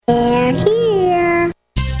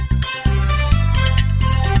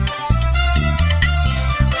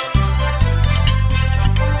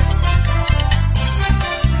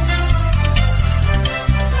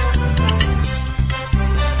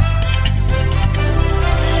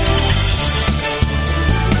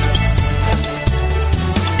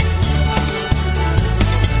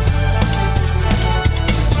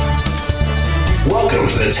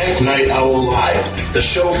to Tech Night Owl Live, the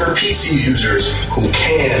show for PC users who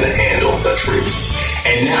can handle the truth.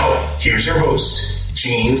 And now, here's your host,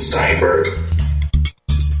 Gene Steinberg.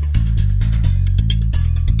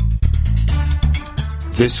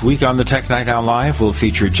 This week on the Tech Night Owl Live, we'll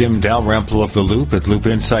feature Jim Dalrymple of The Loop at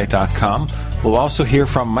loopinsight.com. We'll also hear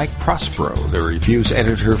from Mike Prospero, the reviews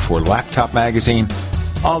editor for Laptop Magazine.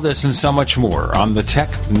 All this and so much more on the Tech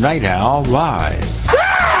Night Owl Live.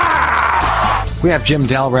 We have Jim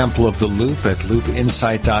Dalrymple of The Loop at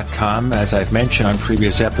loopinsight.com. As I've mentioned on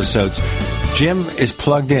previous episodes, Jim is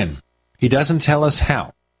plugged in. He doesn't tell us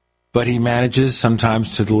how, but he manages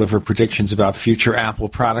sometimes to deliver predictions about future Apple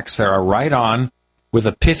products that are right on with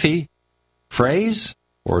a pithy phrase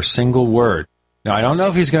or single word. Now, I don't know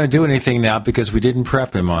if he's going to do anything now because we didn't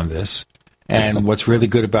prep him on this. And what's really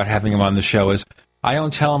good about having him on the show is I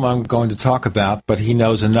don't tell him what I'm going to talk about, but he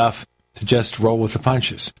knows enough to just roll with the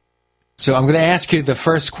punches. So I'm going to ask you the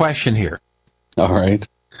first question here. All right.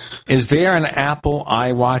 Is there an Apple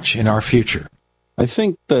iWatch in our future? I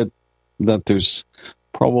think that there's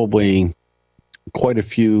probably quite a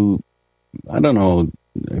few, I don't know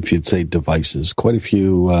if you'd say devices, quite a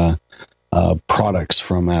few products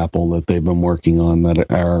from Apple that they've been working on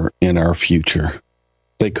that are in our future.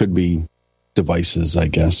 They could be devices, I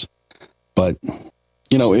guess. But,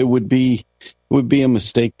 you know, it would be a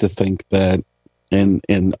mistake to think that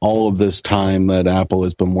in all of this time that Apple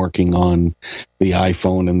has been working on the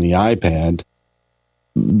iPhone and the iPad,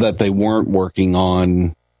 that they weren't working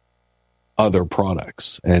on other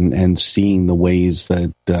products and seeing the ways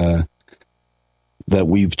that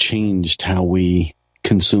we've changed how we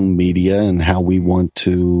consume media and how we want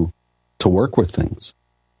to work with things.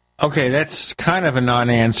 Okay, that's kind of a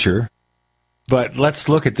non-answer, but let's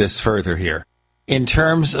look at this further here. In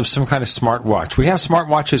terms of some kind of smartwatch, we have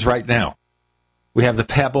smartwatches right now. We have the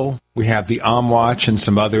Pebble, we have the OmWatch, and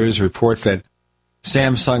some others report that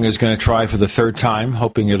Samsung is going to try for the third time,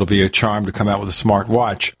 hoping it'll be a charm to come out with a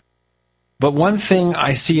smartwatch. But one thing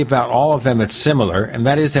I see about all of them that's similar, and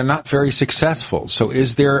that is they're not very successful. So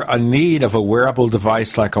is there a need of a wearable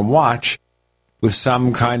device like a watch with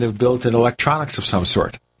some kind of built-in electronics of some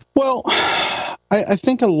sort? Well, I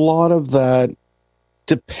think a lot of that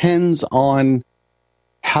depends on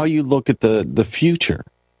how you look at the future.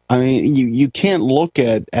 I mean, you can't look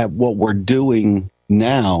at what we're doing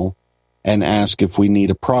now and ask if we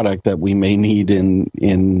need a product that we may need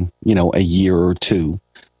in a year or two.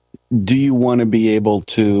 Do you want to be able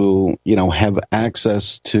to, have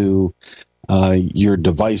access to your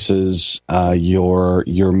devices, your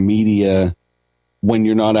media when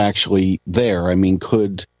you're not actually there? I mean,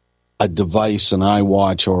 could a device, an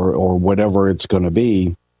iWatch or whatever it's going to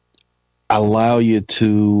be, allow you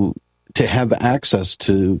to have access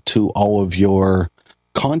to all of your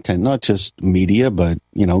content, not just media, but,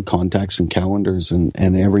 contacts and calendars and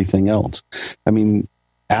everything else? I mean,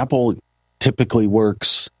 Apple typically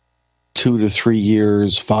works 2 to 3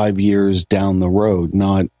 years, 5 years down the road,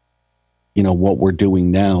 not, what we're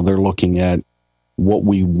doing now. They're looking at what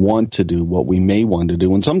we want to do, what we may want to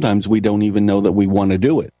do. And sometimes we don't even know that we want to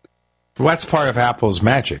do it. Well, that's part of Apple's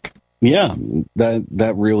magic. Yeah,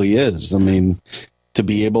 that really is. I mean, to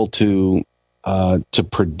be able to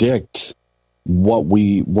predict what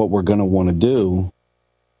we're going to want to do,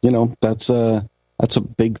 that's a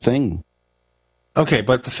big thing. Okay,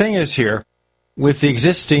 but the thing is here, with the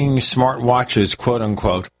existing smartwatches, quote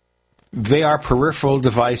unquote, they are peripheral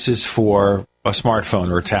devices for a smartphone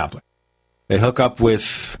or a tablet. They hook up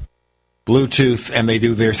with Bluetooth and they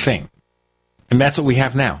do their thing. And that's what we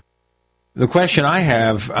have now. The question I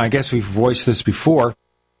have, I guess we've voiced this before,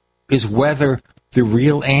 is whether the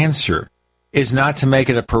real answer is not to make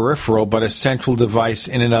it a peripheral, but a central device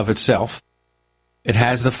in and of itself. It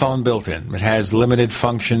has the phone built in. It has limited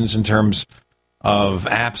functions in terms of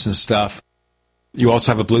apps and stuff. You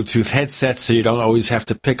also have a Bluetooth headset, so you don't always have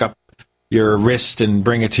to pick up your wrist and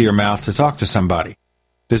bring it to your mouth to talk to somebody.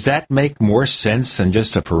 Does that make more sense than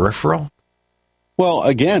just a peripheral? Well,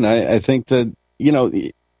 again, I think that,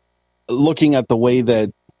 looking at the way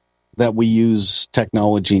that we use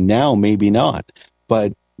technology now, maybe not.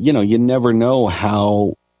 But, you never know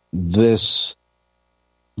how this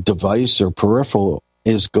device or peripheral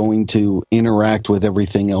is going to interact with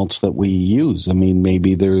everything else that we use. I mean,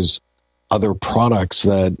 maybe there's other products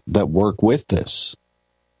that work with this.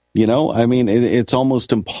 I mean, it's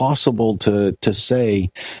almost impossible to say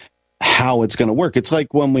how it's going to work. It's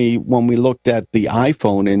like when we looked at the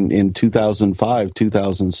iPhone in 2005,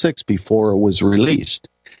 2006, before it was released.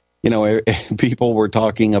 People were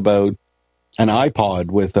talking about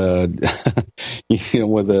iPod with a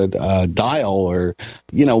with a dial, or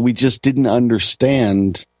we just didn't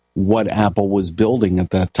understand what Apple was building at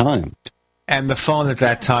that time. And the phone at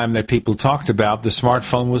that time that people talked about, the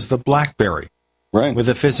smartphone, was the BlackBerry, right, with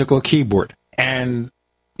a physical keyboard. And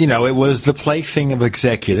it was the plaything of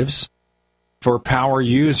executives for power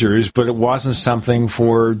users, but it wasn't something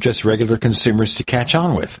for just regular consumers to catch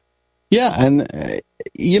on with. Yeah, and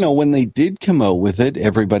when they did come out with it,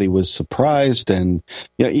 everybody was surprised, and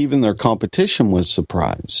even their competition was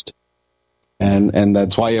surprised. And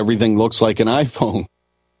that's why everything looks like an iPhone.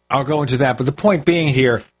 I'll go into that, but the point being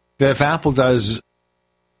here that if Apple does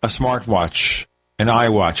a smartwatch, an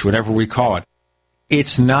iWatch, whatever we call it,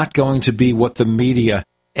 it's not going to be what the media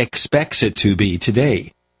expects it to be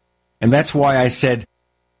today. And that's why I said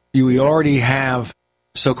we already have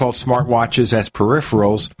so-called smartwatches as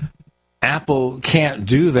peripherals. Apple can't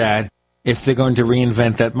do that if they're going to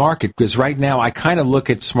reinvent that market, because right now I kind of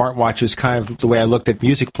look at smartwatches kind of the way I looked at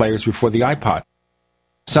music players before the iPod.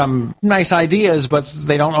 Some nice ideas, but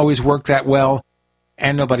they don't always work that well,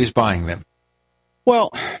 and nobody's buying them.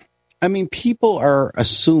 Well, I mean, people are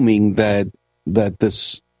assuming that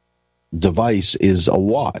this device is a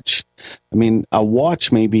watch. I mean, a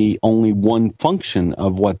watch may be only one function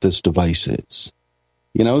of what this device is.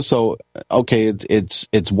 So okay,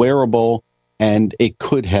 it's wearable, and it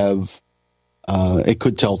could tell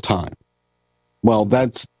time. Well,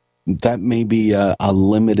 that may be a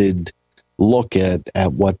limited look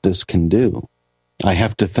at what this can do. I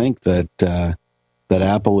have to think that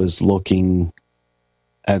Apple is looking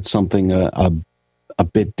at something a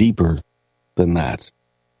bit deeper than that.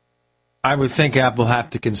 I would think Apple have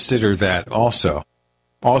to consider that also.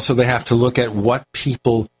 Also, they have to look at what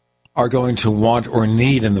people are going to want or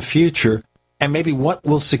need in the future, and maybe what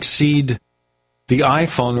will succeed the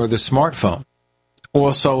iPhone or the smartphone.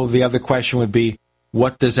 Also, the other question would be,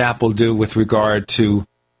 what does Apple do with regard to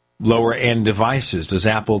lower-end devices? Does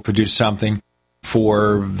Apple produce something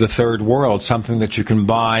for the third world, something that you can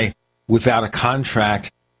buy without a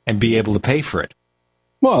contract and be able to pay for it?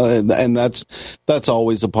 Well, and that's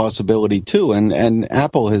always a possibility too. And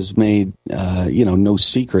Apple has made no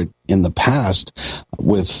secret in the past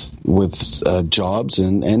with Jobs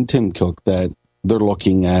and Tim Cook that they're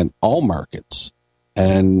looking at all markets.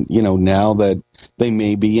 And now that they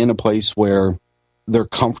may be in a place where they're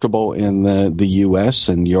comfortable in the U.S.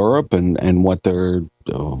 and Europe and what their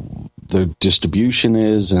distribution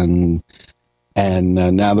is, and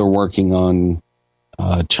now they're working on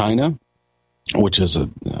China, which is a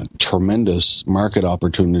tremendous market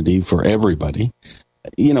opportunity for everybody.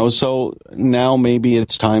 So now maybe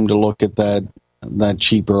it's time to look at that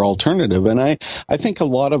cheaper alternative. And I think a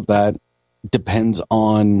lot of that depends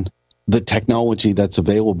on the technology that's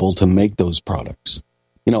available to make those products.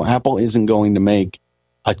 Apple isn't going to make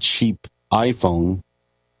a cheap iPhone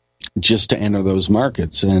just to enter those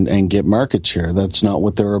markets and get market share. That's not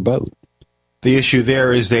what they're about. The issue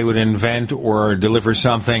there is they would invent or deliver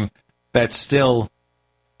something that's still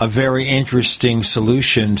a very interesting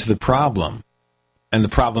solution to the problem. And the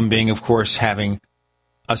problem being, of course, having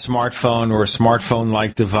a smartphone or a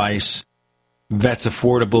smartphone-like device that's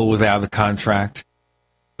affordable without a contract,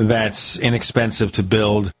 that's inexpensive to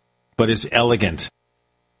build, but is elegant,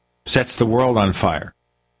 sets the world on fire.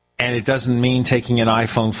 And it doesn't mean taking an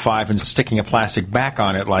iPhone 5 and sticking a plastic back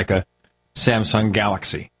on it like a Samsung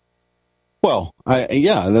Galaxy. Well,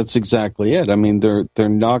 that's exactly it. I mean, they're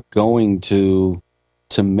not going to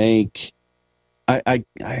make.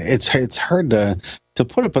 It's hard to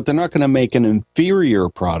put it, but they're not going to make an inferior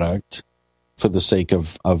product for the sake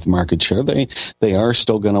of market share. They are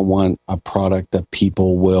still going to want a product that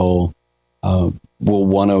people will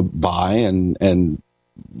want to buy and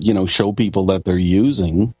show people that they're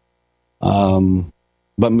using.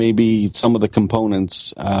 But maybe some of the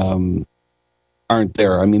components aren't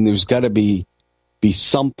there. I mean, there's got to be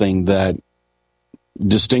something that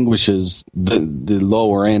distinguishes the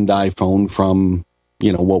lower end iPhone from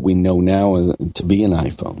what we know now to be an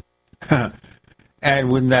iPhone.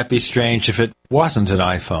 And wouldn't that be strange if it wasn't an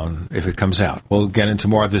iPhone if it comes out? We'll get into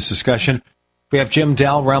more of this discussion. We have Jim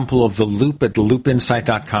Dalrymple of The Loop at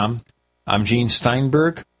theloopinsight.com. I'm Gene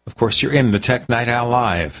Steinberg. Of course, you're in the Tech Night Owl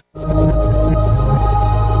Live.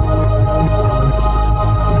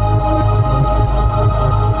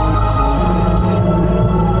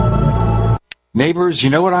 Neighbors, you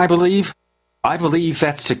know what I believe? I believe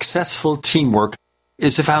that successful teamwork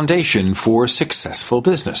is the foundation for successful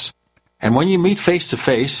business. And when you meet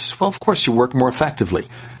face-to-face, well, of course, you work more effectively.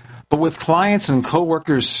 But with clients and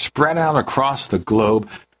coworkers spread out across the globe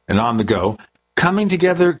and on the go, coming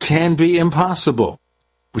together can be impossible.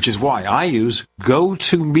 which is why I use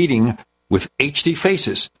GoToMeeting with HD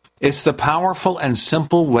Faces. It's the powerful and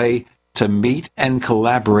simple way to meet and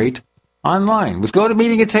collaborate online. With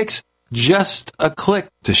GoToMeeting, it takes just a click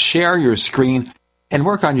to share your screen and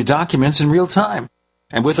work on your documents in real time.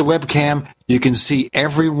 And with a webcam, you can see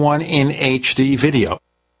everyone in HD video.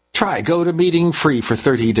 Try GoToMeeting free for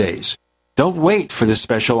 30 days. Don't wait for this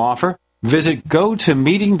special offer. Visit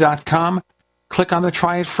GoToMeeting.com. Click on the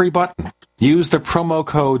Try It Free button. Use the promo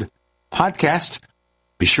code PODCAST.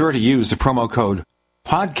 Be sure to use the promo code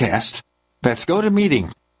PODCAST. That's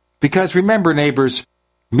GoToMeeting. Because remember, neighbors,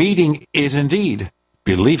 meeting is indeed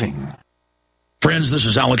believing. Friends, this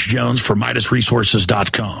is Alex Jones for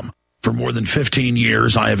MidasResources.com. For more than 15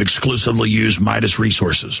 years, I have exclusively used Midas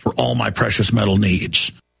Resources for all my precious metal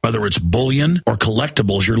needs. Whether it's bullion or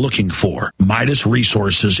collectibles you're looking for, Midas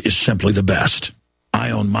Resources is simply the best. I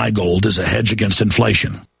own my gold as a hedge against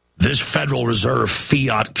inflation. This Federal Reserve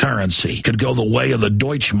fiat currency could go the way of the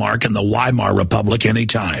Deutschmark and the Weimar Republic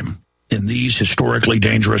anytime. In these historically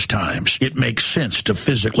dangerous times, it makes sense to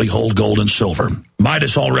physically hold gold and silver.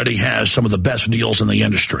 Midas already has some of the best deals in the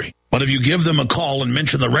industry. But if you give them a call and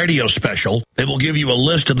mention the radio special, they will give you a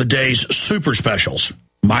list of the day's super specials.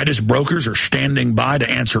 Midas brokers are standing by to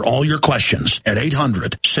answer all your questions at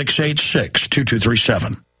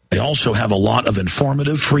 800-686-2237. They also have a lot of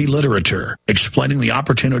informative free literature explaining the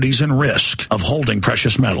opportunities and risk of holding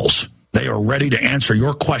precious metals. They are ready to answer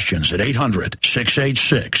your questions at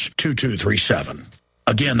 800-686-2237.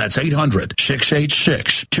 Again, that's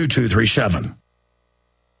 800-686-2237.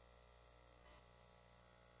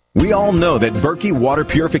 We all know that Berkey Water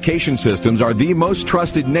Purification Systems are the most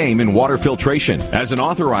trusted name in water filtration. As an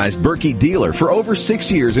authorized Berkey dealer for over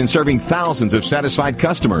 6 years and serving thousands of satisfied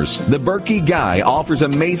customers, the Berkey Guy offers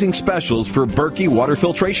amazing specials for Berkey Water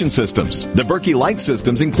Filtration Systems. The Berkey Light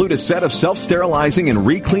Systems include a set of self-sterilizing and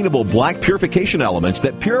recleanable black purification elements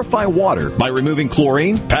that purify water by removing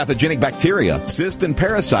chlorine, pathogenic bacteria, cysts, and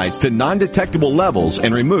parasites to non-detectable levels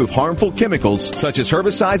and remove harmful chemicals such as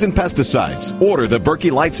herbicides and pesticides. Order the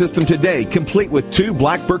Berkey Light System today, complete with 2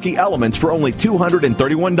 black Berkey elements for only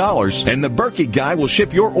 $231, and the Berkey Guy will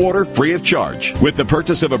ship your order free of charge. With the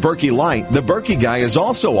purchase of a Berkey Light, the Berkey Guy is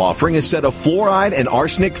also offering a set of fluoride and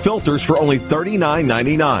arsenic filters for only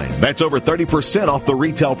 $39.99. That's over 30% off the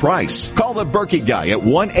retail price. Call the Berkey Guy at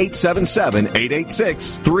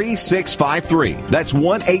 1-877-886-3653. That's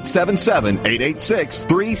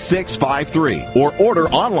 1-877-886-3653. Or order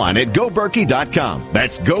online at GoBerkey.com.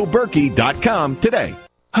 That's GoBerkey.com today.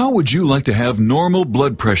 How would you like to have normal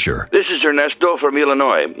blood pressure? This is Ernesto from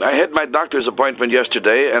Illinois. I had my doctor's appointment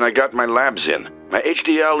yesterday, and I got my labs in. My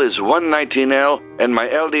HDL is 119L, and my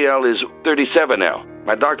LDL is 37L.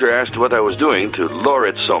 My doctor asked what I was doing to lower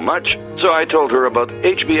it so much, so I told her about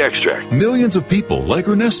HB Extract. Millions of people like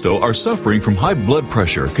Ernesto are suffering from high blood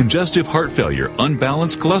pressure, congestive heart failure,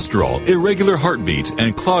 unbalanced cholesterol, irregular heartbeat,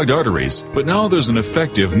 and clogged arteries. But now there's an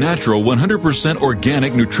effective, natural, 100%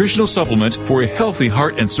 organic nutritional supplement for a healthy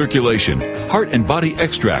heart and circulation. Heart and Body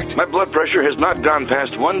Extract. My blood pressure has not gone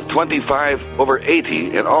past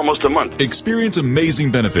 125/80 in almost a month. Experience amazing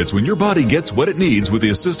benefits when your body gets what it needs with the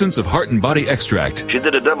assistance of Heart and Body Extract. She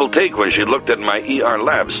did a double take when she looked at my ER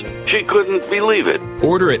labs. She couldn't believe it.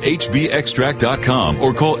 Order at hbextract.com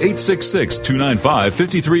or call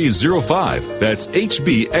 866-295-5305. That's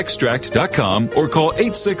hbextract.com or call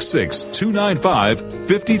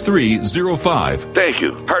 866-295-5305. Thank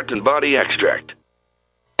you. Heart and Body Extract.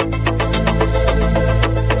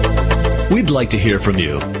 We'd like to hear from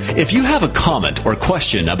you. If you have a comment or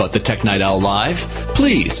question about the Tech Night Owl Live,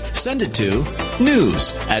 please send it to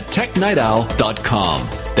news@technightowl.com.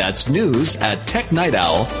 That's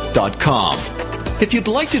news@technightowl.com. If you'd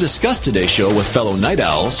like to discuss today's show with fellow night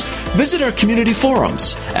owls, visit our community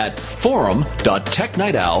forums at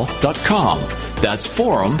forum.technightowl.com. That's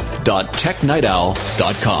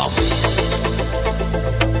forum.technightowl.com.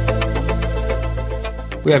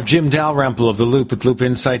 We have Jim Dalrymple of The Loop at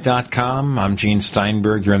loopinsight.com. I'm Gene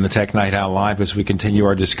Steinberg. You're in the Tech Night Owl Live as we continue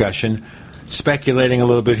our discussion, speculating a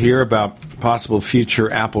little bit here about possible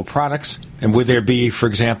future Apple products. And would there be, for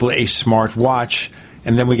example, a smart watch?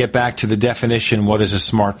 And then we get back to the definition. What is a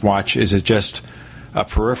smart watch? Is it just a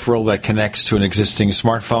peripheral that connects to an existing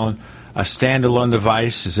smartphone? A standalone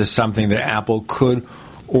device? Is this something that Apple could,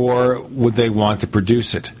 or would they want to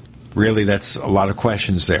produce it? Really, that's a lot of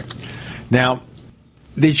questions there. Now,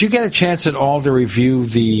 did you get a chance at all to review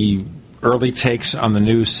the early takes on the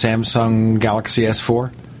new Samsung Galaxy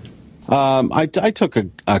S4? I took a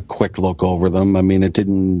quick look over them. I mean,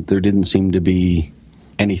 there didn't seem to be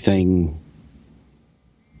anything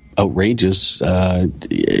outrageous.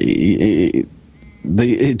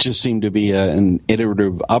 it just seemed to be an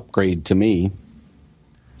iterative upgrade to me.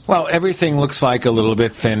 Well, everything looks like a little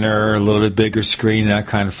bit thinner, a little bit bigger screen, that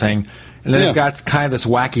kind of thing. And then they've got kind of this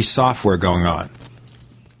wacky software going on.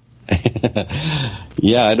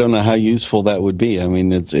 Yeah, I don't know how useful that would be. I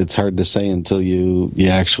mean, it's hard to say until you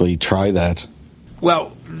actually try that.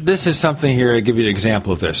 Well, this is something here. I'll give you an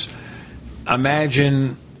example of this.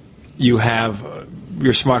 Imagine you have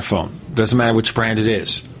your smartphone. Doesn't matter which brand it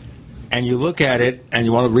is. And you look at it and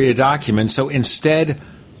you want to read a document. So instead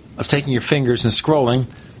of taking your fingers and scrolling,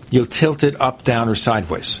 you'll tilt it up, down, or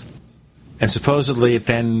sideways. And supposedly it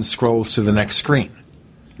then scrolls to the next screen.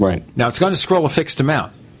 Right. Now, it's going to scroll a fixed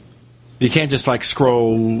amount. You can't just,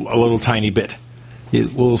 scroll a little tiny bit.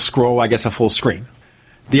 It will scroll, I guess, a full screen.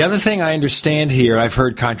 The other thing I understand here, I've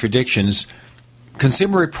heard contradictions.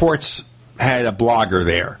 Consumer Reports had a blogger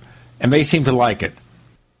there, and they seem to like it,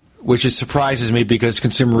 which surprises me because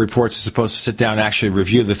Consumer Reports is supposed to sit down and actually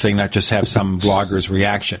review the thing, not just have some blogger's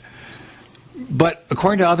reaction. But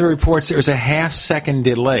according to other reports, there's a half-second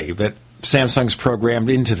delay that Samsung's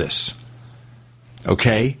programmed into this.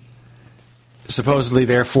 Okay? Supposedly,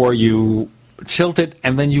 therefore, you tilt it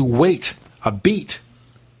and then you wait a beat.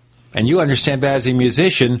 And you understand that as a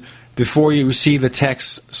musician before you see the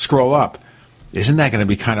text scroll up. Isn't that going to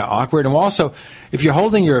be kind of awkward? And also, if you're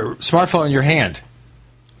holding your smartphone in your hand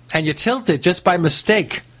and you tilt it just by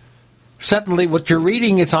mistake, suddenly what you're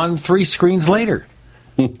reading, it's on 3 screens later.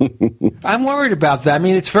 I'm worried about that. I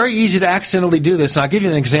mean, it's very easy to accidentally do this, and I'll give you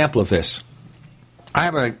an example of this. I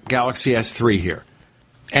have a Galaxy S3 here.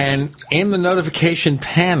 And in the notification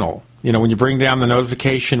panel, when you bring down the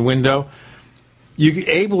notification window, you're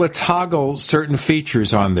able to toggle certain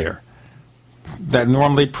features on there that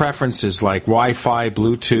normally preferences like Wi-Fi,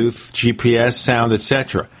 Bluetooth, GPS, sound,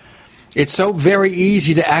 etc. It's so very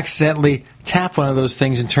easy to accidentally tap one of those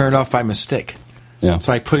things and turn it off by mistake. Yeah. It's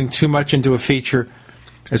like putting too much into a feature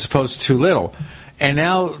as opposed to too little. And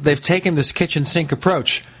now they've taken this kitchen sink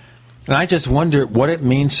approach, and I just wonder what it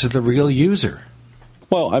means to the real user.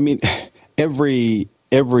 Well, I mean, every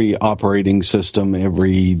operating system,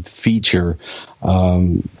 every feature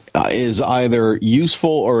is either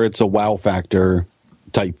useful or it's a wow factor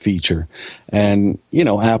type feature. And,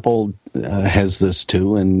 Apple has this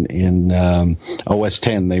too. And in OS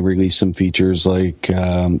X, they released some features like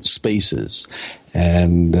Spaces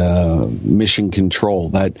and Mission Control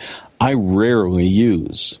that I rarely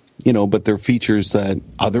use, but they're features that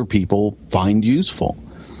other people find useful.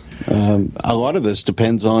 A lot of this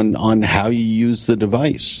depends on how you use the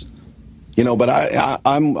device, but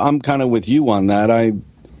I'm kind of with you on that.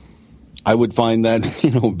 I would find that,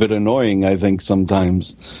 a bit annoying, I think,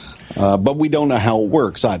 sometimes. But we don't know how it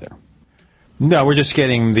works either. No, we're just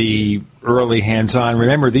getting the early hands-on.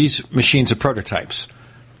 Remember, these machines are prototypes.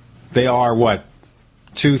 They are,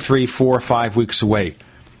 2, 3, 4, 5 weeks away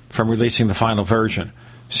from releasing the final version.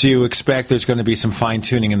 So you expect there's going to be some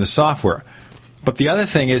fine-tuning in the software. But the other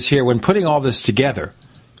thing is here, when putting all this together,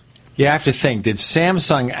 you have to think, did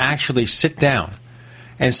Samsung actually sit down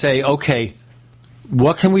and say, okay,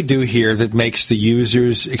 what can we do here that makes the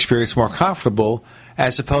user's experience more comfortable,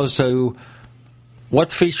 as opposed to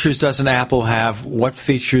what features doesn't Apple have, what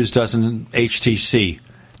features doesn't HTC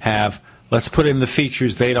have? Let's put in the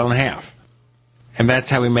features they don't have. And that's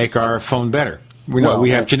how we make our phone better. We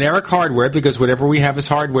have generic hardware, because whatever we have as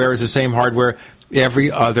hardware is the same hardware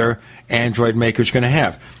every other Android maker is going to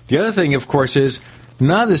have. The other thing, of course, is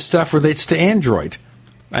none of this stuff relates to Android.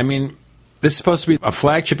 I mean, this is supposed to be a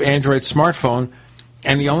flagship Android smartphone,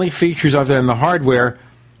 and the only features other than the hardware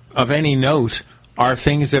of any note are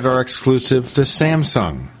things that are exclusive to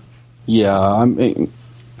Samsung. Yeah,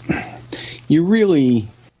 you really...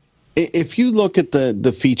 If you look at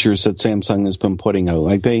the features that Samsung has been putting out,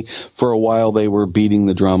 for a while they were beating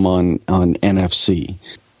the drum on NFC,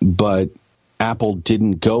 but Apple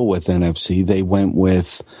didn't go with NFC. They went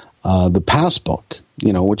with the Passbook,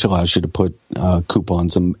 which allows you to put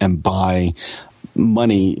coupons and buy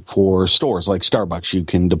money for stores like Starbucks. You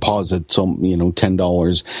can deposit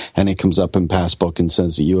 $10, and it comes up in Passbook and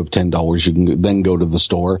says that you have $10. You can then go to the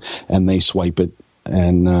store and they swipe it,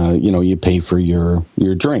 and you pay for your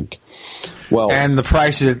drink. Well, and the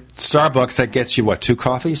price at Starbucks, that gets you 2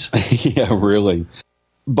 coffees? Yeah, really.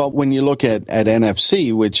 But when you look at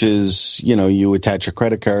NFC, which is, you attach a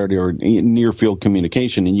credit card or near field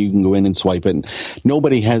communication and you can go in and swipe it.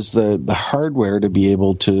 Nobody has the hardware to be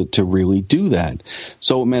able to really do that.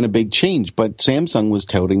 So it meant a big change. But Samsung was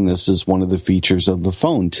touting this as one of the features of the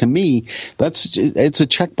phone. To me, it's a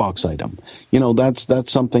checkbox item.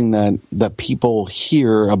 That's something that people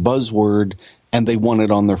hear, a buzzword, and they want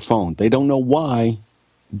it on their phone. They don't know why,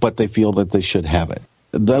 but they feel that they should have it.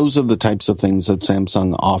 Those are the types of things that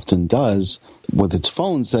Samsung often does with its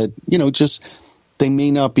phones that, just they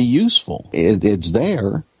may not be useful. It's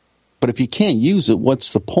there, but if you can't use it,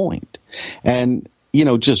 what's the point? And,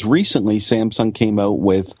 just recently Samsung came out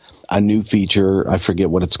with a new feature. I forget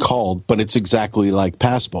what it's called, but it's exactly like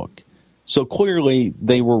Passbook. So clearly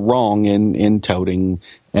they were wrong in touting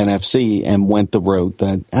NFC and went the route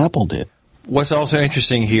that Apple did. What's also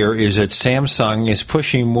interesting here is that Samsung is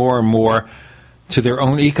pushing more and more to their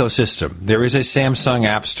own ecosystem. There is a Samsung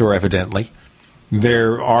App Store, evidently.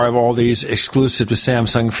 There are all these exclusive to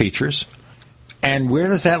Samsung features. And where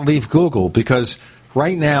does that leave Google? Because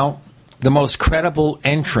right now, the most credible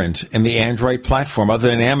entrant in the Android platform, other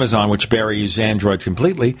than Amazon, which buries Android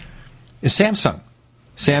completely, is Samsung.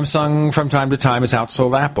 Samsung, from time to time, has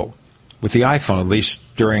outsold Apple with the iPhone, at least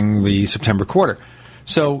during the September quarter.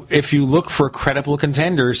 So if you look for a credible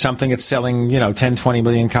contender, something that's selling, 10, 20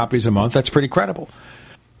 million copies a month, that's pretty credible.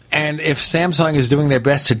 And if Samsung is doing their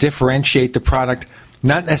best to differentiate the product,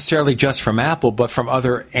 not necessarily just from Apple, but from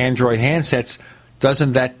other Android handsets,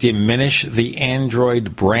 doesn't that diminish the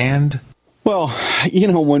Android brand? Well,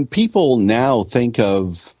 when people now think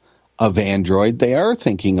of Android, they are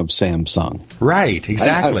thinking of Samsung. Right,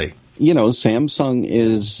 exactly. Samsung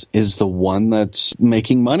is the one that's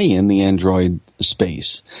making money in the Android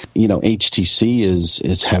space. HTC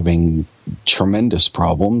is having tremendous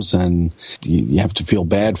problems, and you have to feel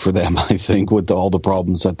bad for them, I think, with all the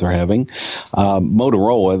problems that they're having.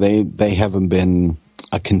 Motorola, they haven't been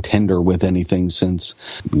a contender with anything since,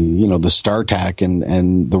 the StarTAC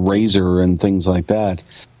and the Razr and things like that.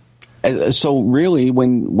 So really,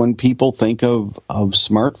 when people think of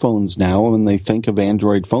smartphones now, and they think of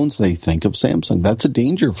Android phones, they think of Samsung. That's a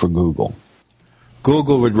danger for Google.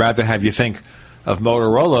 Google would rather have you think of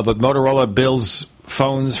Motorola, but Motorola builds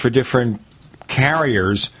phones for different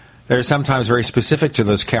carriers that are sometimes very specific to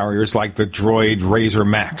those carriers, like the Droid Razr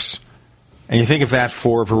Max. And you think of that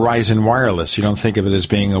for Verizon Wireless. You don't think of it as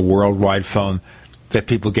being a worldwide phone that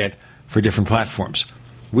people get for different platforms.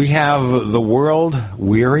 We have the world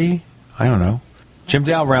weary. I don't know. Jim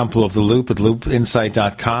Dalrymple of The Loop at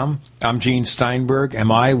loopinsight.com. I'm Gene Steinberg.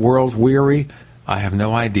 Am I world weary? I have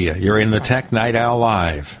no idea. You're in the Tech Night Owl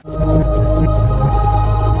Live.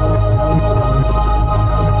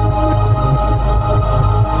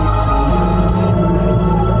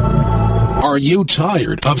 Are you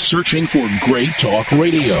tired of searching for great talk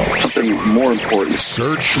radio? Something more important.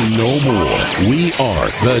 Search no more. We are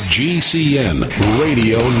the GCN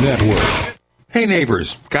Radio Network. Hey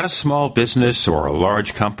neighbors, got a small business or a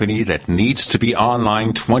large company that needs to be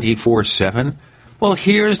online 24/7? Well,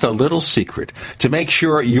 here's the little secret. To make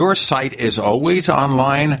sure your site is always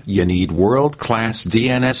online, you need world-class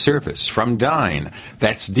DNS service from Dyn.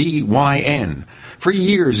 That's D-Y-N. For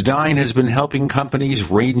years, Dyn has been helping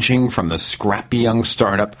companies ranging from the scrappy young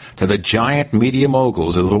startup to the giant media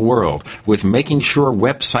moguls of the world with making sure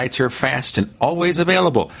websites are fast and always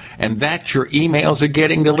available, and that your emails are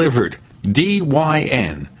getting delivered.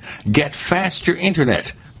 DYN. Get faster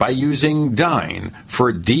internet by using Dyn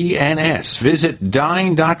for DNS. Visit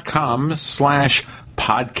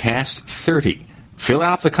dyn.com/podcast30. Fill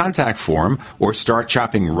out the contact form or start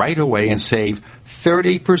shopping right away and save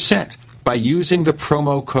 30% by using the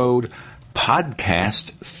promo code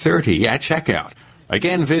podcast30 at checkout.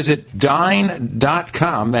 Again, visit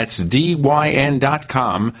dyn.com, that's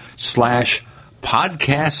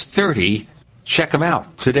dyn.com/podcast30. Check them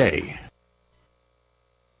out today.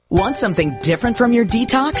 Want something different from your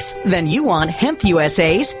detox? Then you want Hemp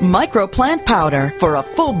USA's Microplant Powder for a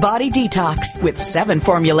full body detox. With 7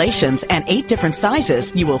 formulations and 8 different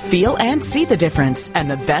sizes, you will feel and see the difference.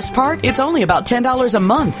 And the best part? It's only about $10 a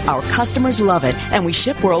month. Our customers love it, and we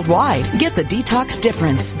ship worldwide. Get the detox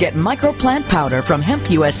difference. Get Microplant Powder from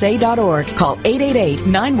hempusa.org. Call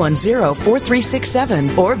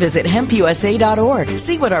 888-910-4367 or visit hempusa.org.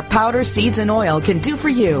 See what our powder, seeds, and oil can do for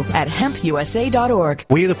you at hempusa.org.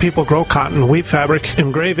 We the people grow cotton, weave fabric,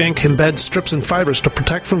 engrave ink, embed strips and fibers to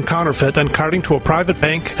protect from counterfeit, then carting to a private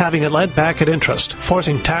bank, having it lent back at interest,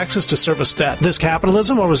 forcing taxes to service debt. This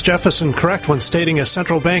capitalism, or was Jefferson correct when stating a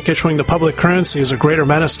central bank issuing the public currency is a greater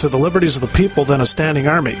menace to the liberties of the people than a standing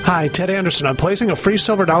army? Hi, Ted Anderson. I'm placing a free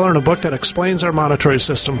silver dollar in a book that explains our monetary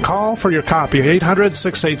system. Call for your copy,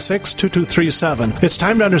 800-686-2237. It's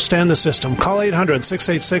time to understand the system. Call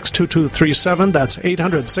 800-686-2237. That's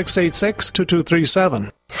 800-686-2237.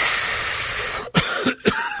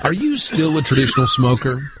 Are you still a traditional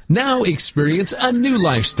smoker? Now experience a new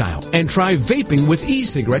lifestyle and try vaping with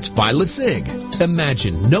e-cigarettes by LeSig.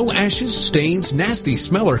 Imagine no ashes, stains, nasty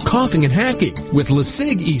smell, or coughing and hacking. With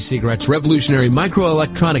LeSig e-cigarettes' revolutionary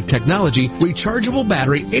microelectronic technology, rechargeable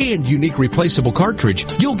battery, and unique replaceable cartridge,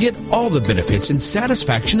 you'll get all the benefits and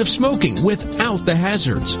satisfaction of smoking without the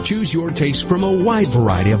hazards. Choose your taste from a wide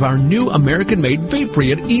variety of our new American-made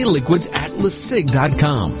vape-free e-liquids at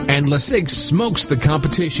LeSig.com. And LeSig smokes the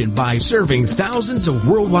competition by serving thousands of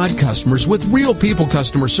worldwide customers with real people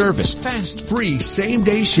customer service, fast, free,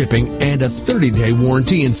 same-day shipping, and a 30-day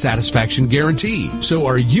warranty and satisfaction guarantee. So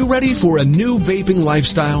are you ready for a new vaping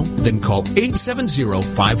lifestyle? Then call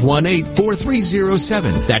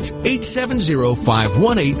 870-518-4307. That's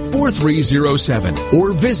 870-518-4307.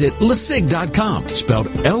 Or visit LeSig.com, spelled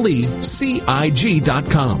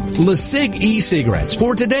LECIG.com. LeSig e-cigarettes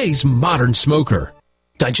for today's modern smoker.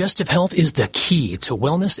 Digestive health is the key to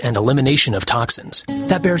wellness and elimination of toxins.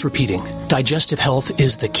 That bears repeating. Digestive health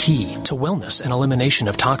is the key to wellness and elimination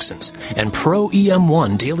of toxins. And Pro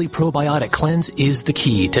EM1 Daily Probiotic Cleanse is the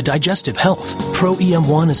key to digestive health. Pro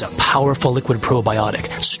EM1 is a powerful liquid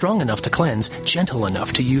probiotic, strong enough to cleanse, gentle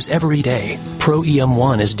enough to use every day. Pro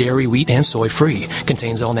EM1 is dairy, wheat, and soy free,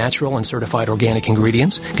 contains all natural and certified organic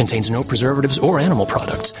ingredients, contains no preservatives or animal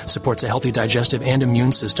products, supports a healthy digestive and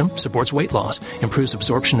immune system, supports weight loss, improves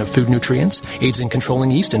absorption of food nutrients, aids in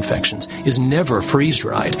controlling yeast infections, is never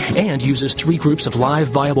freeze-dried, and uses 3 groups of live,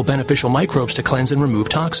 viable, beneficial microbes to cleanse and remove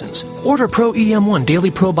toxins. Order Pro EM1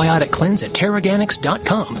 Daily Probiotic Cleanse at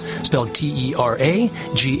Teraganix.com, spelled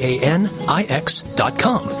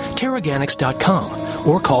Teraganix.com, Teraganix.com,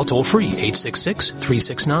 or call toll-free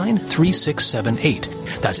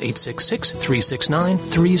 866-369-3678. That's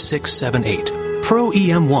 866-369-3678. Pro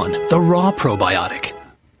EM1, the raw probiotic.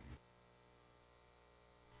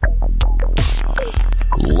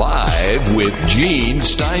 Live with Gene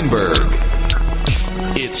Steinberg.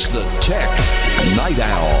 It's the Tech Night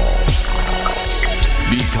Owl.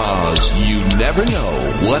 Because you never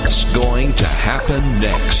know what's going to happen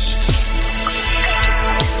next.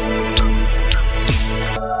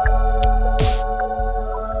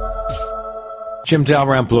 Jim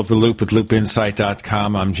Dalrymple of The Loop at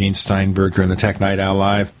loopinsight.com. I'm Gene Steinberger in the Tech Night Owl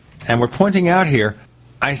Live. And we're pointing out here,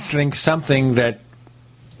 I think, something that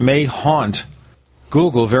may haunt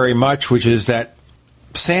Google very much, which is that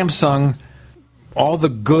Samsung, all the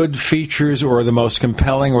good features or the most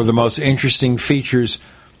compelling or the most interesting features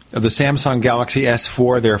of the Samsung Galaxy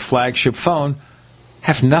S4, their flagship phone,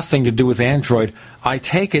 have nothing to do with Android. I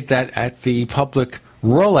take it that at the public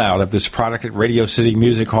rollout of this product at Radio City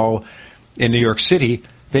Music Hall in New York City,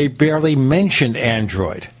 they barely mentioned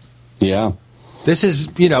Android. Yeah. This is,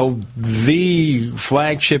 the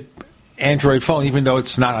flagship Android phone, even though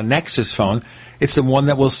it's not a Nexus phone. It's the one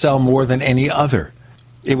that will sell more than any other.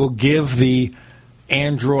 It will give the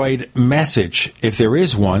Android message, if there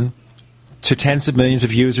is one, to tens of millions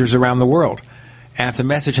of users around the world. And if the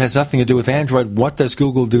message has nothing to do with Android, what does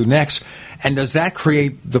Google do next? And does that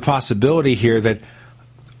create the possibility here that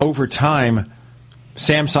over time,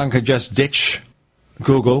 Samsung could just ditch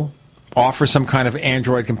Google, offer some kind of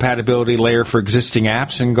Android compatibility layer for existing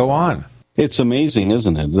apps, and go on? It's amazing,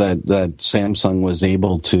 isn't it, that Samsung was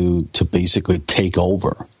able to basically take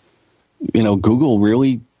over. Google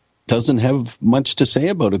really doesn't have much to say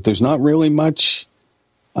about it. There's not really much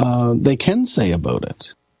they can say about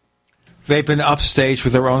it. They've been upstaged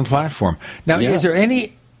with their own platform. Now, Is there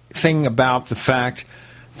anything about the fact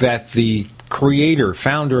that the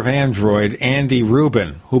founder of Android, Andy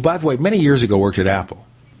Rubin, who, by the way, many years ago worked at Apple,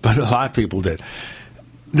 but a lot of people did,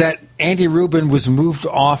 that Andy Rubin was moved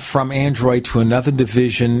off from Android to another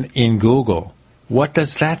division in Google? What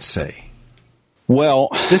does that say? Well,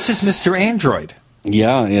 this is Mr. Android.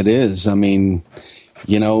 Yeah, it is. I mean,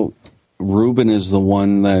 Rubin is the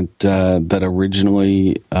one that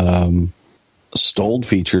originally stole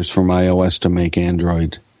features from iOS to make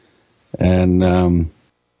Android. And,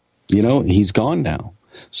 he's gone now.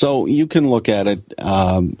 So you can look at it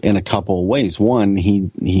in a couple of ways. One,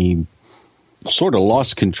 he sort of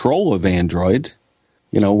lost control of Android,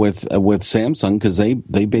 with Samsung, because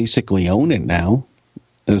they basically own it now,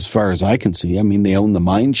 as far as I can see. I mean, they own the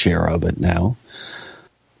mind share of it now.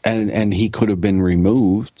 And he could have been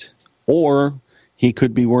removed, or he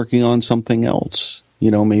could be working on something else.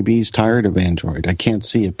 Maybe he's tired of Android. I can't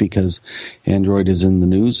see it because Android is in the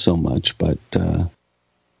news so much, but,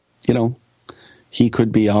 he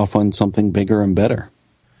could be off on something bigger and better.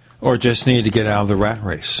 Or just need to get out of the rat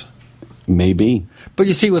race. Maybe. But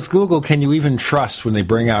you see, with Google, can you even trust when they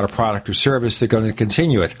bring out a product or service they're going to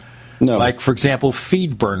continue it? No. Like, for example,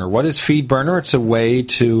 FeedBurner. What is FeedBurner? It's a way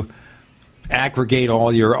to aggregate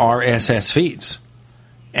all your RSS feeds.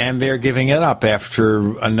 And they're giving it up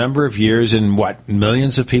after a number of years and,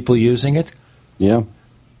 millions of people using it? Yeah.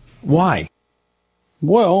 Why?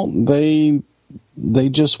 Well, they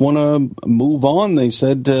just want to move on. They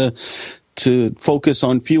said to focus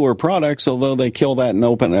on fewer products, although they kill that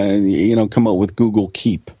and come out with Google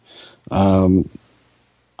Keep. I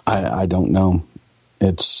don't know.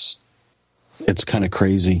 It's kind of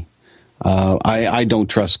crazy. I don't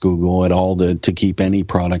trust Google at all to keep any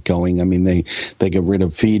product going. I mean, they get rid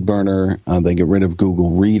of FeedBurner. They get rid of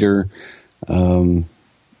Google Reader.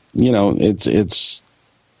 It's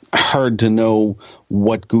hard to know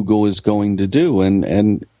what Google is going to do.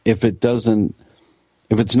 And if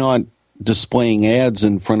it's not displaying ads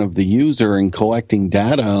in front of the user and collecting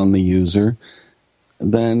data on the user,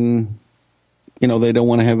 then, they don't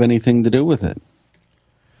want to have anything to do with it.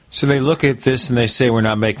 So they look at this and they say, we're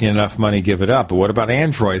not making enough money, give it up. But what about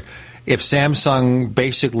Android? If Samsung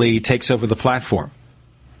basically takes over the platform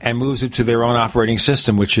and moves it to their own operating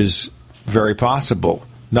system, which is very possible,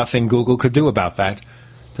 nothing Google could do about that.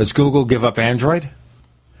 Does Google give up Android?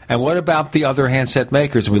 And what about the other handset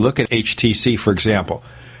makers? We look at HTC, for example.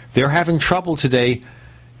 They're having trouble today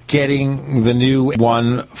getting the new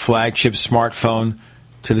One flagship smartphone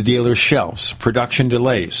to the dealer's shelves. Production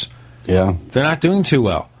delays. Yeah. They're not doing too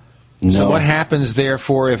well. No. So what happens,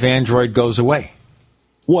 therefore, if Android goes away?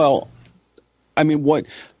 Well, I mean,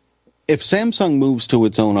 if Samsung moves to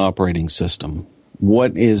its own operating system,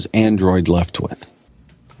 what is Android left with?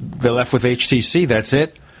 They're left with HTC, that's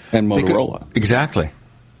it. And Motorola. Exactly.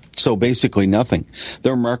 So basically nothing.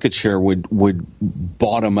 Their market share would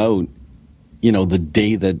bottom out, the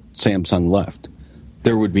day that Samsung left.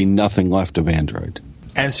 There would be nothing left of Android.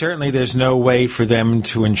 And certainly there's no way for them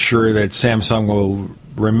to ensure that Samsung will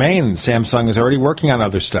remain. Samsung is already working on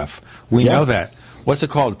other stuff. We know that. What's it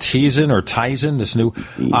called? Tizen, this new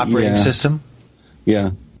operating system?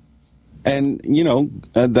 Yeah. And,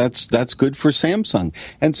 that's good for Samsung.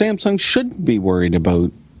 And Samsung shouldn't be worried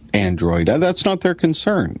about Android. That's not their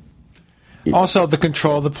concern. Also, the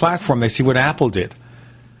control of the platform. They see what Apple did.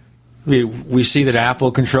 We see that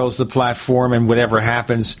Apple controls the platform, and whatever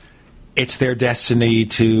happens, it's their destiny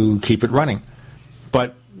to keep it running.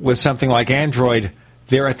 But with something like Android,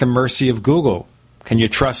 they're at the mercy of Google. Can you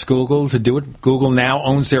trust Google to do it? Google now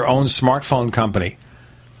owns their own smartphone company.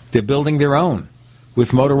 They're building their own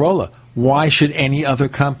with Motorola. Why should any other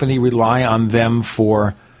company rely on them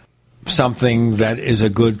for something that is a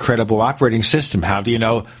good, credible operating system? How do you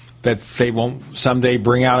know that they won't someday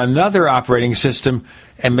bring out another operating system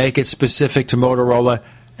and make it specific to Motorola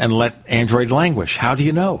and let Android languish? How do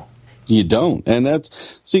you know? You don't. And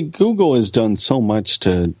Google has done so much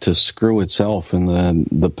to screw itself in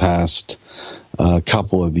the past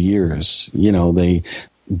couple of years. They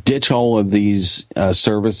ditch all of these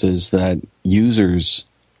services that users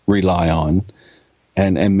rely on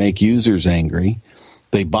and make users angry.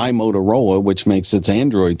 They buy Motorola, which makes its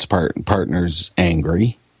Android partners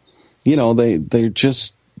angry. They're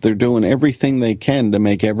doing everything they can to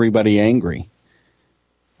make everybody angry.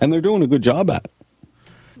 And they're doing a good job at it.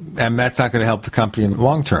 And that's not going to help the company in the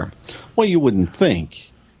long term. Well, you wouldn't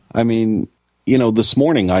think. I mean, this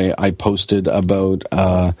morning I posted about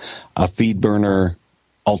a FeedBurner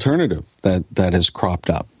alternative that has cropped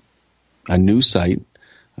up. A new site,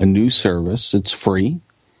 a new service. It's free.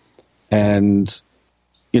 And,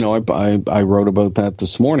 I wrote about that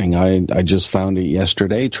this morning. I just found it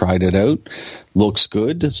yesterday, tried it out. Looks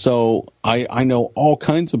good. So I know all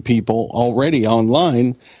kinds of people already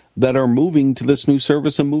online that are moving to this new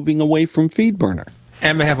service and moving away from FeedBurner.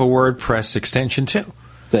 And they have a WordPress extension, too.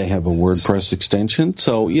 They have a WordPress extension.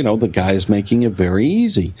 So, the guy's making it very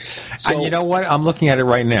easy. So, and you know what? I'm looking at it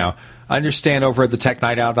right now. I understand over at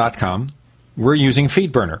thetechnightowl.com, we're using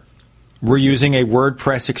FeedBurner. We're using a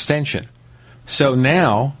WordPress extension. So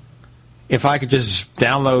now, if I could just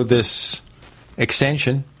download this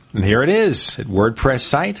extension, and here it is, at WordPress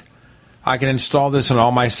site, I can install this on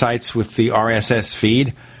all my sites with the RSS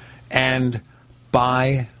feed and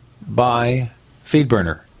buy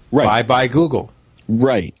FeedBurner. Right. Buy Google.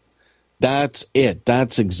 Right. That's it.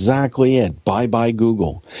 That's exactly it. Buy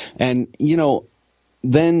Google. And,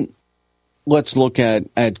 then let's look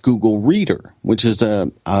at Google Reader, which is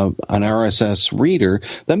an RSS reader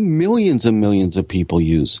that millions and millions of people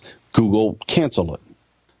use. Google canceled it.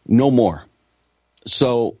 No more.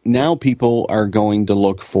 So now people are going to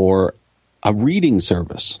look for a reading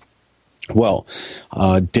service. Well,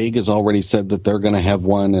 Digg has already said that they're going to have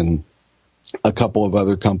one, and a couple of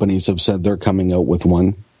other companies have said they're coming out with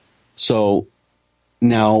one. So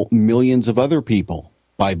now millions of other people.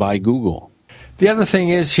 Bye-bye Google. The other thing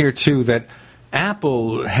is here, too, that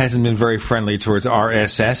Apple hasn't been very friendly towards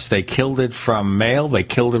RSS. They killed it from Mail. They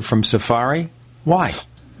killed it from Safari. Why?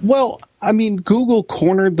 Well, I mean, Google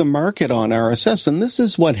cornered the market on RSS, and this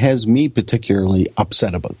is what has me particularly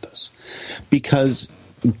upset about this. Because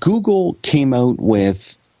Google came out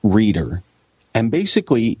with Reader, and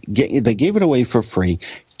basically they gave it away for free,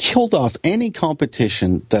 killed off any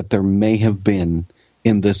competition that there may have been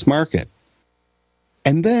in this market.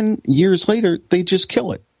 And then years later, they just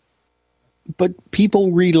kill it. But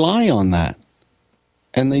people rely on that,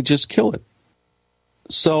 and they just kill it.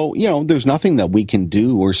 So, there's nothing that we can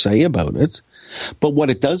do or say about it. But what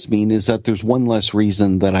it does mean is that there's one less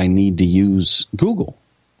reason that I need to use Google.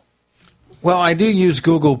 Well, I do use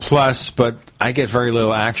Google Plus, but I get very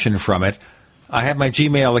little action from it. I have my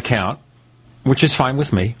Gmail account, which is fine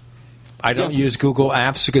with me. I don't use Google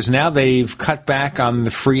Apps because now they've cut back on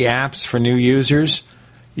the free apps for new users.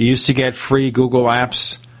 You used to get free Google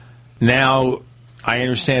Apps. Now, I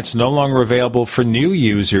understand it's no longer available for new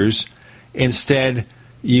users. Instead,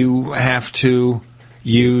 you have to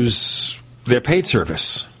use their paid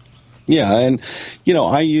service. Yeah, and,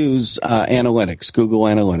 I use Analytics, Google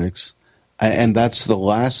Analytics, and that's the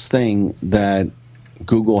last thing that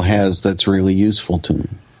Google has that's really useful to me.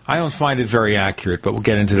 I don't find it very accurate, but we'll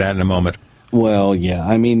get into that in a moment. Well, yeah.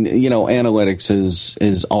 I mean, Analytics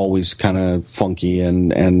is always kind of funky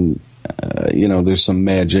and there's some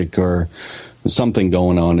magic or something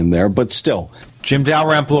going on in there, but still. Jim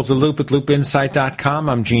Dalrymple of The Loop at loopinsight.com.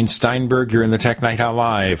 I'm Gene Steinberg. You're in the Tech Night Owl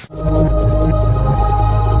Live.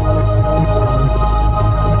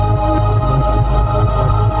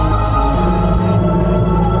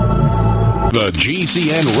 The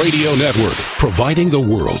GCN Radio Network, providing the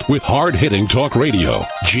world with hard-hitting talk radio.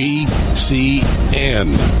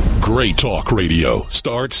 GCN. Great talk radio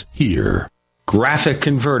starts here. Graphic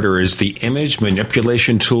Converter is the image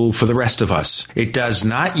manipulation tool for the rest of us. It does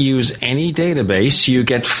not use any database. You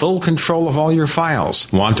get full control of all your files.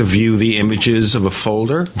 Want to view the images of a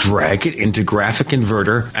folder? Drag it into Graphic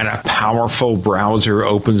Converter, and a powerful browser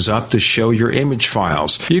opens up to show your image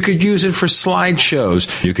files. You could use it for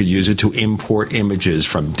slideshows. You could use it to import images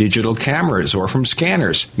from digital cameras or from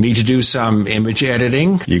scanners. Need to do some image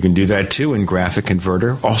editing? You can do that too in Graphic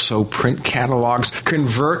Converter. Also print catalogs.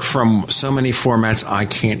 Convert from so many formats I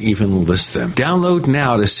can't even list them. Download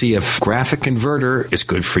now to see if Graphic Converter is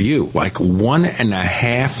good for you, like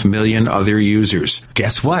 1.5 million other users.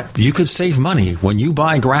 Guess what? You could save money when you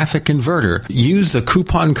buy Graphic Converter. Use the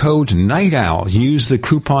coupon code Night Owl. Use the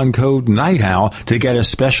coupon code Night Owl to get a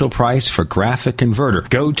special price for Graphic Converter.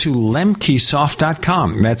 Go to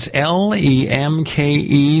lemkesoft.com. That's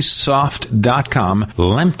LEMKEsoft.com.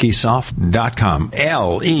 Lemkesoft.com.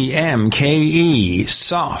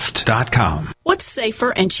 LEMKEsoft.com. What's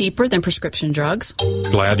safer and cheaper than prescription drugs?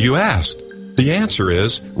 Glad you asked. The answer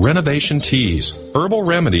is Renovation Teas. Herbal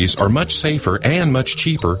remedies are much safer and much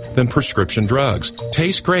cheaper than prescription drugs.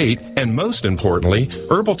 Taste great, and most importantly,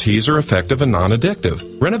 herbal teas are effective and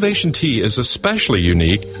non-addictive. Renovation Tea is especially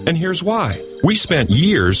unique, and here's why. We spent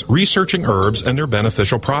years researching herbs and their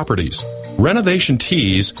beneficial properties. Renovation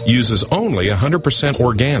Teas uses only 100%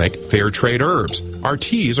 organic, fair trade herbs. Our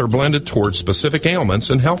teas are blended towards specific ailments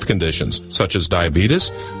and health conditions, such as diabetes,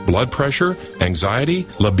 blood pressure, anxiety,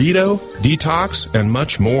 libido, detox, and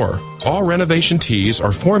much more. All Renovation Teas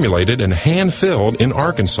are formulated and hand-filled in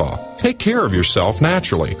Arkansas. Take care of yourself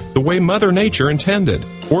naturally, the way Mother Nature intended.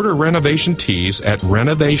 Order Renovation Teas at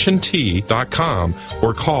renovationtea.com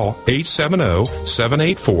or call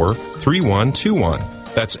 870-784-3121.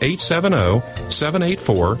 That's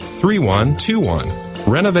 870-784-3121.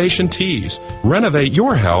 Renovation Teas. Renovate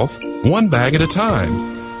your health one bag at a time.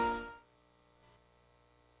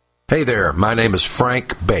 Hey there, my name is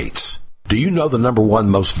Frank Bates. Do you know the number one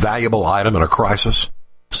most valuable item in a crisis?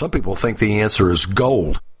 Some people think the answer is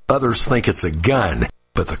gold. Others think it's a gun.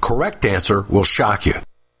 But the correct answer will shock you.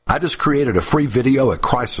 I just created a free video at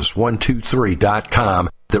crisis123.com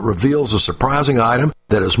that reveals a surprising item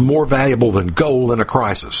that is more valuable than gold in a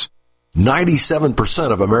crisis.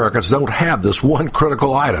 97% of Americans don't have this one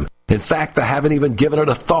critical item. In fact, they haven't even given it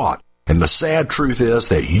a thought. And the sad truth is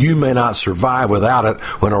that you may not survive without it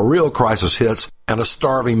when a real crisis hits and a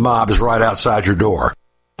starving mob is right outside your door.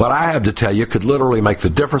 What I have to tell you could literally make the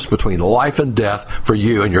difference between life and death for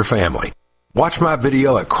you and your family. Watch my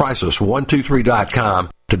video at crisis123.com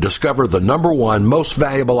to discover the number one most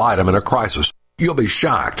valuable item in a crisis. You'll be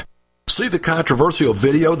shocked. See the controversial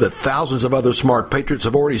video that thousands of other smart patriots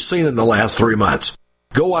have already seen in the last 3 months.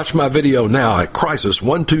 Go watch my video now at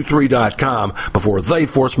crisis123.com before they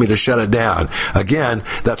force me to shut it down. Again,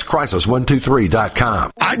 that's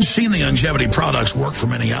crisis123.com. I'd seen the longevity products work for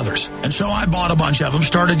many others, and so I bought a bunch of them,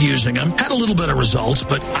 started using them, had a little bit of results,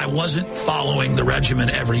 but I wasn't following the regimen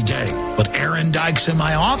every day. But Aaron Dykes in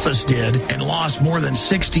my office did and lost more than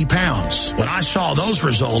 60 pounds. When I saw those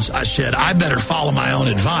results, I said, I better follow my own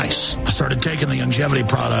advice. I started taking the longevity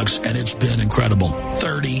products, and it's been incredible.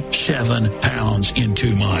 37 pounds in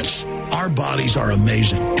 2 months. Our bodies are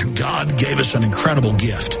amazing, and God gave us an incredible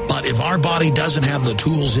gift. But if our body doesn't have the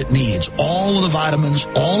tools it needs, all of the vitamins,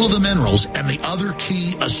 all of the minerals, and the other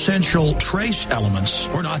key essential trace elements,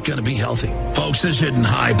 we're not going to be healthy. Folks, this isn't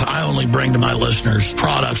hype. I only bring to my listeners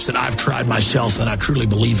products that I've tried myself that I truly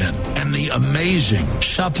believe in. And the amazing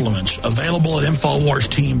supplements available at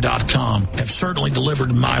InfoWarsTeam.com have certainly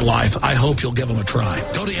delivered in my life. I hope you'll give them a try.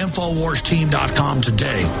 Go to InfoWarsTeam.com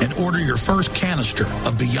today and order your first canister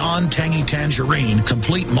of Beyond Tangy Tangerine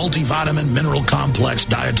Complete Multivitamin Mineral Complex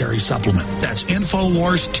Dietary Supplement. That's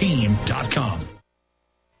InfoWarsTeam.com.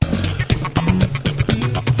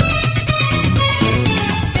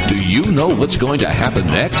 Do you know what's going to happen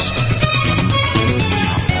next?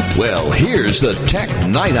 Well, here's the Tech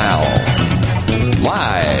Night Owl.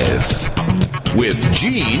 Live with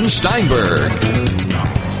Gene Steinberg.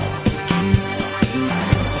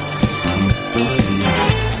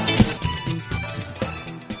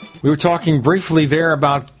 We were talking briefly there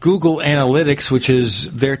about Google Analytics, which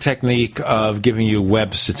is their technique of giving you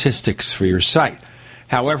web statistics for your site.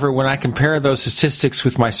 However, when I compare those statistics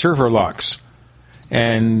with my server logs,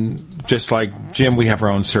 and just like Jim, we have our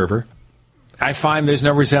own server, I find there's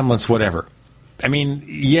no resemblance whatever. I mean,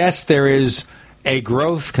 yes, there is a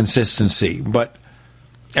growth consistency, but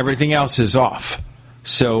everything else is off.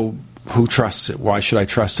 So who trusts it? Why should I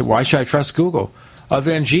trust it? Why should I trust Google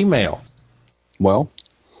other than Gmail? Well,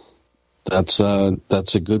 that's a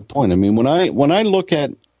good point. I mean, when I look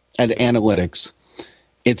at analytics,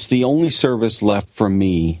 it's the only service left for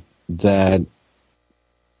me that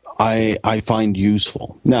I find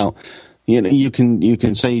useful. Now, you know, you can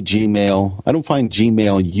say Gmail. I don't find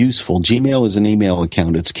Gmail useful. Gmail is an email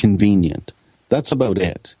account. It's convenient. That's about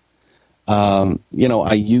it. You know,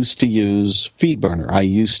 I used to use FeedBurner. I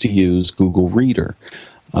used to use Google Reader.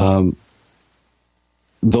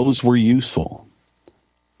 Those were useful.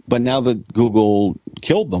 But now that Google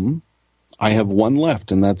killed them, I have one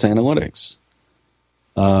left, and that's analytics.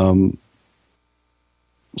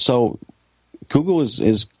 So Google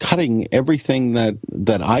is cutting everything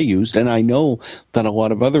that I used, and I know that a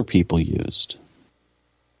lot of other people used.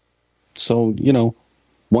 So, you know,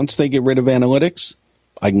 once they get rid of analytics,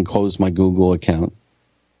 I can close my Google account.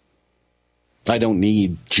 I don't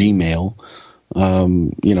need Gmail.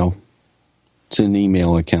 You know, it's an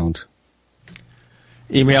email account.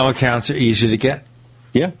 Email accounts are easy to get?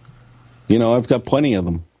 Yeah. You know, I've got plenty of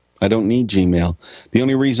them. I don't need Gmail. The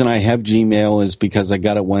only reason I have Gmail is because I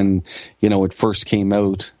got it when, you know, it first came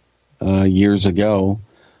out years ago.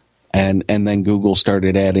 And then Google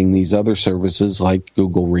started adding these other services like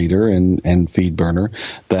Google Reader and FeedBurner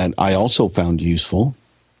that I also found useful.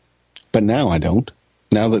 But now I don't.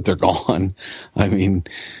 Now that they're gone, I mean,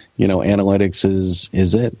 you know, analytics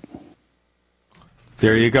is it.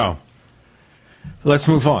 There you go. Let's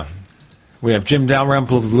move on. We have Jim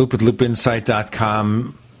Dalrymple of the Loop at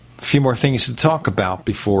loopinsight.com. A few more things to talk about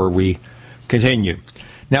before we continue.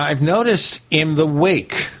 Now, I've noticed in the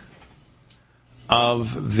wake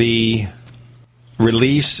of the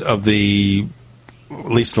release of at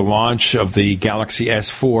least the launch of the Galaxy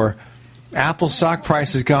S4, Apple's stock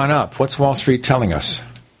price has gone up. What's Wall Street telling us?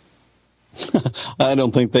 I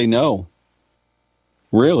don't think they know.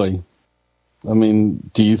 Really. I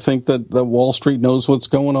mean, do you think that Wall Street knows what's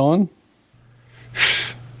going on?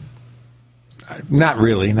 Not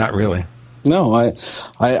really. No,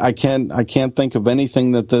 I can't think of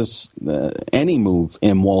anything that any move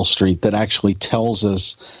in Wall Street that actually tells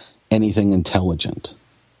us anything intelligent.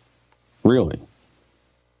 Really.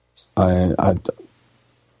 I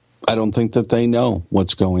don't think that they know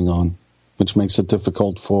what's going on, which makes it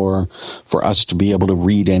difficult for us to be able to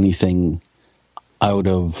read anything out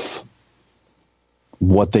of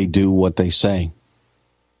what they do, what they say.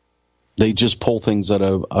 They just pull things out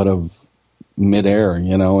of midair,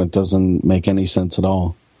 you know. It doesn't make any sense at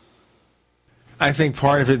all. I think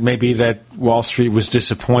part of it may be that Wall Street was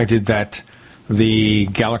disappointed that the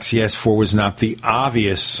Galaxy S4 was not the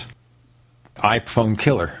obvious iPhone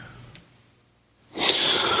killer.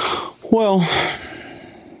 Well,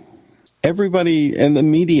 everybody, and the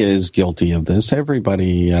media is guilty of this,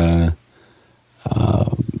 everybody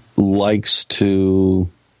likes to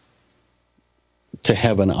to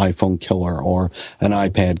have an iPhone killer or an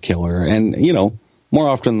iPad killer. And, more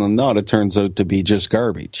often than not, it turns out to be just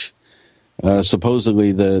garbage.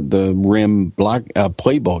 Supposedly the RIM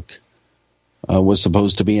playbook was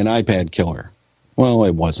supposed to be an iPad killer. Well,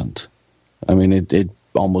 it wasn't. I mean, it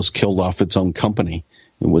almost killed off its own company.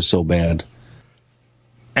 It was so bad.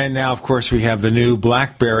 And now, of course, we have the new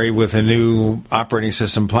BlackBerry with a new operating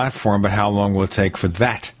system platform, but how long will it take for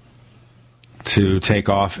that to take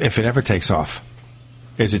off, if it ever takes off?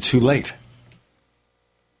 Is it too late?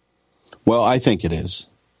 Well, I think it is.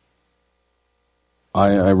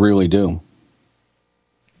 I really do.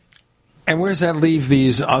 And where does that leave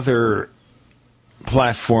these other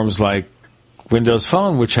platforms like Windows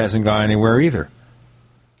Phone, which hasn't gone anywhere either?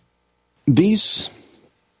 These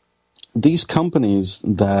companies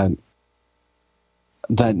that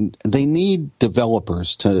they need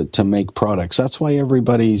developers to make products. That's why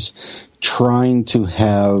everybody's trying to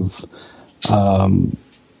have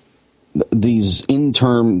these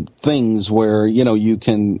interim things where you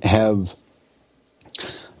can have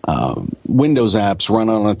Windows apps run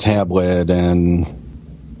on a tablet and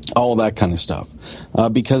all that kind of stuff,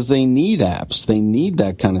 because they need apps. They need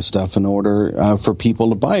that kind of stuff in order for people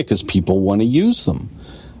to buy it, because people want to use them.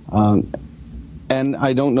 And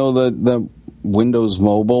I don't know that Windows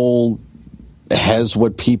Mobile has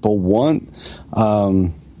what people want.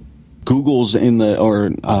 Google's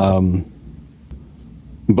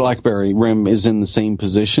BlackBerry RIM is in the same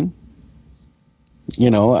position.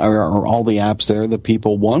 Are all the apps there that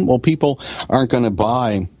people want? Well, people aren't going to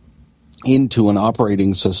buy into an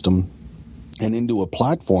operating system and into a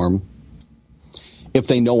platform if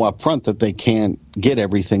they know up front that they can't get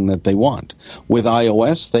everything that they want. With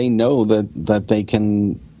iOS, they know that they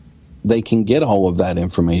can get all of that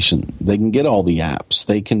information. They can get all the apps.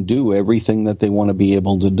 They can do everything that they want to be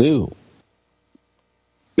able to do.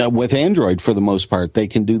 With Android, for the most part, they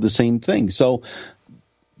can do the same thing. So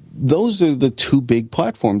those are the two big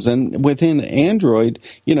platforms. And within Android,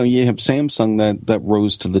 you have Samsung that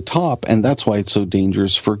rose to the top, and that's why it's so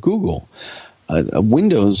dangerous for Google.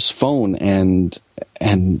 Windows Phone and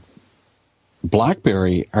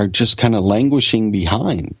BlackBerry are just kind of languishing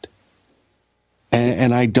behind.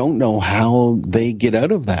 And I don't know how they get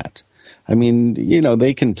out of that. I mean,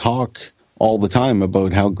 they can talk all the time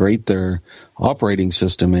about how great their operating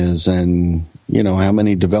system is and, how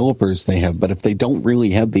many developers they have. But if they don't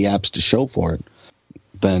really have the apps to show for it,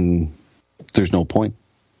 then there's no point.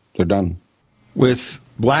 They're done. With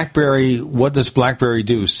BlackBerry, what does BlackBerry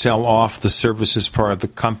do? Sell off the services part of the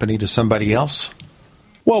company to somebody else?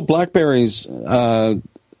 Well, BlackBerry's, it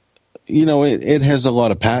has a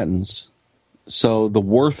lot of patents. So the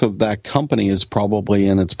worth of that company is probably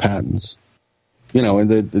in its patents.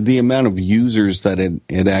 The amount of users that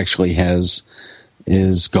it actually has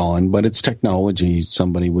is gone, but it's technology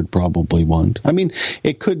somebody would probably want. I mean,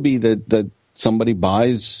 it could be that somebody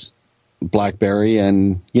buys BlackBerry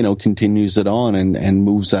and, continues it on and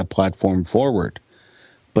moves that platform forward.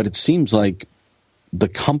 But it seems like the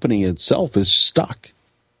company itself is stuck.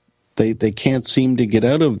 They can't seem to get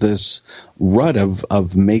out of this rut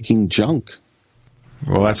of making junk.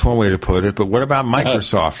 Well, that's one way to put it. But what about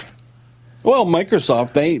Microsoft? Well,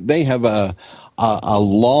 Microsoft, they have a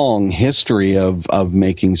long history of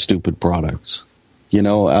making stupid products. They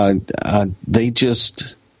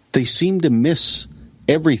seem to miss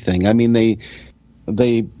everything. I mean, they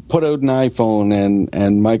put out an iPhone and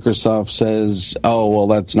Microsoft says, oh, well,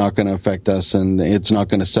 that's not going to affect us and it's not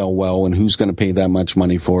going to sell well and who's going to pay that much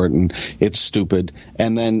money for it and it's stupid.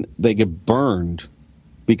 And then they get burned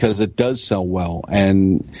because it does sell well.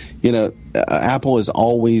 And, Apple has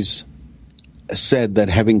always said that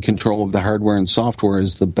having control of the hardware and software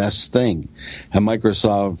is the best thing. And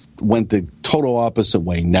Microsoft went the total opposite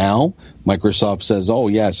way. Now, Microsoft says, oh,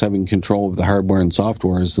 yes, having control of the hardware and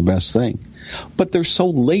software is the best thing. But they're so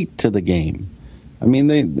late to the game. I mean,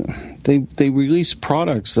 they release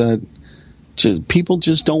products that people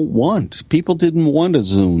just don't want. People didn't want a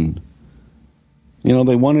Zune.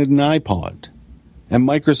 They wanted an iPod. And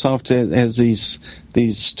Microsoft has these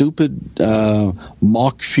stupid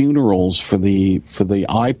mock funerals for the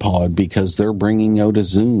iPod because they're bringing out a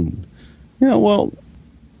Zune. Well,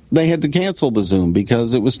 they had to cancel the Zune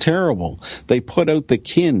because it was terrible. They put out the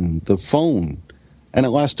Kin, the phone, and it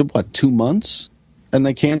lasted, 2 months? And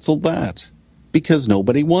they canceled that because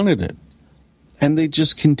nobody wanted it. And they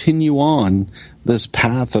just continue on this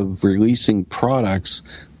path of releasing products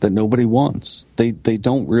that nobody wants. They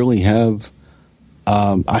don't really have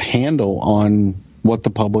a handle on what the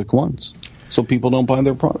public wants. So people don't buy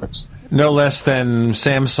their products. No less than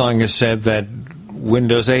Samsung has said that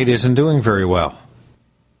Windows 8 isn't doing very well.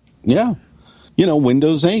 Yeah.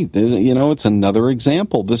 Windows 8, it's another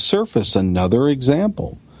example. The Surface, another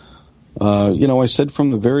example. I said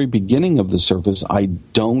from the very beginning of the Surface, I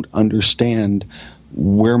don't understand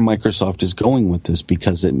where Microsoft is going with this,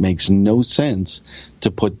 because it makes no sense to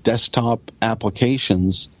put desktop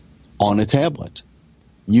applications on a tablet.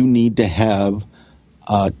 You need to have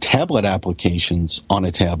tablet applications on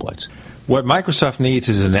a tablet. What Microsoft needs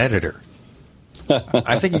is an editor.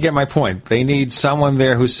 I think you get my point. They need someone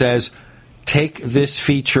there who says, take this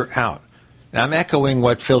feature out. And I'm echoing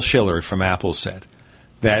what Phil Schiller from Apple said,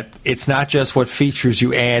 that it's not just what features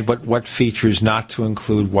you add, but what features not to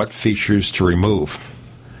include, what features to remove.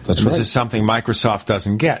 That's This is something Microsoft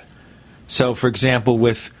doesn't get. So, for example,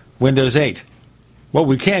 with Windows 8, well,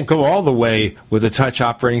 we can't go all the way with a touch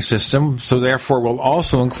operating system, so therefore we'll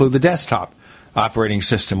also include the desktop operating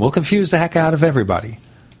system. We'll confuse the heck out of everybody.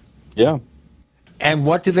 Yeah. And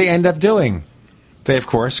what did they end up doing? They, of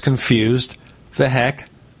course, confused the heck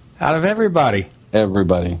out of everybody.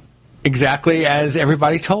 Everybody. Exactly as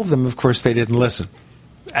everybody told them. Of course, they didn't listen.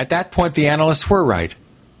 At that point, the analysts were right.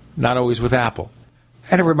 Not always with Apple.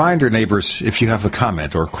 And a reminder, neighbors, if you have a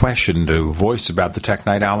comment or question to voice about the Tech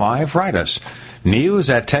Night Owl Live, write us.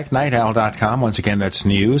 news@technightowl.com. Once again, that's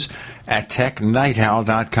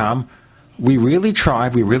news@technightowl.com. We really try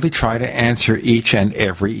to answer each and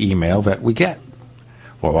every email that we get.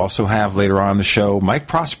 We'll also have later on the show Mike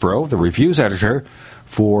Prospero, the reviews editor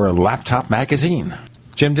for Laptop Magazine.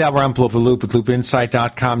 Jim Dalrymple of The Loop at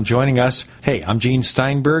loopinsight.com joining us. Hey, I'm Gene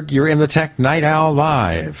Steinberg. You're in the Tech Night Owl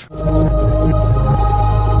Live.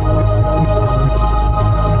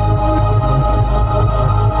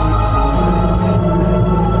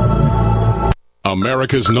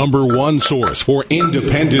 America's #1 source for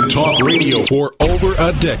independent talk radio for over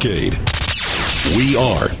a decade. We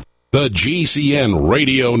are the GCN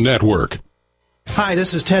Radio Network. Hi,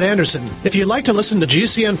 this is Ted Anderson. If you'd like to listen to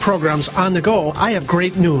GCN programs on the go, I have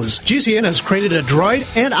great news. GCN has created a Droid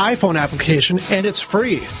and iPhone application, and it's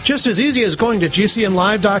free. Just as easy as going to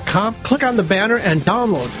GCNlive.com, click on the banner, and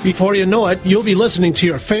download. Before you know it, you'll be listening to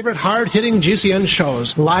your favorite hard-hitting GCN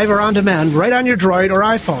shows, live or on demand, right on your Droid or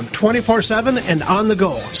iPhone, 24/7 and on the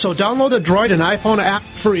go. So download the Droid and iPhone app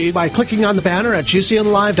free by clicking on the banner at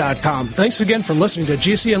GCNlive.com. Thanks again for listening to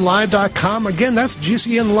GCNlive.com. Again, that's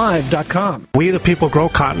GCNlive.com. We the people grow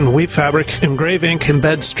cotton, weave fabric, engrave ink,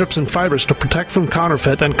 embed strips and fibers to protect from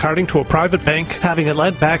counterfeit, then carting to a private bank, having it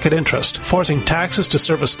led back at interest, forcing taxes to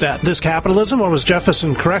service debt. This capitalism, or was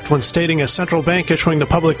Jefferson correct when stating a central bank issuing the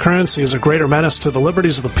public currency is a greater menace to the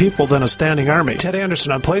liberties of the people than a standing army? Ted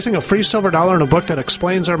Anderson, I'm placing a free silver dollar in a book that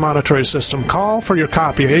explains our monetary system. Call for your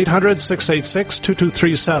copy,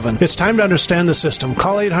 800-686-2237. It's time to understand the system.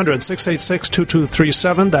 Call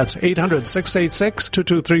 800-686-2237. That's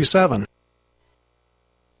 800-686-2237.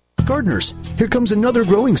 Gardeners, here comes another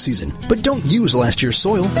growing season, but don't use last year's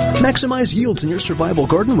soil. Maximize yields in your survival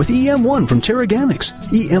garden with EM1 from TerraGanix.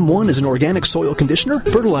 EM1 is an organic soil conditioner,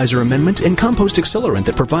 fertilizer amendment, and compost accelerant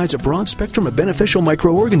that provides a broad spectrum of beneficial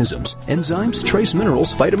microorganisms, enzymes, trace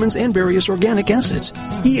minerals, vitamins, and various organic acids.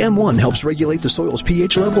 EM1 helps regulate the soil's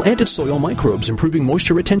pH level and its soil microbes, improving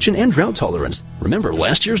moisture retention and drought tolerance. Remember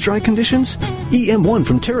last year's dry conditions? EM1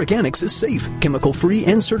 from TerraGanix is safe, chemical-free,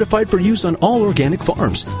 and certified for use on all organic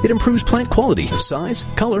farms. It improves plant quality, size,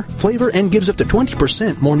 color, flavor, and gives up to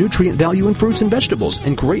 20% more nutrient value in fruits and vegetables,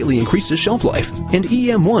 and greatly increases shelf life. And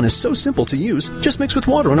EM1 is so simple to use, just mix with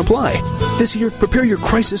water and apply. This year, prepare your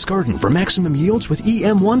crisis garden for maximum yields with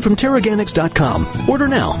EM1 from TerraGanix.com. Order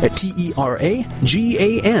now at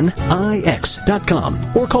TerraGanix.com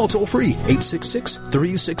or call toll-free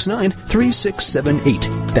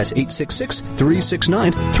 866-369-3678. That's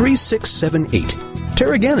 866-369-3678.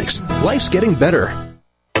 TerraGanix. Life's getting better.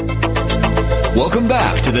 Welcome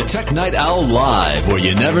back to the Tech Night Owl Live, where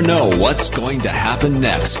you never know what's going to happen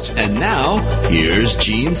next. And now, here's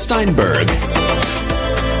Gene Steinberg.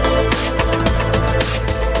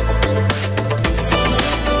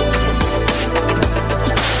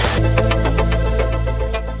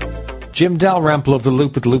 Jim Dalrymple of The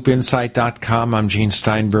Loop at loopinsight.com. I'm Gene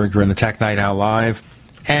Steinberg. You're in the Tech Night Owl Live.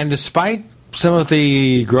 And despite some of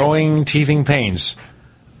the growing teething pains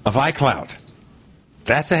of iCloud,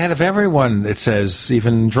 that's ahead of everyone, it says,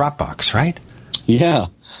 even Dropbox, right? Yeah,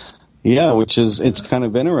 which is, it's kind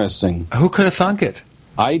of interesting. Who could have thunk it?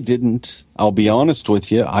 I didn't. I'll be honest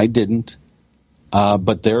with you, I didn't.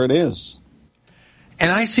 But there it is.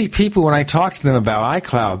 And I see people, when I talk to them about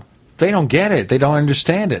iCloud, they don't get it. They don't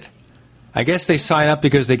understand it. I guess they sign up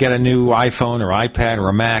because they get a new iPhone or iPad or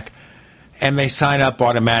a Mac, and they sign up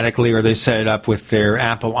automatically, or they set it up with their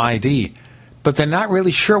Apple ID. but they're not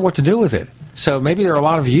really sure what to do with it. So maybe there are a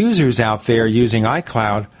lot of users out there using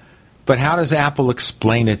iCloud, but how does Apple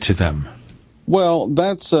explain it to them? Well,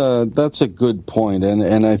 that's a good point,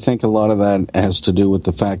 and I think a lot of that has to do with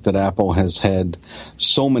the fact that Apple has had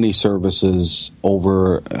so many services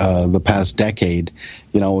over the past decade.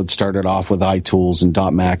 It started off with iTools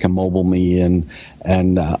and .Mac and MobileMe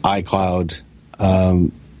and iCloud.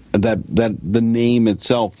 That the name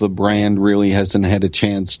itself, the brand, really hasn't had a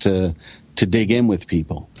chance to dig in with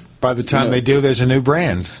people. By the time they do, there's a new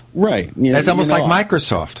brand. Right. That's almost like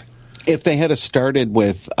Microsoft. If they had started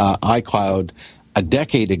with iCloud a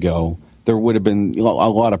decade ago, there would have been a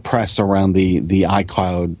lot of press around the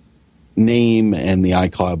iCloud name and the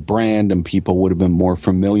iCloud brand, and people would have been more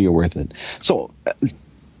familiar with it. So,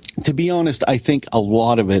 to be honest, I think a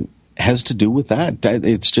lot of it has to do with that.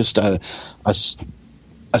 It's just a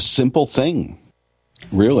simple thing,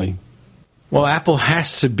 really. Well, Apple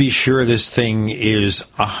has to be sure this thing is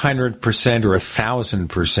 100% or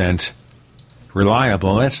 1,000%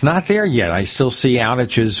 reliable. It's not there yet. I still see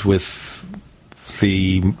outages with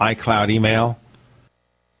the iCloud email.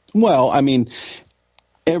 Well, I mean,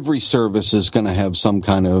 every service is going to have some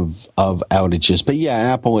kind of outages. But yeah,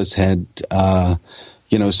 Apple has had, some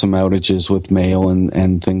outages with mail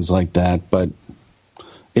and things like that. But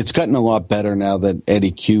it's gotten a lot better now that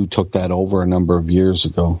Eddie Q took that over a number of years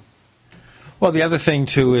ago. Well, the other thing,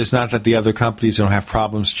 too, is not that the other companies don't have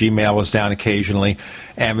problems. Gmail is down occasionally.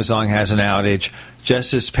 Amazon has an outage.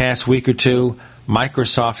 Just this past week or two,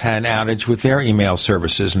 Microsoft had an outage with their email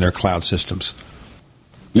services and their cloud systems.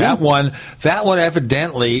 Yeah. That one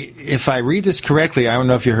evidently, if I read this correctly, I don't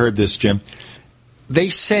know if you heard this, Jim,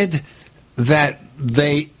 they said that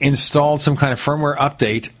they installed some kind of firmware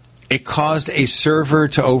update. It caused a server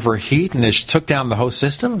to overheat and it took down the whole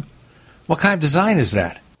system? What kind of design is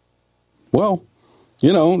that? Well,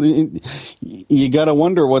 you got to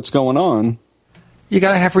wonder what's going on. You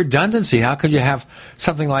got to have redundancy. How could you have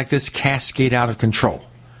something like this cascade out of control?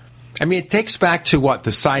 I mean, it takes back to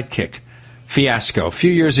the Sidekick fiasco. A few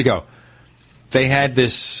years ago, they had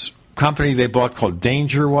this company they bought called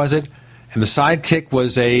Danger, was it? And the Sidekick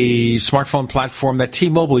was a smartphone platform that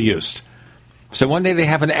T-Mobile used. So one day they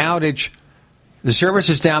have an outage. The service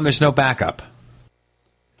is down. There's no backup.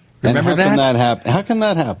 Remember that? How can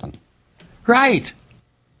that happen? Right.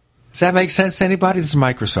 Does that make sense to anybody? This is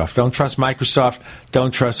Microsoft. Don't trust Microsoft. Don't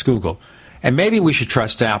trust Google. And maybe we should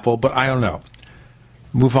trust Apple, but I don't know.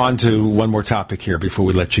 Move on to one more topic here before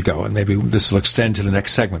we let you go, and maybe this will extend to the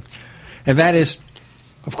next segment. And that is,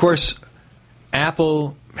 of course,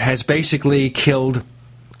 Apple has basically killed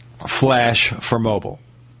Flash for mobile.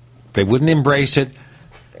 They wouldn't embrace it.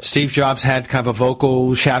 Steve Jobs had kind of a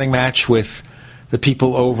vocal shouting match with the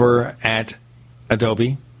people over at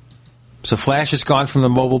Adobe. So Flash has gone from the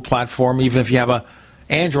mobile platform. Even if you have an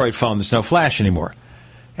Android phone, there's no Flash anymore.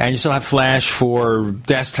 And you still have Flash for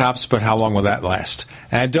desktops, but how long will that last?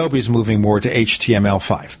 And Adobe's moving more to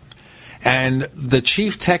HTML5. And the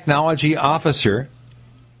chief technology officer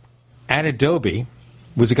at Adobe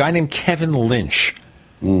was a guy named Kevin Lynch.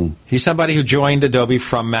 He's somebody who joined Adobe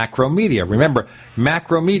from Macromedia. Remember,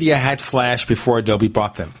 Macromedia had Flash before Adobe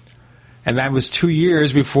bought them. And that was 2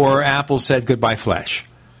 years before Apple said goodbye Flash.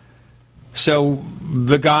 So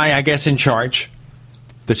the guy, I guess, in charge,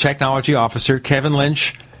 the technology officer, Kevin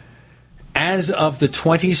Lynch, as of the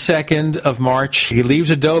 22nd of March, he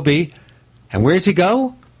leaves Adobe. And where does he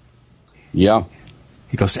go? Yeah.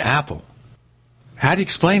 He goes to Apple. How do you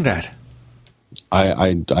explain that?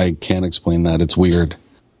 I can't explain that. It's weird.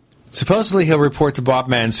 Supposedly he'll report to Bob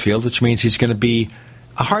Mansfield, which means he's going to be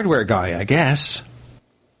a hardware guy, I guess.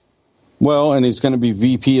 Well, and he's going to be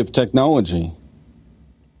VP of technology.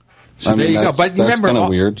 So there you go. But remember, that's kind of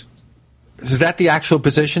weird. Is that the actual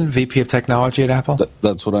position, VP of technology at Apple?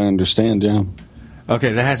 That's what I understand, yeah.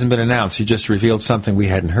 Okay, that hasn't been announced. You just revealed something we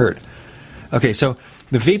hadn't heard. Okay, so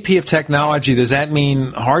the VP of technology, does that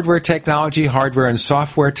mean hardware technology, hardware and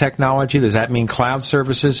software technology? Does that mean cloud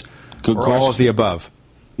services? Good or question. All of the above?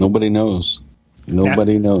 Nobody knows.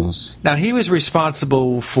 Nobody knows. Now, he was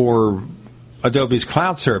responsible for Adobe's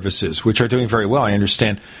cloud services, which are doing very well. I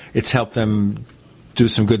understand it's helped them do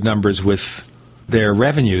some good numbers with their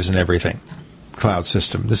revenues and everything. Cloud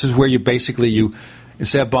system. This is where you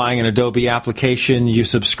instead of buying an Adobe application, you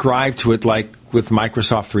subscribe to it like with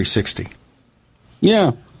Microsoft 360.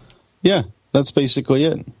 Yeah, that's basically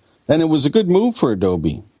it. And it was a good move for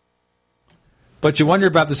Adobe. But you wonder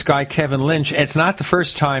about this guy, Kevin Lynch. It's not the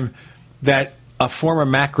first time that a former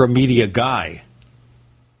Macromedia guy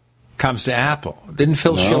comes to Apple. Didn't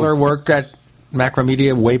Phil Schiller work at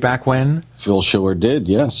Macromedia way back when? Phil Schiller did,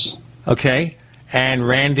 yes. Okay. and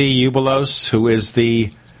Randy Ubilos, who is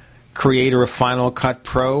the creator of Final Cut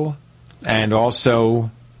Pro and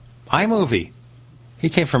also iMovie. He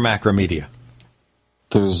came from Macromedia.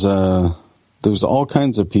 There's all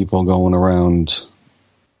kinds of people going around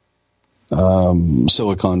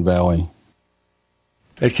Silicon Valley.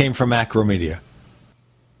 It came from Macromedia.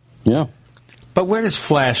 Yeah. But where does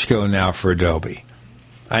Flash go now for Adobe?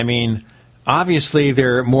 I mean, obviously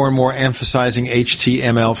they're more and more emphasizing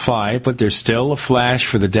HTML5, but there's still a Flash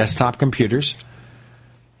for the desktop computers.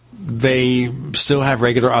 They still have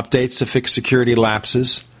regular updates to fix security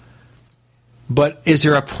lapses. But is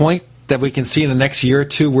there a point that we can see in the next year or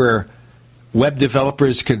two where web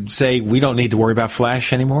developers could say, we don't need to worry about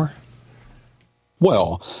Flash anymore?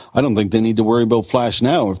 Well, I don't think they need to worry about Flash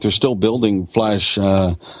now. If they're still building Flash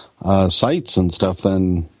sites and stuff,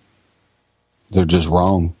 then they're just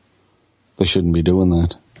wrong. They shouldn't be doing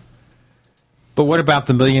that. But what about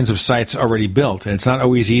the millions of sites already built? And it's not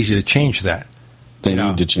always easy to change that. They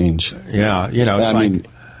need to change. Yeah, it's I mean,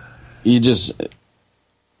 you just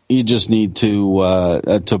need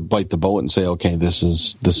to bite the bullet and say, okay, this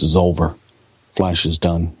is over. Flash is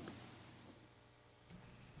done.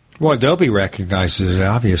 Well, Adobe recognizes it,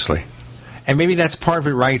 obviously. And maybe that's part of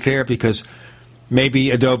it right there, because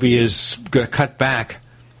maybe Adobe is going to cut back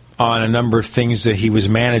on a number of things that he was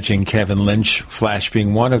managing, Kevin Lynch, Flash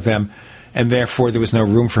being one of them, and therefore there was no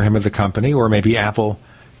room for him at the company, or maybe Apple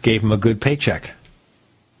gave him a good paycheck.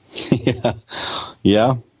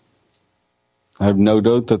 Yeah. I have no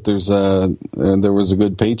doubt that there was a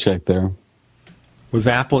good paycheck there. With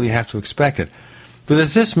Apple, you have to expect it. But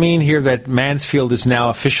does this mean here that Mansfield is now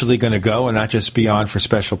officially going to go and not just be on for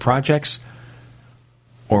special projects?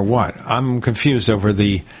 Or what? I'm confused over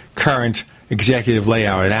the current executive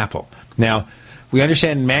layout at Apple. Now, we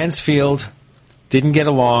understand Mansfield didn't get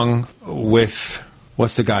along with,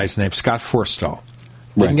 what's the guy's name? Scott Forstall.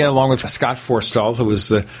 Didn't get along with Scott Forstall, who was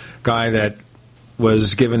the guy that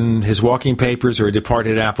was given his walking papers or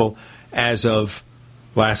departed Apple as of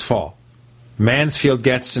last fall. Mansfield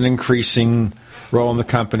gets an increasing role in the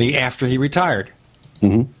company after he retired.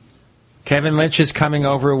 Mm-hmm. Kevin Lynch is coming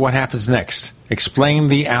over. What happens next? Explain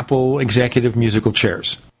the Apple executive musical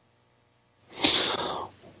chairs.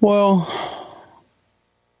 Well,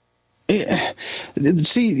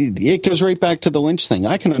 it goes right back to the Lynch thing.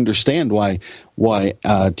 I can understand why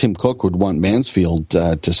Tim Cook would want Mansfield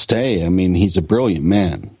to stay. I mean, he's a brilliant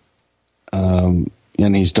man, and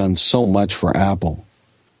he's done so much for Apple.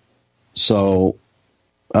 So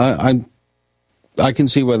I can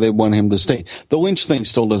see why they want him to stay. The Lynch thing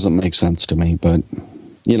still doesn't make sense to me, but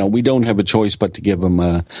we don't have a choice but to give him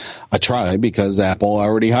a try, because Apple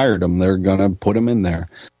already hired him. They're going to put him in there.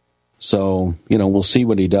 So, we'll see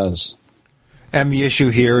what he does. And the issue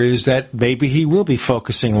here is that maybe he will be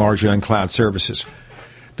focusing largely on cloud services.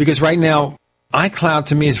 Because right now, iCloud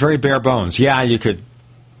to me is very bare bones. Yeah, you could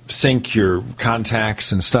sync your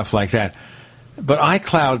contacts and stuff like that. But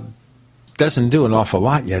iCloud doesn't do an awful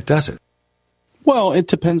lot yet, does it? Well, it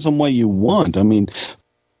depends on what you want. I mean,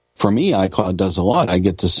 for me, iCloud does a lot. I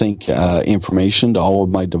get to sync information to all of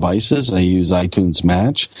my devices. I use iTunes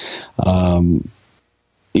Match.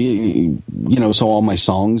 So all my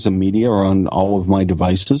songs and media are on all of my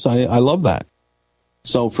devices. I love that.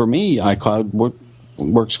 So for me, iCloud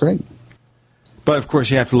works great. But, of course,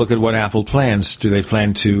 you have to look at what Apple plans. Do they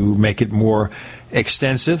plan to make it more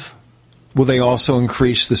extensive? Will they also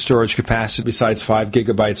increase the storage capacity besides 5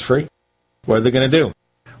 gigabytes free? What are they going to do?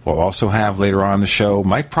 We'll also have later on the show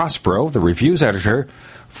Mike Prospero, the reviews editor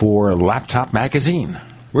for Laptop Magazine.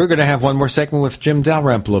 We're going to have one more segment with Jim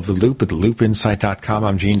Dalrymple of The Loop at loopinsight.com.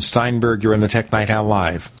 I'm Gene Steinberg. You're in the Tech Night Owl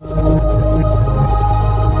Live.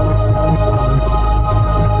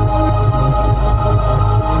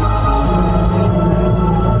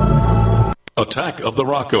 Attack of the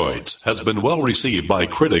Rockoids has been well received by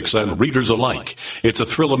critics and readers alike. It's a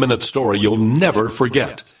thrill-a-minute story you'll never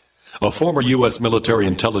forget. A former U.S. military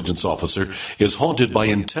intelligence officer is haunted by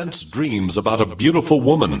intense dreams about a beautiful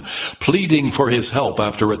woman pleading for his help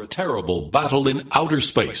after a terrible battle in outer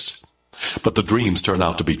space. But the dreams turn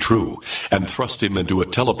out to be true and thrust him into a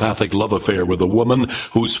telepathic love affair with a woman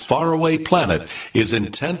whose faraway planet is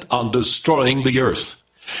intent on destroying the Earth.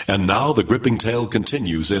 And now the gripping tale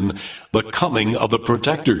continues in The Coming of the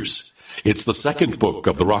Protectors. It's the second book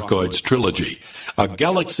of the Rockoids trilogy, a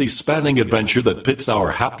galaxy-spanning adventure that pits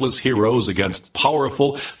our hapless heroes against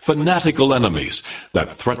powerful, fanatical enemies that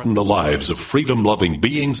threaten the lives of freedom-loving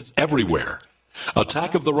beings everywhere.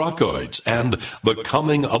 Attack of the Rockoids and The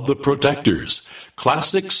Coming of the Protectors.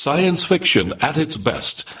 Classic science fiction at its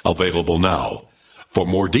best, available now. For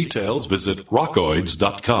more details, visit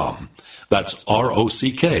rockoids.com. That's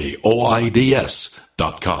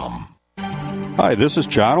ROCKOIDS.com. Hi, this is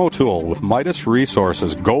John O'Toole with Midas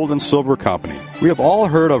Resources Gold and Silver Company. We have all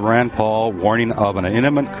heard of Rand Paul warning of an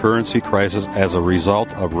imminent currency crisis as a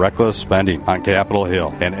result of reckless spending on Capitol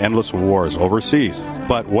Hill and endless wars overseas.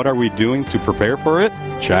 But what are we doing to prepare for it?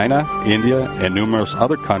 China, India, and numerous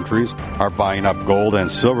other countries are buying up gold and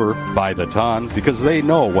silver by the ton because they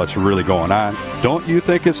know what's really going on. Don't you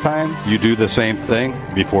think it's time you do the same thing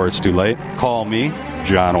before it's too late? Call me,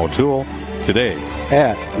 John O'Toole, today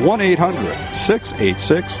at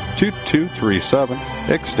 1-800-686-2237,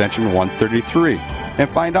 extension 133, and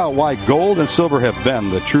find out why gold and silver have been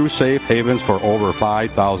the true safe havens for over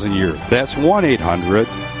 5,000 years. That's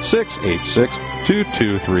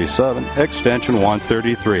 1-800-686-2237, extension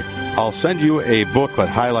 133. I'll send you a booklet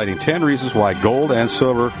highlighting 10 reasons why gold and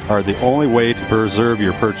silver are the only way to preserve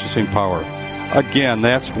your purchasing power. Again,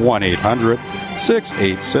 that's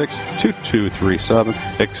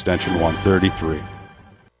 1-800-686-2237, extension 133.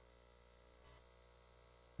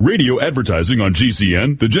 Radio advertising on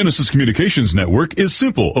GCN, the Genesis Communications Network, is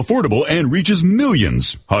simple, affordable, and reaches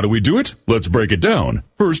millions. How do we do it? Let's break it down.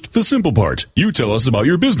 First, the simple part. You tell us about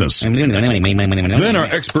your business. Then our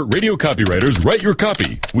expert radio copywriters write your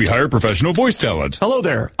copy. We hire professional voice talent. Hello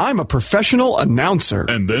there. I'm a professional announcer.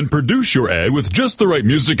 And then produce your ad with just the right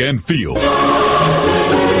music and feel.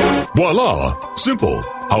 Voila! Simple.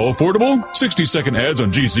 How affordable? 60-second ads on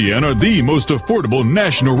GCN are the most affordable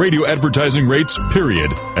national radio advertising rates, period.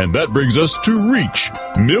 And that brings us to reach.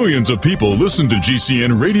 Millions of people listen to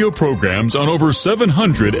GCN radio programs on over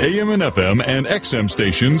 700 AM and FM and XM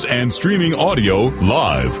stations and streaming audio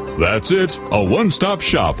live. That's it. A one-stop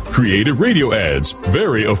shop. Creative radio ads.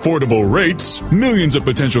 Very affordable rates. Millions of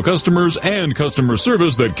potential customers and customer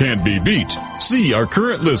service that can't be beat. See our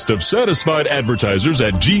current list of satisfied advertisers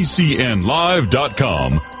at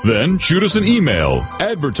GCNlive.com. Then shoot us an email.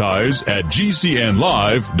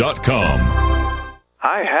 advertise@gcnlive.com.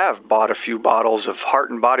 I have bought a few bottles of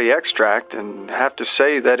Heart and Body Extract and have to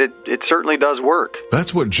say that it certainly does work.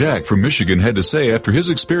 That's what Jack from Michigan had to say after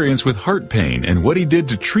his experience with heart pain and what he did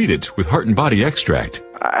to treat it with Heart and Body Extract.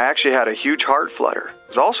 I actually had a huge heart flutter. I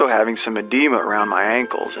was also having some edema around my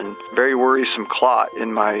ankles and very worrisome clot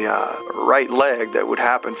in my right leg that would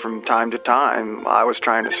happen from time to time. I was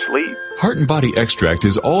trying to sleep. Heart and Body Extract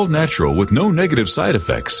is all natural with no negative side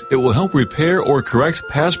effects. It will help repair or correct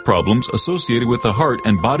past problems associated with the heart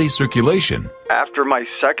and body circulation. After my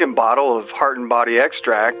second bottle of Heart and Body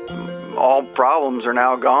Extract, all problems are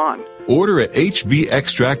now gone. Order at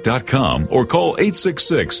hbextract.com or call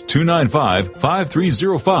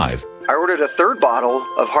 866-295-5305. I ordered a third bottle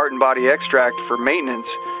of Heart and Body Extract for maintenance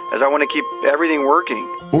as I want to keep everything working.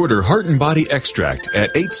 Order Heart and Body Extract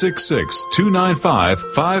at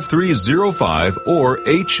 866-295-5305 or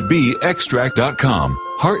hbextract.com.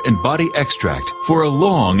 Heart and Body Extract for a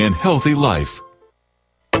long and healthy life.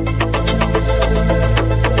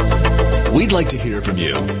 We'd like to hear from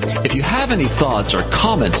you. If you have any thoughts or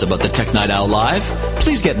comments about the Tech Night Owl Live,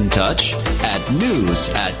 please get in touch at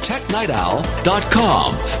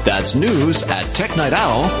news@technightowl.com. That's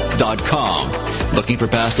news@technightowl.com. Looking for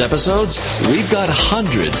past episodes? We've got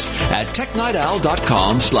hundreds at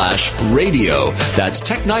technightowl.com/radio. That's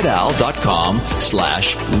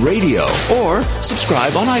technightowl.com/radio. Or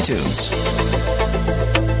subscribe on iTunes.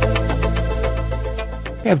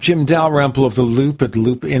 We have Jim Dalrymple of The Loop at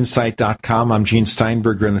loopinsight.com. I'm Gene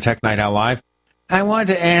Steinberger in the Tech Night Owl Live. I wanted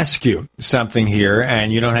to ask you something here,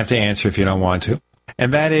 and you don't have to answer if you don't want to.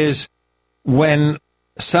 And that is, when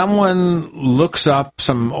someone looks up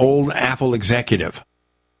some old Apple executive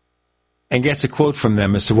and gets a quote from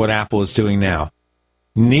them as to what Apple is doing now,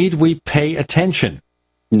 need we pay attention?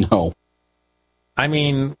 No. I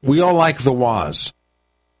mean, we all like the Woz.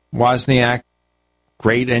 Wozniak,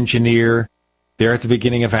 great engineer, there at the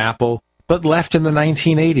beginning of Apple, but left in the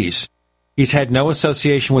 1980s. He's had no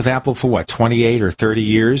association with Apple for, 28 or 30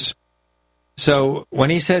 years? So when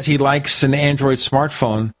he says he likes an Android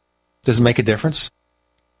smartphone, does it make a difference?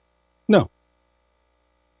 No.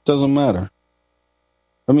 Doesn't matter.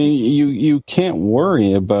 I mean, you can't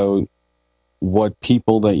worry about what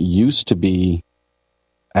people that used to be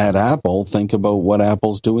at Apple think about what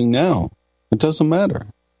Apple's doing now. It doesn't matter.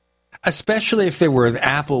 Especially if they were at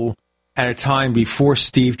Apple at a time before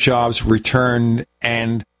Steve Jobs returned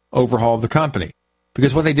and overhauled the company.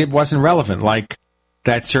 Because what they did wasn't relevant, like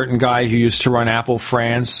that certain guy who used to run Apple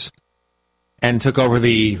France and took over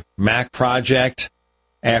the Mac project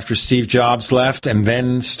after Steve Jobs left and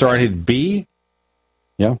then started B.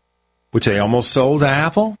 Yeah. Which they almost sold to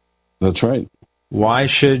Apple. That's right. Why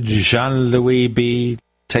should Jean-Louis be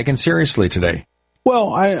taken seriously today?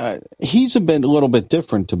 Well, he's a little bit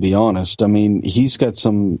different, to be honest. I mean, he's got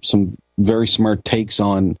some very smart takes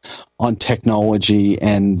on technology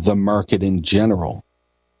and the market in general.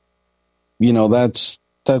 You know, that's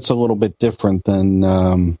a little bit different than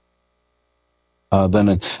an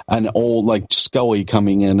old like Scully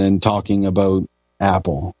coming in and talking about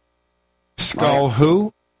Apple.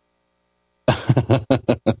 Who?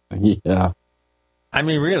 Yeah. I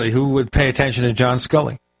mean, really, who would pay attention to John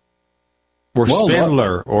Scully? Or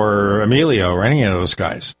Spindler, or Emilio, or any of those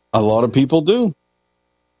guys? A lot of people do,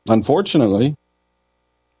 unfortunately.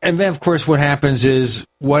 And then, of course, what happens is,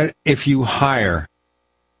 what if you hire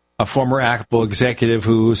a former Apple executive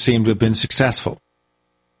who seemed to have been successful?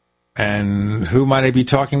 And who might I be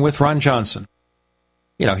talking with? Ron Johnson.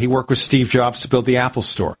 You know, he worked with Steve Jobs to build the Apple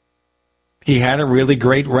Store. He had a really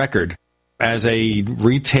great record as a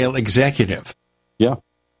retail executive. Yeah.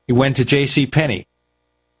 He went to JCPenney.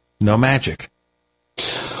 No magic.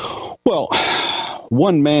 Well,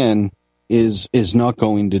 one man is not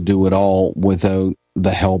going to do it all without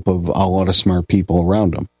the help of a lot of smart people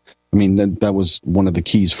around him. I mean, that was one of the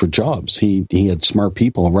keys for Jobs. He had smart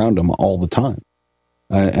people around him all the time.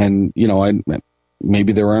 And, you know,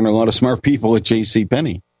 maybe there aren't a lot of smart people at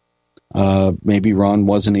JCPenney. Maybe Ron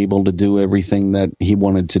wasn't able to do everything that he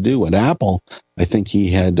wanted to do. At Apple, I think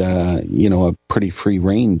he had, a pretty free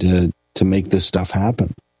rein to make this stuff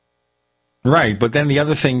happen. Right, but then the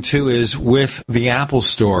other thing, too, is with the Apple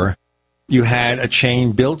Store, you had a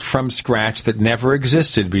chain built from scratch that never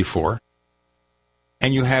existed before,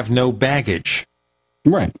 and you have no baggage.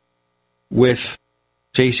 Right. With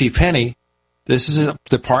JCPenney, this is a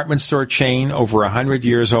department store chain over 100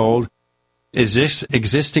 years old. Is this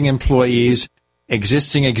existing employees,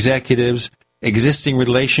 existing executives, existing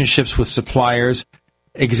relationships with suppliers,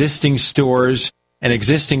 existing stores, and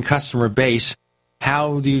existing customer base?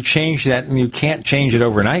 How do you change that? And you can't change it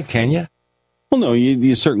overnight, can you? Well, no,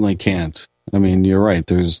 you certainly can't. I mean, you're right.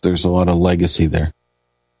 There's a lot of legacy there,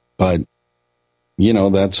 but you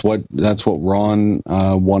know that's what Ron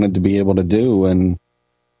wanted to be able to do. And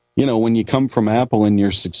you know, when you come from Apple and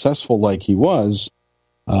you're successful like he was,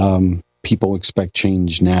 people expect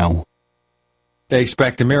change now. They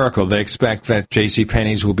expect a miracle. They expect that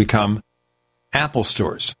JCPenney's will become Apple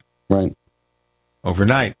stores. Right.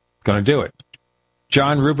 Overnight. Going to do it.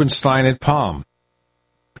 John Rubinstein at Palm.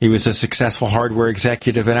 He was a successful hardware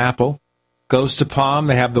executive at Apple. Goes to Palm.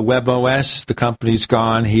 They have the Web OS. The company's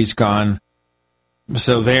gone. He's gone.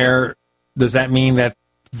 So does that mean that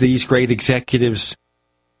these great executives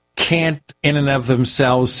can't in and of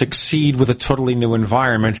themselves succeed with a totally new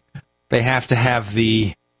environment? They have to have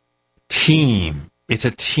the team. It's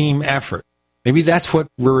a team effort. Maybe that's what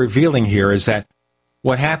we're revealing here, is that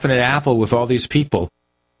what happened at Apple with all these people,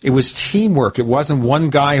 it was teamwork. It wasn't one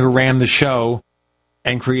guy who ran the show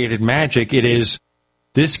and created magic. It is,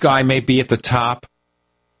 this guy may be at the top,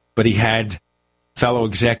 but he had fellow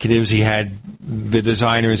executives. He had the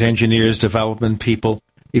designers, engineers, development people.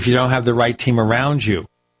 If you don't have the right team around you,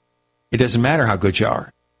 it doesn't matter how good you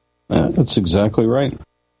are. That's exactly right.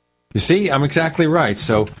 You see, I'm exactly right.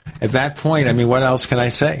 So at that point, I mean, what else can I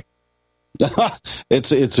say?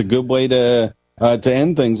 It's a good way to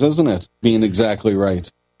end things, isn't it? Being exactly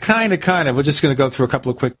right. Kind of. We're just going to go through a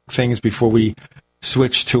couple of quick things before we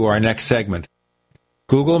switch to our next segment.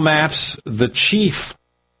 Google Maps, the chief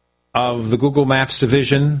of the Google Maps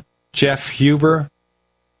division, Jeff Huber,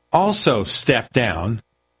 also stepped down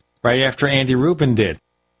right after Andy Rubin did.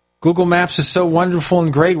 Google Maps is so wonderful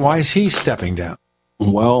and great. Why is he stepping down?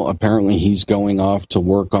 Well, apparently he's going off to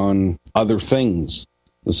work on other things,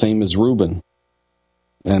 the same as Rubin.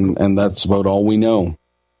 And that's about all we know.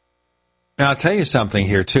 Now, I'll tell you something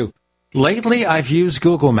here, too. Lately, I've used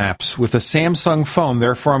Google Maps with a Samsung phone.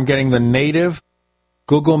 Therefore, I'm getting the native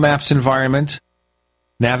Google Maps environment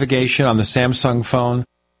navigation on the Samsung phone.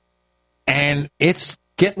 And it's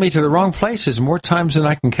getting me to the wrong places more times than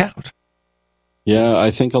I can count. Yeah, I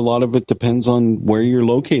think a lot of it depends on where you're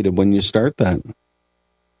located when you start that.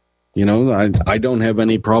 You know, I don't have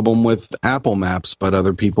any problem with Apple Maps, but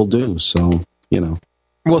other people do. So, you know.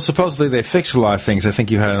 Well, supposedly they fixed a lot of things. I think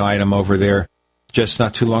you had an item over there just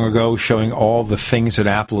not too long ago showing all the things that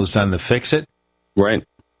Apple has done to fix it. Right.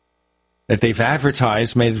 That they've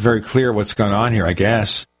advertised, made it very clear what's going on here, I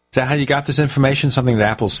guess. Is that how you got this information? Something that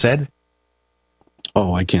Apple said?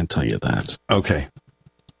 Oh, I can't tell you that. Okay.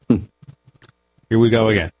 Here we go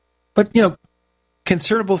again. But, you know,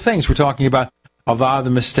 considerable things. We're talking about a lot of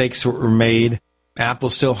the mistakes that were made.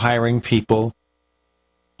 Apple's still hiring people.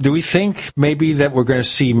 Do we think maybe that we're going to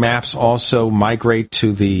see Maps also migrate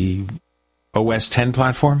to the OS X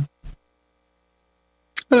platform?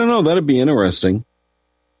 I don't know. That'd be interesting.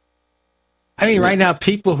 I mean, right now,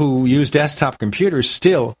 people who use desktop computers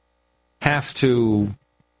still have to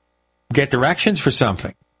get directions for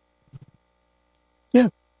something. Yeah.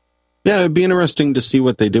 Yeah, it'd be interesting to see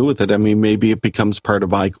what they do with it. I mean, maybe it becomes part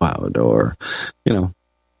of iCloud or,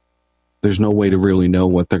 there's no way to really know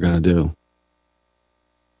what they're going to do.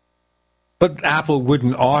 But Apple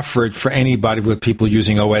wouldn't offer it for anybody with people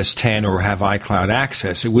using OS X or have iCloud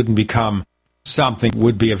access. It wouldn't become something that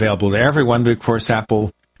would be available to everyone, but of course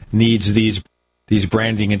Apple needs these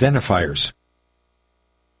branding identifiers.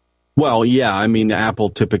 Well, yeah, I mean,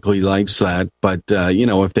 Apple typically likes that, but,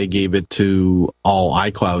 if they gave it to all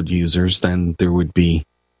iCloud users, then there would be,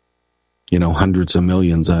 hundreds of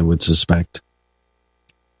millions, I would suspect.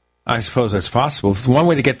 I suppose that's possible. It's one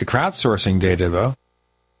way to get the crowdsourcing data, though.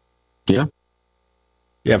 Yeah.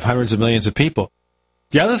 You have hundreds of millions of people.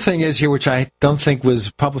 The other thing is here, which I don't think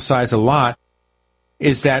was publicized a lot,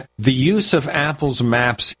 is that the use of Apple's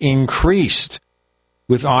maps increased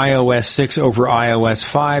with iOS 6 over iOS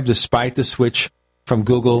 5, despite the switch from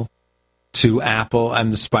Google to Apple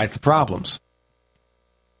and despite the problems.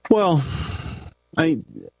 Well, do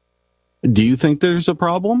you think there's a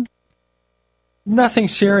problem? Nothing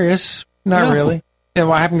serious. Not really.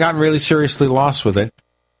 I haven't gotten really seriously lost with it.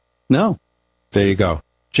 No. There you go.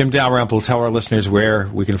 Jim Dalrymple, tell our listeners where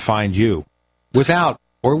we can find you without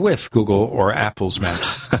or with Google or Apple's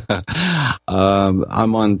maps.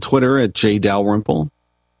 I'm on Twitter at jdalrymple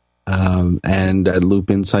and at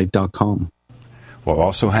loopinsight.com. We'll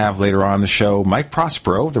also have later on the show Mike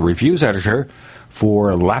Prospero, the reviews editor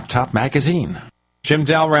for Laptop Magazine. Jim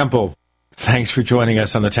Dalrymple, thanks for joining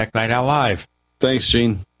us on the Tech Night Owl Live. Thanks,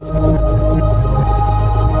 Gene.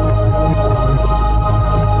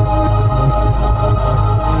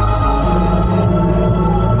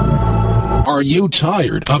 Are you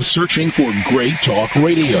tired of searching for great talk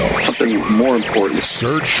radio? Something more important.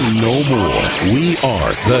 Search no more. We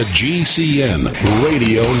are the GCN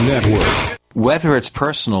Radio Network. Whether it's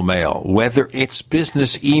personal mail, whether it's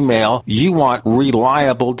business email, you want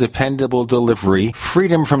reliable, dependable delivery,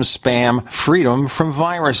 freedom from spam, freedom from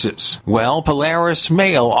viruses. Well, Polaris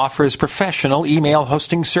Mail offers professional email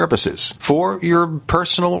hosting services for your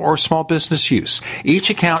personal or small business use. Each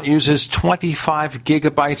account uses 25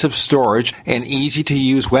 gigabytes of storage, an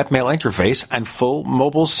easy-to-use webmail interface, and full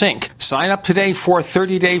mobile sync. Sign up today for a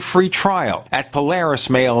 30-day free trial at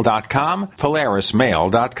polarismail.com,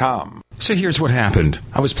 polarismail.com. So here's what happened.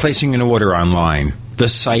 I was placing an order online. The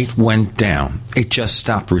site went down. It just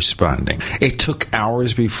stopped responding. It took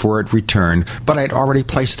hours before it returned, but I'd already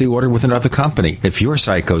placed the order with another company. If your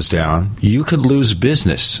site goes down, you could lose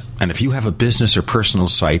business. And if you have a business or personal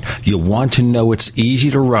site, you'll want to know it's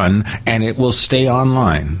easy to run and it will stay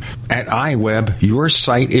online. At iWeb, your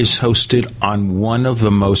site is hosted on one of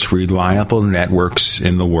the most reliable networks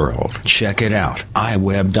in the world. Check it out.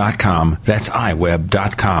 iWeb.com. That's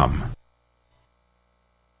iWeb.com.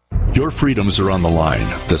 Your freedoms are on the line.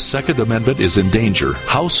 The Second Amendment is in danger.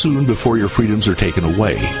 How soon before your freedoms are taken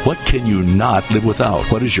away? What can you not live without?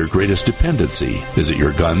 What is your greatest dependency? Is it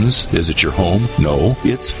your guns? Is it your home? No,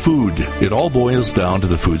 it's food. It all boils down to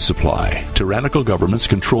the food supply. Tyrannical governments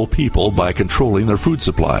control people by controlling their food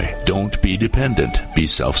supply. Don't be dependent. Be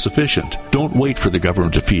self-sufficient. Don't wait for the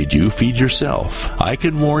government to feed you. Feed yourself. I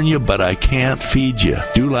can warn you, but I can't feed you.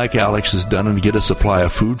 Do like Alex has done and get a supply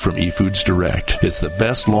of food from eFoods Direct. It's the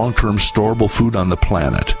best long-term storable food on the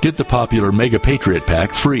planet. Get the popular Mega Patriot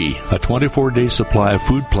Pack free. A 24-day supply of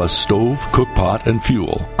food plus stove, cookpot, and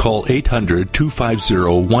fuel. Call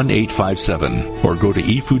 800-250-1857 or go to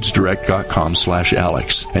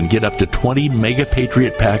efoodsdirect.com/Alex and get up to 20 Mega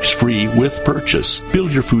Patriot Packs free with purchase.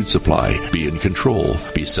 Build your food supply. Be in control.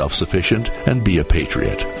 Be self-sufficient and be a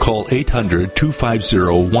patriot. Call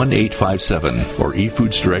 800-250-1857 or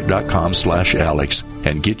efoodsdirect.com/Alex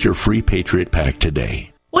and get your free Patriot Pack today.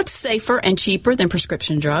 What's safer and cheaper than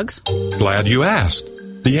prescription drugs? Glad you asked.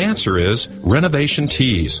 The answer is Renovation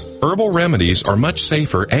Teas. Herbal remedies are much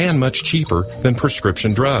safer and much cheaper than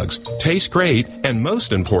prescription drugs. Taste great, and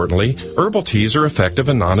most importantly, herbal teas are effective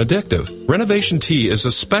and non-addictive. Renovation Tea is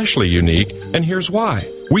especially unique, and here's why.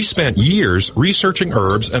 We spent years researching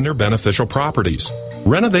herbs and their beneficial properties.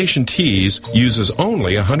 Renovation Teas uses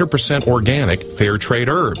only 100% organic, fair trade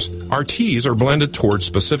herbs. Our teas are blended towards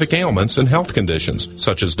specific ailments and health conditions,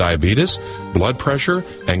 such as diabetes, blood pressure,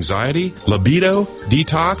 anxiety, libido,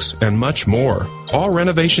 detox, and much more. All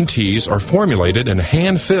Renovation Teas are formulated and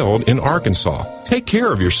hand-filled in Arkansas. Take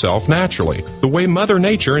care of yourself naturally, the way Mother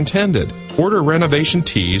Nature intended. Order Renovation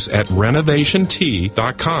Teas at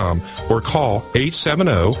renovationtea.com or call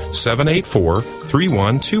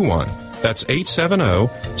 870-784-3121. That's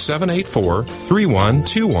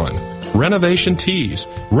 870-784-3121. Renovation Teas.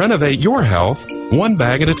 Renovate your health one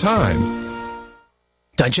bag at a time.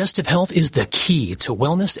 Digestive health is the key to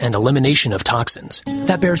wellness and elimination of toxins.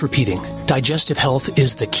 That bears repeating. Digestive health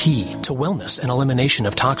is the key to wellness and elimination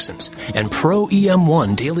of toxins. And Pro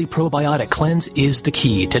EM1 Daily Probiotic Cleanse is the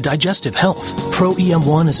key to digestive health. Pro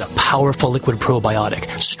EM1 is a powerful liquid probiotic,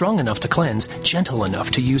 strong enough to cleanse, gentle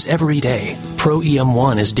enough to use every day. Pro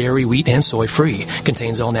EM1 is dairy, wheat, and soy free,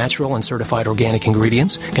 contains all natural and certified organic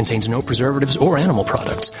ingredients, contains no preservatives or animal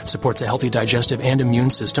products, supports a healthy digestive and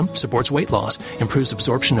immune system, supports weight loss, improves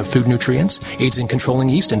absorption of food nutrients, aids in controlling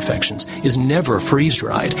yeast infections, is never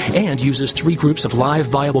freeze-dried, and uses 3 groups of live,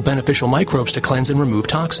 viable, beneficial microbes to cleanse and remove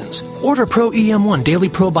toxins. Order Pro EM1 Daily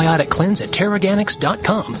Probiotic Cleanse at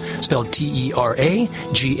Teraganix.com, spelled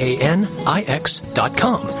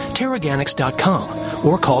Teraganix.com, Teraganix.com,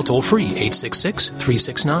 or call toll-free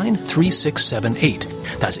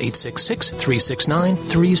 866-369-3678. That's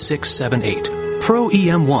 866-369-3678. Pro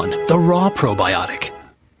EM1, the raw probiotic.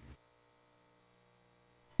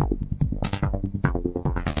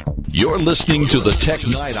 You're listening to the Tech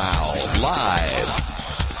Night Owl live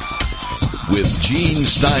with Gene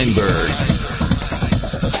Steinberg.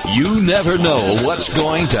 You never know what's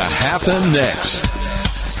going to happen next.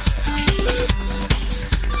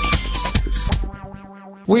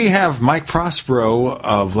 We have Mike Prospero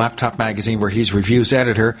of Laptop Magazine, where he's reviews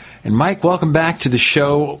editor. And Mike, welcome back to the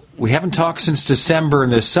show. We haven't talked since December,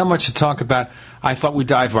 and there's so much to talk about. I thought we'd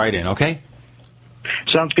dive right in, okay?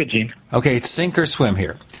 Sounds good, Gene. Okay, it's sink or swim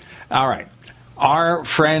here. All right. Our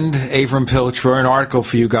friend Avram Pilch wrote an article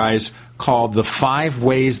for you guys called The 5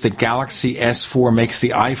 Ways the Galaxy S4 Makes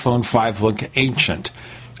the iPhone 5 Look Ancient.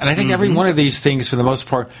 And I think every one of these things, for the most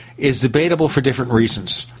part, is debatable for different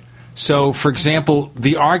reasons. So, for example,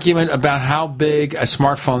 the argument about how big a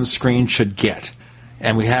smartphone screen should get.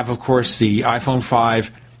 And we have, of course, the iPhone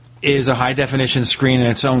 5 is a high-definition screen in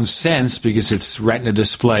its own sense because it's Retina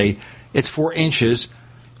display. It's 4 inches.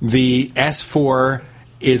 The S4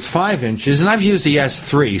 is 5 inches, and I've used the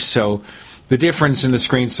S3, so the difference in the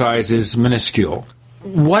screen size is minuscule.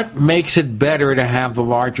 What makes it better to have the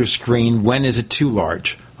larger screen? When is it too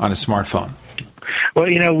large on a smartphone? Well,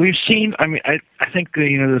 we've seen, I think,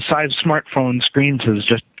 the size of smartphone screens is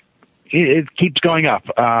just, it keeps going up.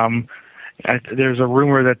 There's a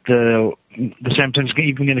rumor that the Samsung's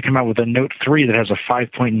even going to come out with a Note 3 that has a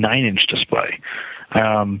 5.9-inch display.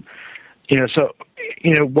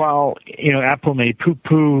 While, Apple may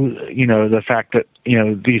poo-poo, the fact that,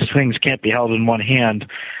 these things can't be held in one hand,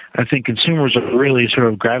 I think consumers are really sort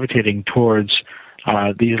of gravitating towards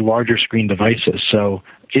these larger screen devices. So,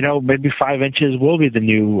 maybe 5 inches will be the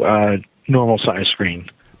new normal size screen.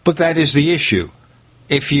 But that is the issue.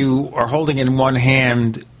 If you are holding it in one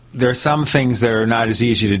hand, there are some things that are not as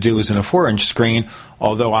easy to do as in a 4-inch screen,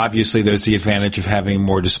 although obviously there's the advantage of having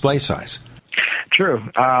more display size. True.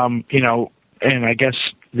 And I guess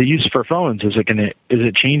the use for phones, is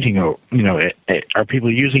it changing? Are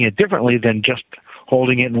people using it differently than just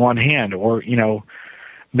holding it in one hand? Or,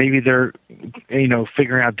 maybe they're,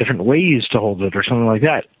 figuring out different ways to hold it or something like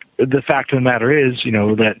that. The fact of the matter is,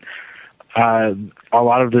 that a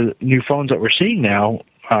lot of the new phones that we're seeing now,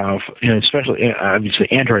 especially obviously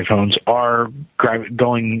Android phones, are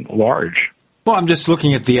going large. Well, I'm just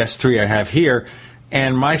looking at the S3 I have here,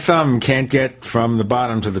 and my thumb can't get from the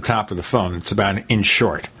bottom to the top of the phone. It's about an inch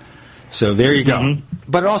short. So there you go. Mm-hmm.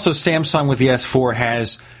 But also Samsung with the S4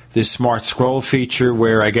 has this smart scroll feature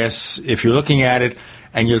where I guess if you're looking at it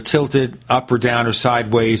and you tilt it up or down or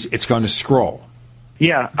sideways, it's going to scroll.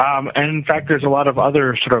 Yeah, and in fact, there's a lot of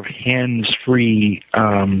other sort of hands-free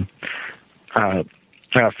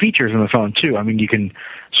features in the phone too. I mean, you can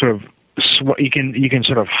sort of you can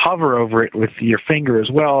sort of hover over it with your finger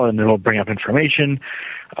as well, and it'll bring up information.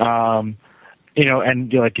 And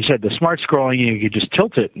like you said, the smart scrolling, you could just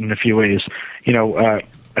tilt it in a few ways. I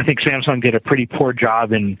think Samsung did a pretty poor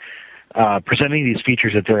job in presenting these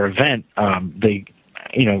features at their event. They,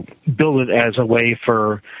 build it as a way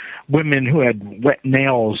for women who had wet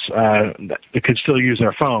nails that could still use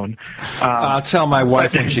their phone. I'll tell my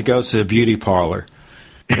wife when she goes to the beauty parlor.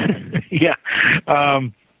 Yeah.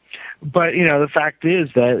 But, the fact is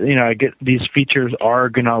that, I get these features are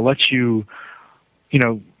going to let you,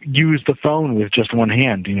 use the phone with just one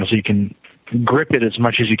hand, so you can grip it as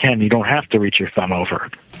much as you can. You don't have to reach your thumb over.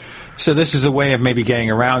 So this is a way of maybe getting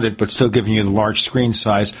around it, but still giving you the large screen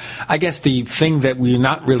size. I guess the thing that we're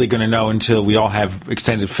not really going to know until we all have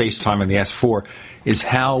extended FaceTime on the S4 is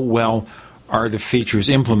how well are the features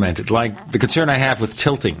implemented. Like the concern I have with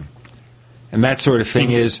tilting and that sort of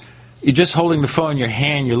thing is you're just holding the phone in your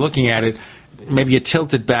hand, you're looking at it. maybe you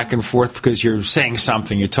tilt it back and forth because you're saying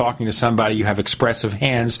something, you're talking to somebody, you have expressive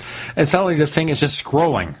hands, and suddenly the thing is just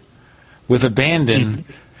scrolling with abandon,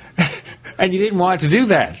 and you didn't want it to do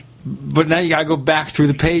that. But now you got to go back through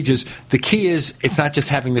the pages. The key is it's not just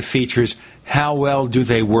having the features, how well do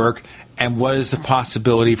they work, and what is the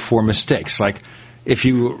possibility for mistakes? Like if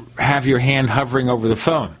you have your hand hovering over the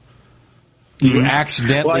phone, you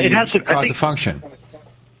accidentally cause a function.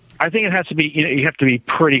 I think it has to be, you have to be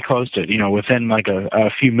pretty close to it, within like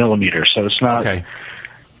a few millimeters. So it's not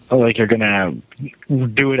like you're going to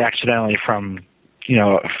do it accidentally from,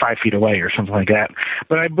 5 feet away or something like that.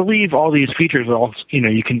 But I believe all these features are all,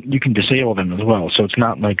 you can disable them as well. So it's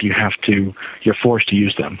not like you're forced to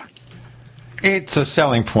use them. It's a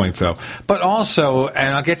selling point, though. But also,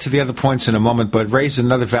 and I'll get to the other points in a moment, but it raises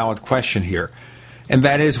another valid question here. And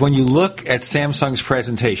that is when you look at Samsung's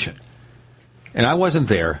presentation, and I wasn't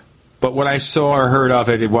there, but what I saw or heard of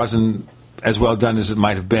it, it wasn't as well done as it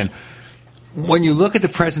might have been. When you look at the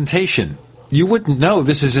presentation, you wouldn't know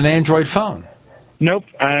this is an Android phone. Nope.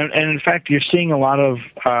 And in fact, you're seeing a lot of,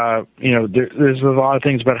 there's a lot of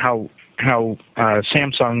things about how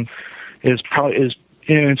Samsung is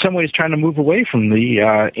in some ways trying to move away from the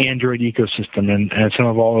Android ecosystem and some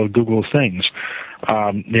of all of Google's things.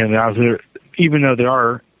 Even though there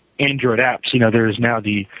are Android apps, there's now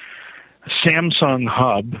the Samsung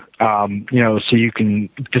Hub, so you can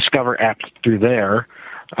discover apps through there.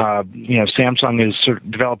 Samsung is sort of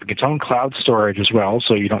developing its own cloud storage as well,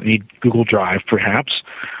 so you don't need Google Drive, perhaps.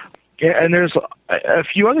 Yeah, and there's a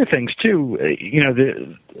few other things too.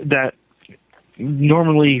 That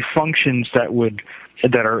normally functions that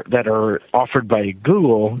are offered by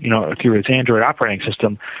Google, through its Android operating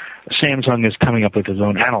system. Samsung is coming up with its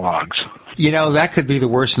own analogs. That could be the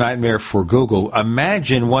worst nightmare for Google.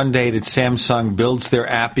 Imagine one day that Samsung builds their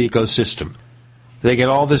app ecosystem. They get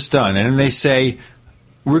all this done, and then they say,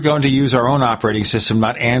 we're going to use our own operating system,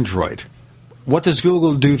 not Android. What does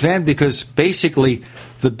Google do then? Because basically,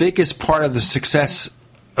 the biggest part of the success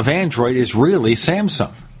of Android is really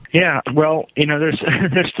Samsung. Yeah, well, there's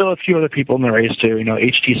still a few other people in the race too.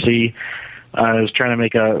 HTC is trying to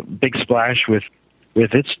make a big splash with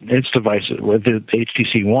its devices, with the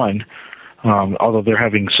HTC One, although they're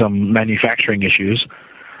having some manufacturing issues.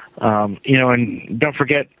 And don't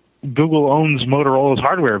forget, Google owns Motorola's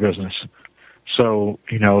hardware business. So,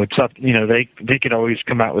 it's up, they could always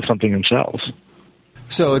come out with something themselves.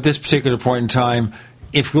 So at this particular point in time,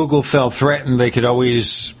 if Google felt threatened, they could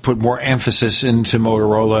always put more emphasis into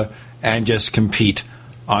Motorola and just compete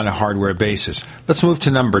on a hardware basis. Let's move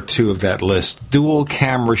to number 2 of that list, dual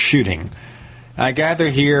camera shooting. I gather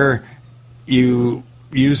here you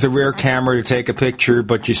use the rear camera to take a picture,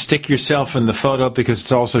 but you stick yourself in the photo because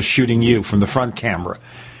it's also shooting you from the front camera.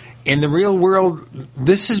 In the real world,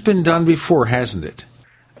 this has been done before, hasn't it?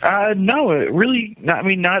 No, really.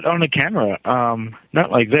 Not on a camera.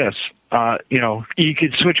 Not like this. You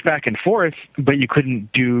could switch back and forth, but you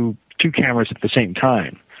couldn't do 2 cameras at the same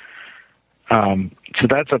time. So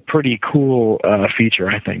that's a pretty cool feature,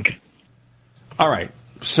 I think. All right.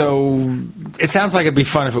 So it sounds like it'd be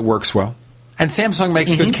fun if it works well. And Samsung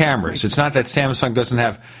makes good cameras. It's not that Samsung doesn't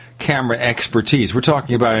have camera expertise. We're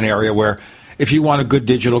talking about an area where if you want a good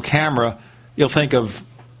digital camera, you'll think of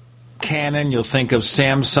Canon, you'll think of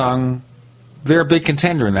Samsung. They're a big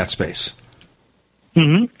contender in that space.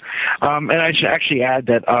 And I should actually add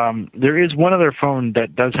that there is one other phone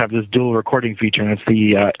that does have this dual recording feature, and it's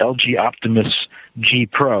the LG Optimus G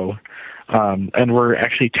Pro. And we're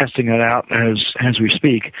actually testing that out as we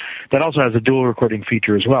speak. That also has a dual recording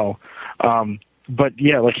feature as well. But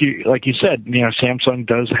yeah, like you said, Samsung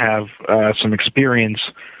does have some experience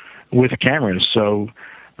with cameras. So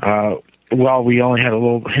while we only had a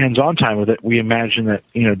little hands-on time with it, we imagine that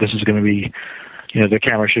this is going to be, the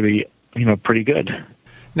camera should be pretty good.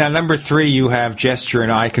 Now, number 3, you have gesture and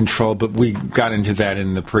eye control, but we got into that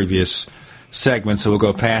in the previous segment, so we'll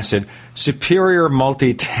go past it. Superior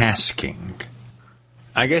multitasking.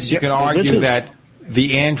 I guess you can argue that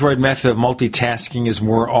the Android method of multitasking is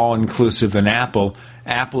more all-inclusive than Apple.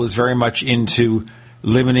 Apple is very much into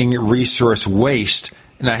limiting resource waste.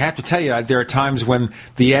 And I have to tell you, there are times when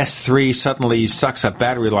the S3 suddenly sucks up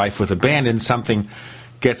battery life with abandon, something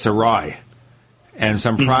gets awry, and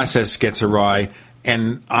some process gets awry.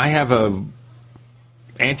 And I have a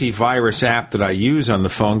antivirus app that I use on the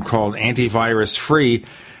phone called Antivirus Free,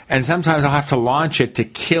 and sometimes I'll have to launch it to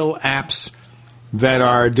kill apps that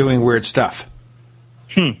are doing weird stuff.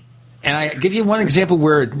 And I give you one example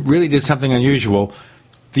where it really did something unusual.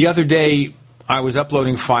 The other day, I was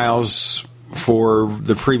uploading files for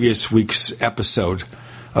the previous week's episode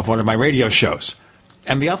of one of my radio shows.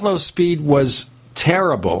 and the upload speed was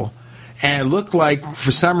terrible, and it looked like,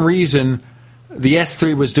 for some reason, the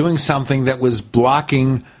S3 was doing something that was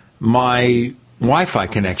blocking my Wi-Fi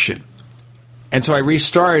connection. And so I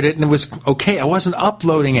restarted it, and it was okay. I wasn't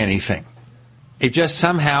uploading anything. It just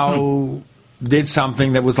somehow did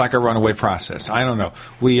something that was like a runaway process. I don't know.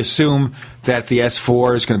 We assume that the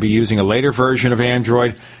S4 is going to be using a later version of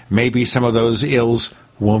Android. Maybe some of those ills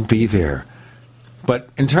won't be there. But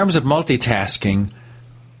in terms of multitasking,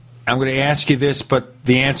 I'm going to ask you this, but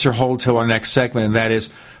the answer holds till our next segment, and that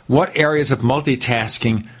is, what areas of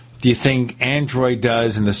multitasking do you think Android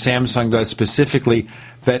does and the Samsung does specifically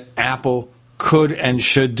that Apple could and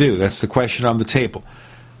should do? That's the question on the table.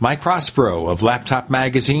 Mike Prospero of Laptop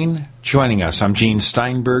Magazine joining us. I'm Gene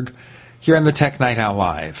Steinberg here on the Tech Night Owl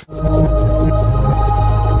Live.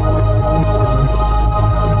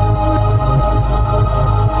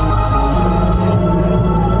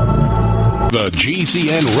 The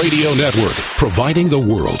GCN Radio Network, providing the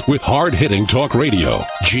world with hard-hitting talk radio.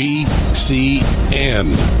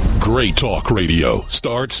 GCN. Great talk radio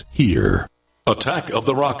starts here. Attack of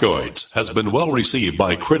the Rockoids has been well received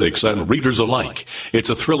by critics and readers alike. It's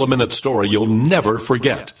a thrill-a-minute story you'll never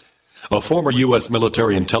forget. A former U.S.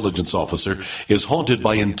 military intelligence officer is haunted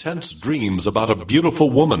by intense dreams about a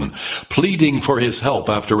beautiful woman pleading for his help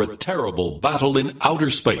after a terrible battle in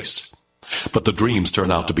outer space. But the dreams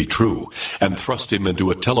turn out to be true and thrust him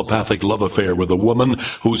into a telepathic love affair with a woman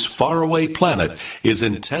whose faraway planet is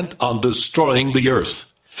intent on destroying the Earth.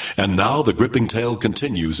 And now the gripping tale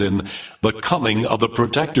continues in The Coming of the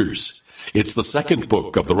Protectors. It's the second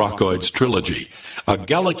book of the Rockoids trilogy, a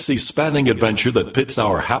galaxy-spanning adventure that pits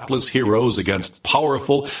our hapless heroes against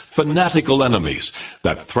powerful, fanatical enemies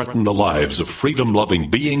that threaten the lives of freedom-loving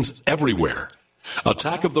beings everywhere.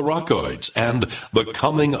 Attack of the Rockoids and The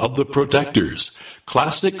Coming of the Protectors.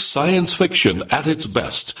 Classic science fiction at its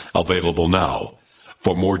best. Available now.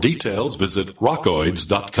 For more details, visit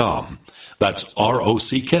rockoids.com. That's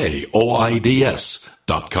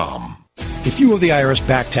ROCKOIDS.com. If you owe the IRS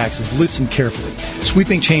back taxes, listen carefully.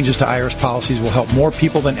 Sweeping changes to IRS policies will help more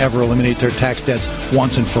people than ever eliminate their tax debts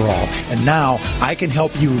once and for all. And now, I can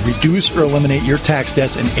help you reduce or eliminate your tax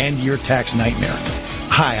debts and end your tax nightmare.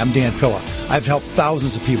 Hi, I'm Dan Pilla. I've helped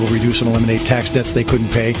thousands of people reduce and eliminate tax debts they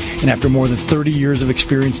couldn't pay, and after more than 30 years of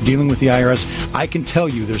experience dealing with the IRS, I can tell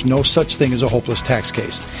you there's no such thing as a hopeless tax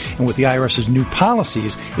case. And with the IRS's new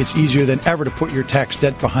policies, it's easier than ever to put your tax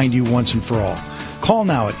debt behind you once and for all. Call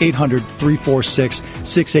now at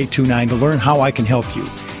 800-346-6829 to learn how I can help you.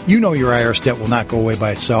 You know your IRS debt will not go away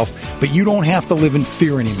by itself, but you don't have to live in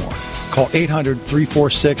fear anymore. Call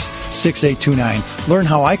 800-346-6829. Learn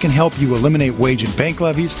how I can help you eliminate wage and bank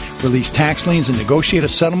levies, release tax liens, and negotiate a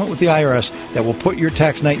settlement with the IRS that will put your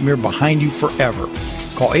tax nightmare behind you forever.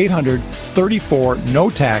 Call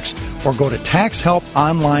 800-34-NO-TAX or go to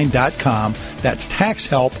taxhelponline.com. That's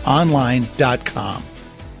taxhelponline.com.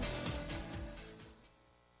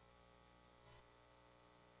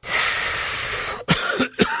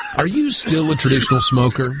 Are you still a traditional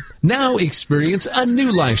smoker? Now experience a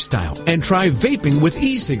new lifestyle and try vaping with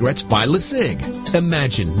e-cigarettes by LeSig.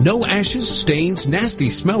 Imagine no ashes, stains,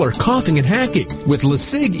 nasty smell, or coughing and hacking. With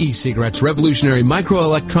LeSig e-cigarettes' revolutionary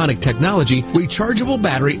microelectronic technology, rechargeable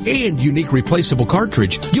battery, and unique replaceable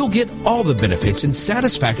cartridge, you'll get all the benefits and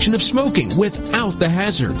satisfaction of smoking without the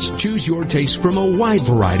hazards. Choose your taste from a wide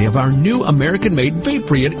variety of our new American-made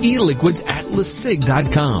Vaporeon e-liquids at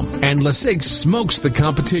LeSig.com. And LeSig smokes the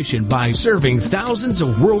competition by serving thousands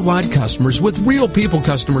of worldwide customers with real people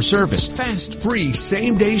customer service, fast, free,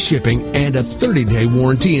 same-day shipping, and a 30-day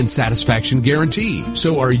warranty and satisfaction guarantee.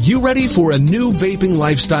 So are you ready for a new vaping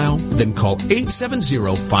lifestyle? Then call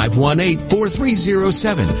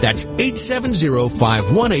 870-518-4307. That's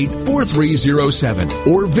 870-518-4307.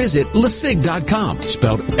 Or visit LeSig.com,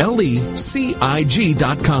 spelled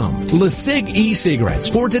LECIG.com. LeSig e-cigarettes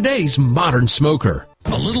for today's modern smoker.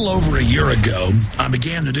 A little over a year ago, I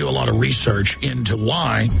began to do a lot of research into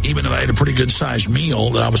why, even though I had a pretty good-sized meal,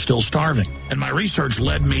 that I was still starving. And my research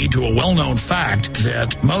led me to a well-known fact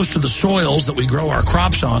that most of the soils that we grow our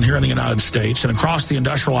crops on here in the United States and across the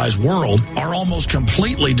industrialized world are almost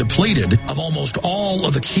completely depleted of almost all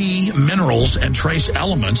of the key minerals and trace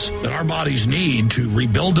elements that our bodies need to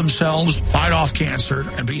rebuild themselves, fight off cancer,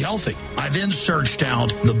 and be healthy. I then searched out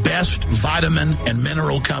the best vitamin and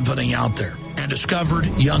mineral company out there and discovered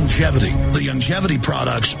Youngevity. The Youngevity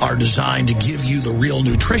products are designed to give you the real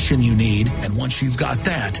nutrition you need, and once you've got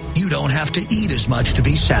that, you don't have to eat as much to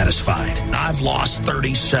be satisfied. I've lost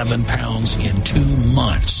 37 pounds in 2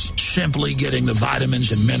 months. simply getting the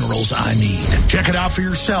vitamins and minerals I need. Check it out for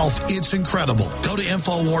yourself. It's incredible. Go to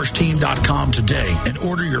InfoWarsTeam.com today and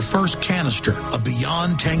order your first canister of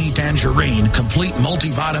Beyond Tangy Tangerine Complete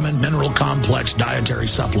Multivitamin Mineral Complex Dietary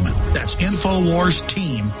Supplement. That's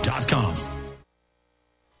InfoWarsTeam.com.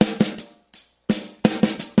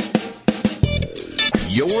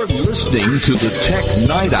 You're listening to the Tech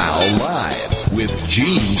Night Owl Live with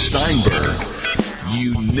Gene Steinberg.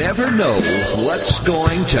 You never know what's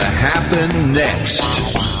going to happen next.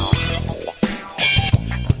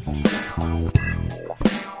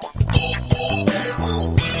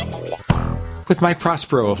 With Mike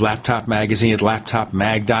Prospero of Laptop Magazine at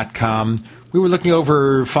laptopmag.com, we were looking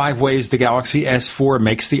over 5 ways the Galaxy S4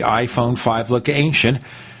 makes the iPhone 5 look ancient.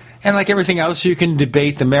 And like everything else, you can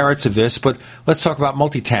debate the merits of this, but let's talk about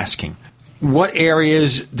multitasking. What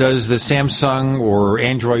areas does the Samsung or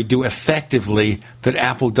Android do effectively that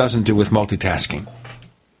Apple doesn't do with multitasking?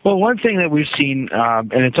 Well, one thing that we've seen,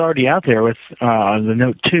 and it's already out there with the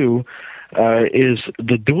Note 2, is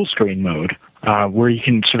the dual screen mode, where you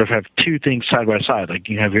can sort of have two things side by side. Like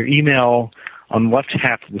you have your email on the left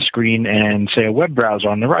half of the screen and, say, a web browser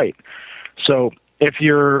on the right. So if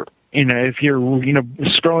you're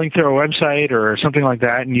scrolling through a website or something like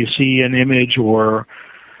that, and you see an image or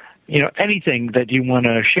anything that you want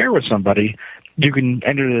to share with somebody, you can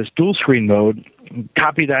enter this dual screen mode,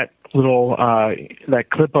 copy that little that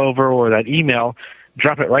clip over or that email,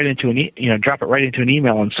 drop it right into an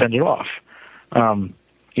email and send it off.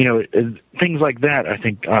 Things like that, I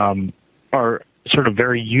think, are sort of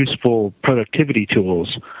very useful productivity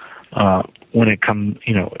tools when it comes,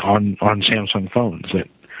 on Samsung phones that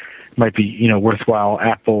might be, worthwhile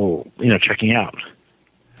Apple, checking out.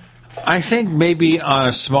 I think maybe on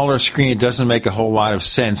a smaller screen it doesn't make a whole lot of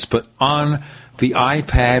sense, but on the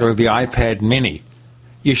iPad or the iPad mini,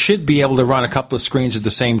 you should be able to run a couple of screens at the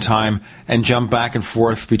same time and jump back and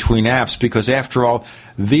forth between apps because, after all,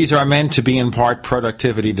 these are meant to be in part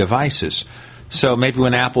productivity devices. So maybe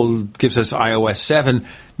when Apple gives us iOS 7,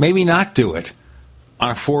 maybe not do it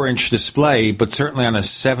on a 4-inch display, but certainly on a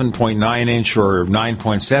 7.9-inch or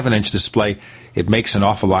 9.7-inch display, it makes an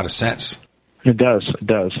awful lot of sense. It does.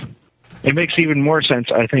 It makes even more sense,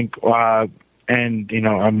 I think, on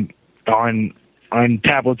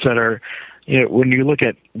tablets that are, when you look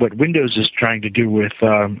at what Windows is trying to do with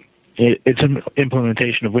its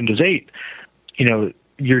implementation of Windows 8,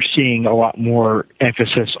 you're seeing a lot more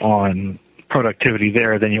emphasis on productivity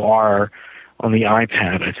there than you are on the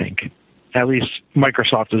iPad, I think. At least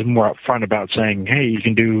Microsoft is more upfront about saying, hey, you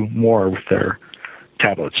can do more with their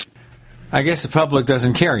tablets. I guess the public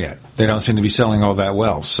doesn't care yet. They don't seem to be selling all that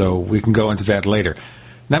well, so we can go into that later.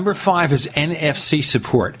 Number 5 is NFC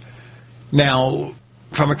support. Now,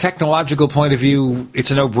 from a technological point of view,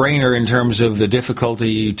 it's a no-brainer in terms of the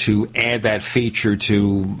difficulty to add that feature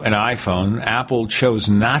to an iPhone. Apple chose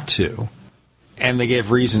not to, and they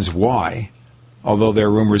gave reasons why, although there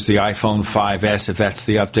are rumors the iPhone 5S, if that's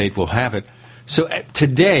the update, will have it. So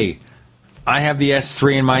today, I have the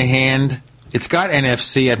S3 in my hand. It's got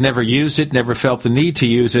NFC. I've never used it, never felt the need to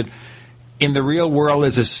use it. In the real world,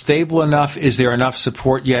 is it stable enough? Is there enough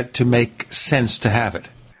support yet to make sense to have it?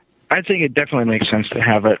 I think it definitely makes sense to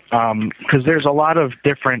have it because there's a lot of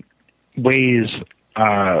different ways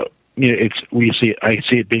I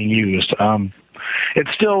see it being used.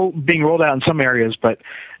 It's still being rolled out in some areas, but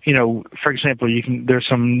for example, there's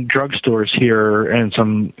some drugstores here and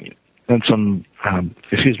some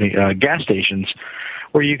gas stations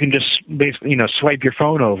where you can just basically swipe your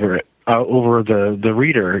phone over the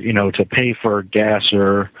reader to pay for gas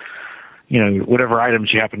or whatever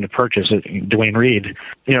items you happen to purchase at Duane Reade.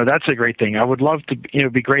 That's a great thing. I would love to.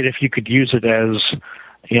 It'd be great if you could use it as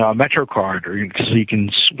a Metro card, or so you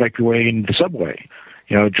can swipe your way into the subway.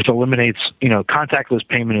 It just eliminates. Contactless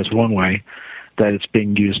payment is one way that it's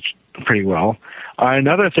being used pretty well.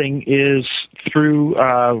 Another thing is through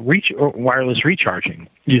wireless recharging.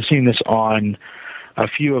 You've seen this on a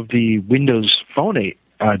few of the Windows Phone 8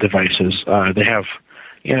 devices. They have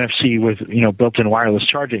NFC with built-in wireless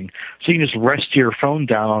charging, so you can just rest your phone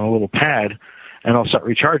down on a little pad, and it'll start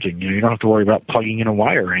recharging. You don't have to worry about plugging in a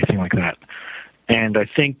wire or anything like that. And I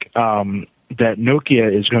think that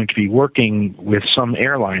Nokia is going to be working with some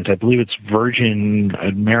airlines. I believe it's Virgin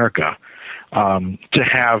America, to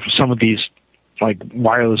have some of these like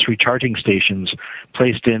wireless recharging stations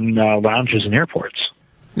placed in lounges and airports.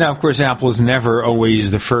 Now, of course, Apple is never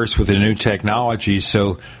always the first with a new technology,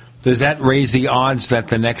 so does that raise the odds that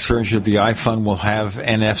the next version of the iPhone will have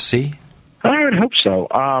NFC? I would hope so.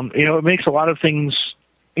 It makes a lot of things,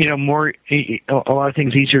 more, a lot of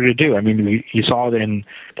things easier to do. I mean, you saw it in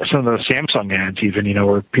some of the Samsung ads, even,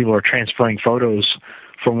 where people are transferring photos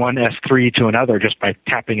from one S3 to another just by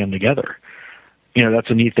tapping them together. That's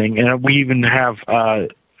a neat thing. And we even have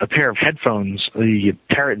a pair of headphones, the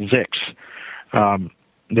Parrot Zix.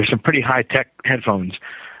 There's some pretty high-tech headphones,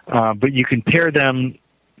 but you can pair them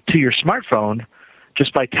to your smartphone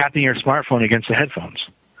just by tapping your smartphone against the headphones.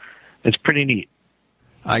 It's pretty neat.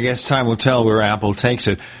 I guess time will tell where Apple takes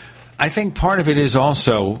it. I think part of it is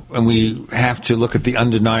also, and we have to look at the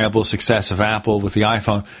undeniable success of Apple with the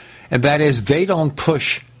iPhone, and that is they don't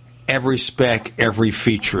push every spec, every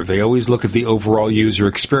feature. They always look at the overall user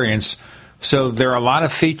experience. So there are a lot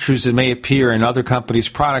of features that may appear in other companies'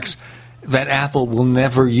 products that Apple will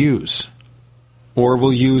never use or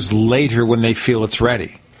will use later when they feel it's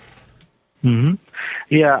ready. Mm-hmm.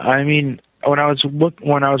 Yeah, I mean, when I was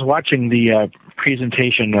watching the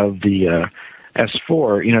presentation of the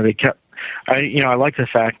S4, they kept. I like the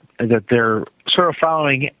fact that they're sort of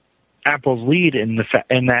following Apple's lead in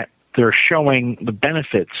that they're showing the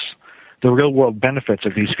benefits, the real world benefits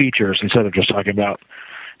of these features instead of just talking about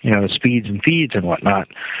the speeds and feeds and whatnot.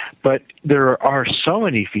 But there are so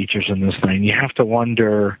many features in this thing. You have to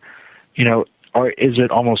wonder, is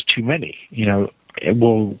it almost too many?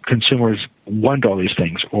 Will consumers want all these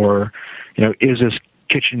things, or is this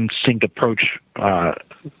kitchen sink approach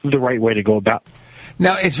the right way to go about?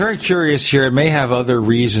 Now, it's very curious here. It may have other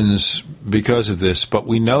reasons because of this, but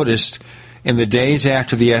we noticed in the days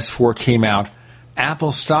after the S4 came out,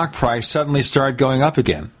 Apple's stock price suddenly started going up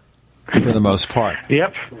again, for the most part.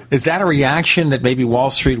 Yep. Is that a reaction that maybe Wall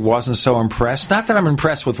Street wasn't so impressed? Not that I'm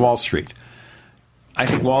impressed with Wall Street. I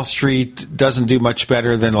think Wall Street doesn't do much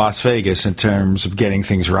better than Las Vegas in terms of getting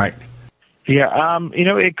things right. Yeah,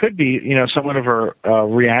 it could be, somewhat of a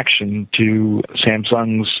reaction to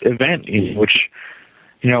Samsung's event, which,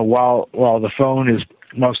 while the phone is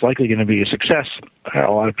most likely going to be a success,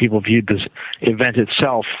 a lot of people viewed this event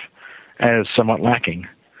itself as somewhat lacking.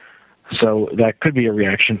 So that could be a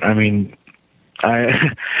reaction. I mean,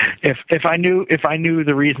 if I knew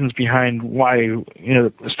the reasons behind why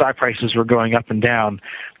the stock prices were going up and down,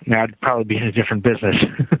 I'd probably be in a different business.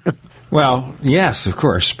 Well, yes, of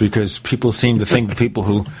course, because people seem to think the people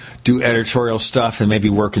who do editorial stuff and maybe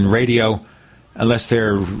work in radio, unless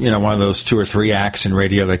they're one of those 2 or 3 acts in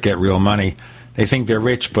radio that get real money, they think they're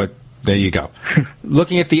rich, but there you go.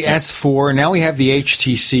 Looking at the S4, now we have the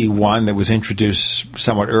HTC One that was introduced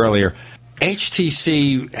somewhat earlier.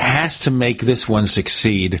 HTC has to make this one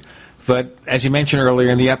succeed, but as you mentioned earlier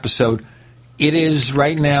in the episode, it is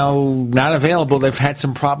right now not available. They've had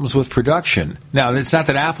some problems with production. Now, it's not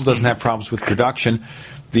that Apple doesn't have problems with production.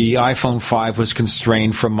 The iPhone 5 was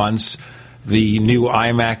constrained for months. The new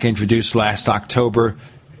iMac introduced last October,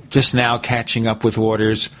 just now catching up with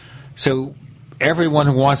orders. So everyone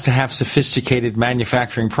who wants to have sophisticated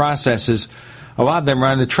manufacturing processes, a lot of them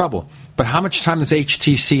run into trouble. But how much time does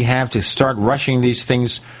HTC have to start rushing these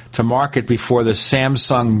things to market before the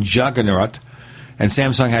Samsung juggernaut, and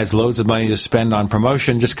Samsung has loads of money to spend on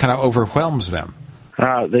promotion, just kind of overwhelms them?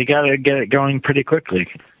 They got to get it going pretty quickly.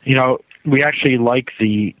 We actually like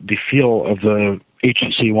the feel of the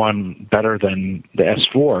HTC One better than the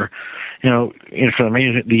S4. For the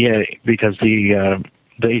main because the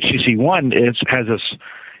HTC One has this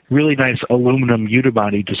really nice aluminum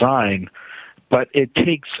unibody design, but it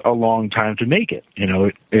takes a long time to make it.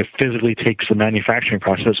 It physically takes the manufacturing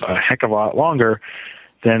process a heck of a lot longer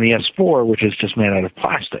than the S4, which is just made out of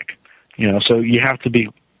plastic. So you have to be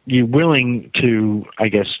willing to, I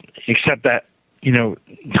guess, accept that,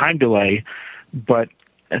 time delay. But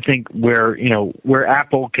I think where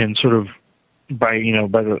Apple can sort of, by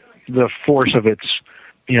the force of its,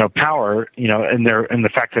 power, and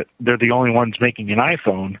the fact that they're the only ones making an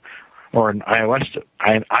iPhone or an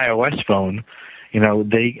iOS phone,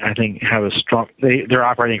 they, I think, have they're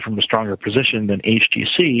operating from a stronger position than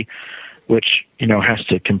HTC, which, has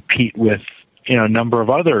to compete with, a number of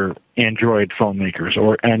other Android phone makers,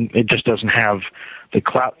 and it just doesn't have the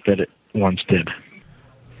clout that it once did.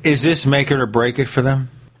 Is this make it or break it for them?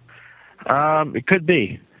 It could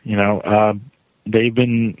be. They've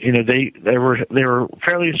been, they were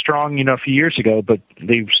fairly strong, a few years ago, but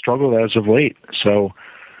they've struggled as of late. So,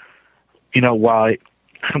 while I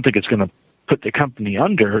don't think it's going to put the company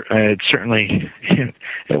under, it certainly it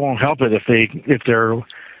won't help it if they're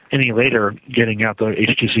any later getting out the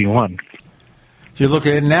HTC One. You look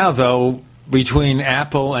at it now, though, between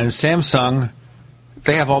Apple and Samsung,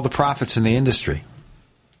 they have all the profits in the industry.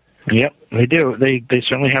 Yep, they do. They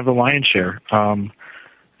certainly have the lion's share, and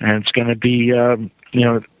it's going to be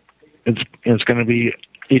it's going to be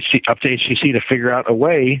up to HTC to figure out a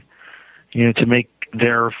way, to make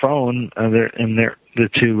their phone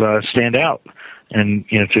to stand out, and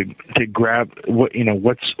to grab what is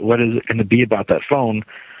it going to be about that phone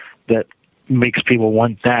that makes people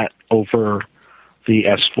want that over the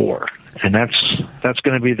S4, and that's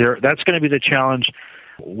going to be the challenge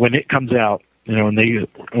when it comes out. When they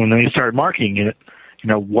start marketing it,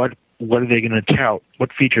 what are they going to tout?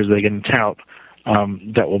 What features are they going to tout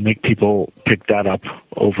that will make people pick that up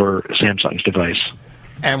over Samsung's device?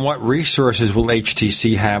 And what resources will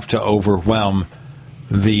HTC have to overwhelm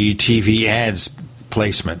the TV ads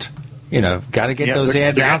placement? Got to get those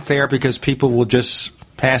ads out there because people will just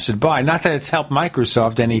pass it by. Not that it's helped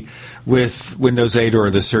Microsoft any with Windows 8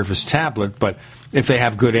 or the Surface tablet, but if they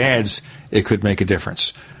have good ads, it could make a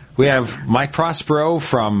difference. We have Mike Prospero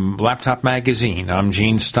from Laptop Magazine. I'm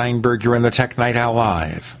Gene Steinberg. You're in the Tech Night Owl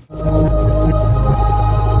Live.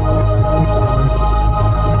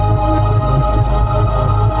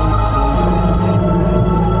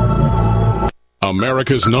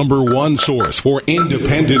 America's #1 source for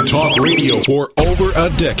independent talk radio for over a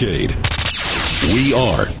decade. We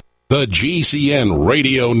are the GCN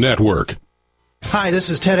Radio Network. Hi, this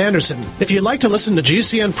is Ted Anderson. If you'd like to listen to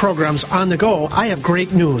GCN programs on the go, I have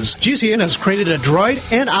great news. GCN has created a Droid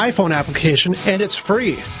and iPhone application, and it's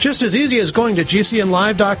free. Just as easy as going to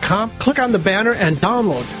GCNlive.com, click on the banner, and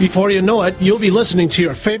download. Before you know it, you'll be listening to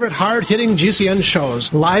your favorite hard-hitting GCN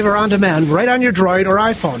shows, live or on demand, right on your Droid or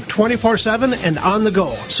iPhone, 24/7 and on the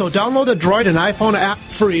go. So download the Droid and iPhone app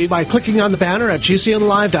free by clicking on the banner at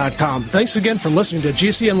GCNlive.com. Thanks again for listening to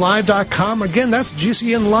GCNlive.com. Again, that's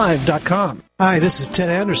GCNlive.com. Hi, this is Ted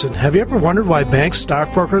Anderson. Have you ever wondered why banks,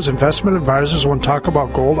 stockbrokers, investment advisors won't talk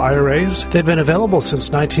about gold IRAs? They've been available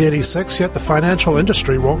since 1986, yet the financial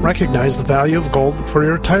industry won't recognize the value of gold for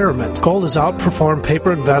your retirement. Gold has outperformed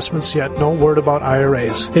paper investments, yet no word about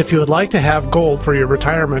IRAs. If you would like to have gold for your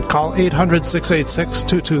retirement, call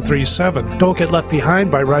 800-686-2237. Don't get left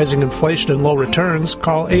behind by rising inflation and low returns.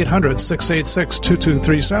 Call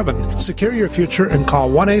 800-686-2237. Secure your future and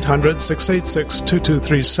call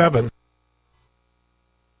 1-800-686-2237.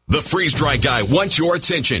 The Freeze Dry Guy wants your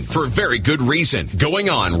attention for very good reason. Going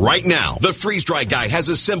on right now, the Freeze Dry Guy has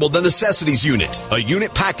assembled the Necessities Unit, a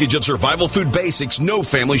unit package of survival food basics no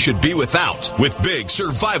family should be without, with big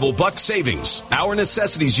survival buck savings. Our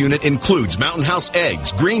Necessities Unit includes Mountain House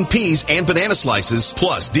eggs, green peas, and banana slices,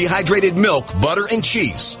 plus dehydrated milk, butter, and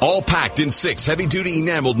cheese, all packed in 6 heavy-duty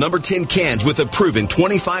enameled number 10 cans with a proven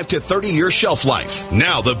 25 to 30-year shelf life.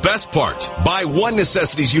 Now the best part, buy 1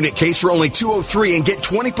 Necessities Unit case for only $203 and get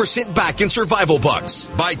 20% back in survival bucks.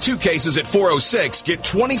 Buy 2 cases at $406, get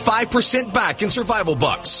 25% back in survival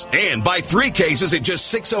bucks. And buy 3 cases at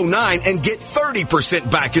just $609 and get 30%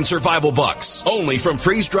 back in survival bucks. Only from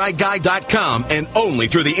freezedryguy.com and only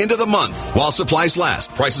through the end of the month. While supplies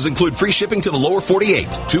last, prices include free shipping to the lower 48.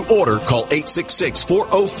 To order, call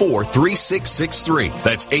 866-404-3663.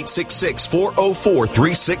 That's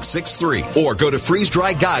 866-404-3663. Or go to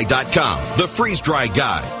freezedryguy.com. The Freeze Dry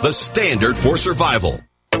Guy, the standard for survival.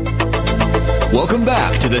 Welcome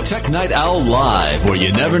back to the Tech Night Owl Live, where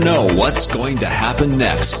you never know what's going to happen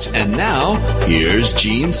next. And now, here's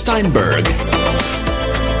Gene Steinberg.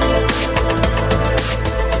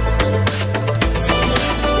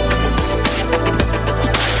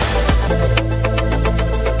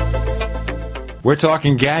 We're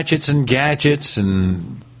talking gadgets and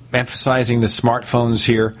emphasizing the smartphones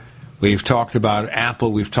here. We've talked about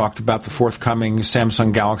Apple. We've talked about the forthcoming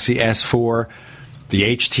Samsung Galaxy S4,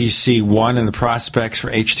 the HTC One, and the prospects for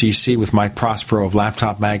HTC with Mike Prospero of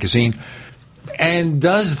Laptop Magazine. And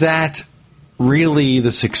does that really, the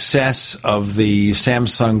success of the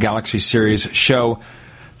Samsung Galaxy series, show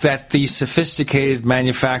that the sophisticated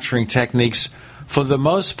manufacturing techniques, for the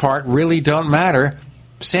most part, really don't matter?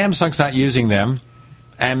 Samsung's not using them,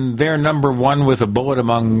 and they're number one with a bullet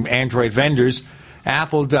among Android vendors.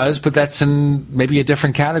 Apple does, but that's in maybe a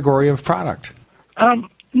different category of product.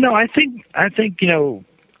 No, I think a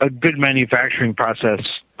good manufacturing process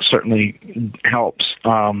certainly helps.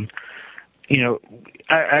 I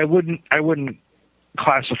wouldn't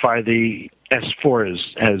classify the S4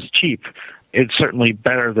 as cheap. It's certainly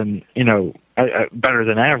better than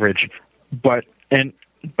average, but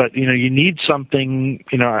you need something,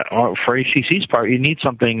 for HTC's part, you need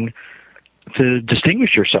something to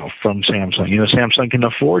distinguish yourself from Samsung. Samsung can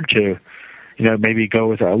afford to, maybe go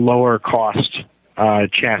with a lower cost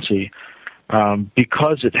chassis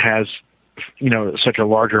because it has, such a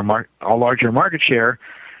larger market share,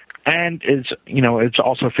 and it's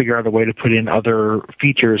also figure out a way to put in other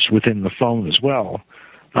features within the phone as well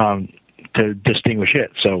to distinguish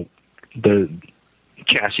it. So the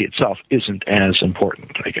chassis itself isn't as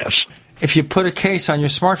important, I guess. If you put a case on your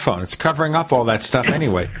smartphone, it's covering up all that stuff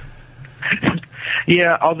anyway.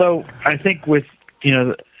 Yeah, although I think with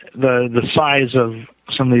the size of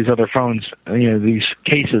some of these other phones, these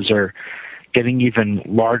cases are getting even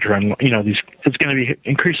larger, and it's going to be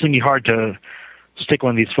increasingly hard to stick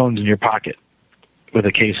one of these phones in your pocket with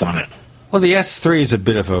a case on it. Well, the S3 is a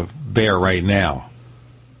bit of a bear right now,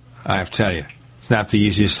 I have to tell you. It's not the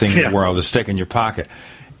easiest thing in the world to stick in your pocket.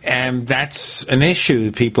 And that's an issue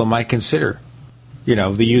that people might consider, the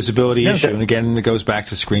usability issue. And again, it goes back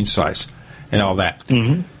to screen size and all that.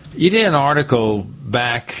 Mm-hmm. You did an article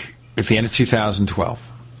back at the end of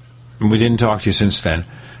 2012, and we didn't talk to you since then,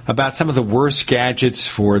 about some of the worst gadgets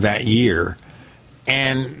for that year.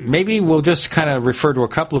 And maybe we'll just kind of refer to a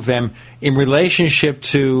couple of them in relationship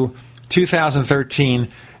to 2013.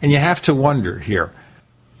 And you have to wonder here,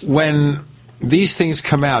 when these things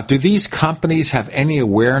come out, do these companies have any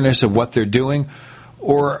awareness of what they're doing?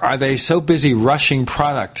 Or are they so busy rushing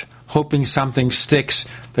product, hoping something sticks,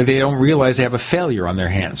 that they don't realize they have a failure on their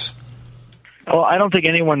hands? Well, I don't think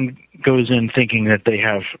anyone goes in thinking that they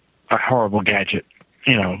have a horrible gadget.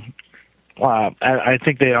 I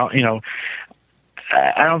think they all,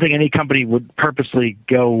 I don't think any company would purposely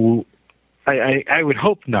go, I would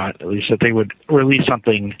hope not, at least, that they would release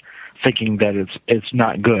something thinking that it's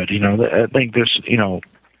not good. I think there's,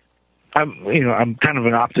 I'm kind of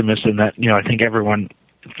an optimist in that, I think everyone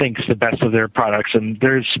thinks the best of their products, and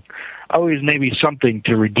there's always maybe something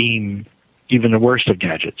to redeem even the worst of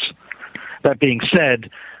gadgets. That being said,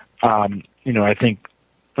 I think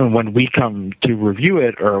when we come to review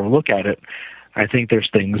it or look at it, I think there's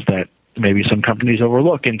things that maybe some companies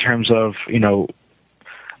overlook in terms of,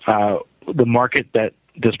 the market that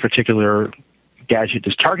this particular gadget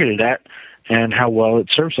is targeted at and how well it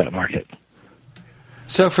serves that market.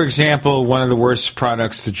 So, for example, one of the worst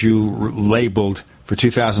products that you labeled for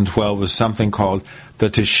 2012 was something called the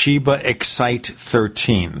Toshiba Excite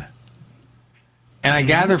 13. And I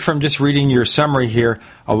gather from just reading your summary here,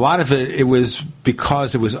 a lot of it was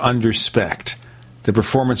because it was under-spec'd. The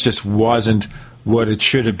performance just wasn't what it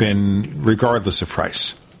should have been, regardless of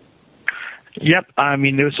price. Yep. I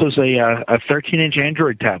mean, this was a 13-inch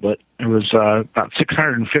Android tablet. It was about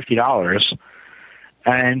 $650.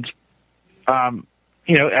 And,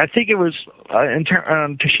 I think it was,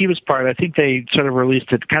 on Toshiba's part, I think they sort of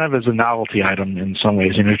released it kind of as a novelty item in some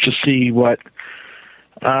ways, to see what,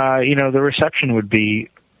 the reception would be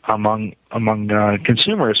among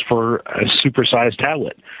consumers for a supersized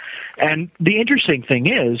tablet. And the interesting thing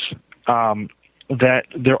is that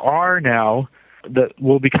there are now that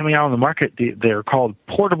will be coming out on the market. They're called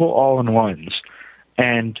portable all-in-ones,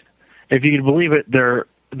 and if you can believe it, they're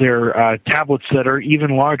tablets that are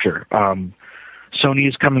even larger. Sony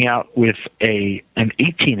is coming out with an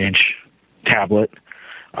 18-inch tablet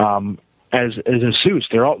as Asus.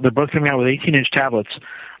 They're both coming out with 18-inch tablets.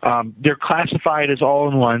 They're classified as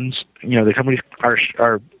all-in-ones. The companies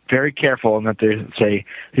are very careful in that they say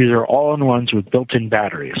these are all-in-ones with built-in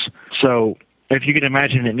batteries. So if you can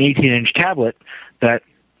imagine an 18-inch tablet that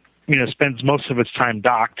spends most of its time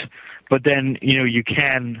docked, but then you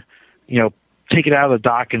can take it out of the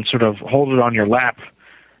dock and sort of hold it on your lap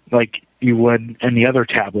like you would any other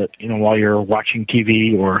tablet, while you're watching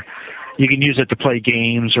TV, or you can use it to play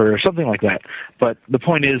games or something like that. But the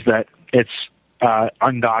point is that it's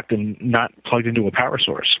undocked and not plugged into a power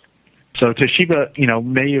source. So Toshiba,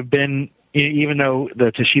 may have been, even though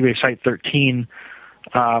the Toshiba Excite 13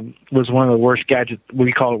 was one of the worst gadgets,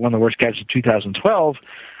 we call it one of the worst gadgets of 2012,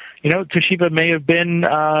 Toshiba may have been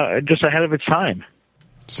just ahead of its time.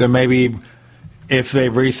 So maybe if they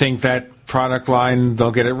rethink that product line,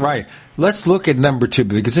 they'll get it right. Let's look at number 2,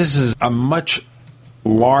 because this is a much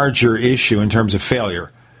larger issue in terms of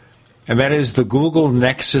failure, and that is the Google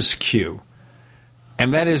Nexus Q.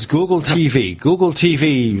 And that is Google TV. Google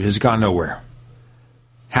TV has gone nowhere.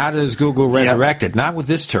 How does Google resurrect it? Not with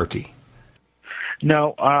this turkey.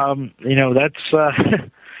 No, that's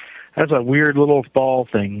a weird little ball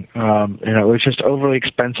thing. It was just overly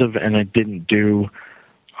expensive, and it didn't do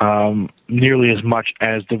nearly as much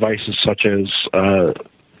as devices such as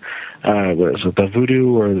what is it, the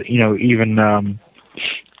Voodoo, or even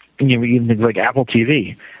things like Apple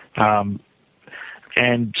TV,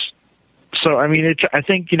 and so I mean, I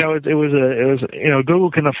think it was Google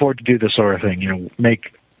can afford to do this sort of thing, make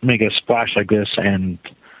a splash like this and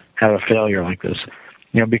have a failure like this,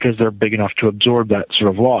 because they're big enough to absorb that sort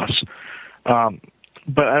of loss.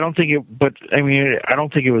 But I don't think I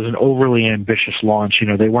don't think it was an overly ambitious launch.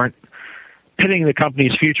 They weren't pitting the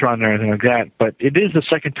company's future on there or anything like that. But it is the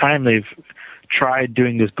second time they've tried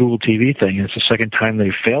doing this Google TV thing, and it's the second time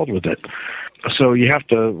they've failed with it. So you have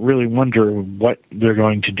to really wonder what they're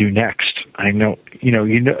going to do next. I'm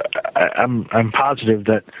positive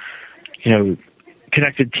that,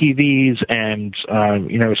 connected TVs and,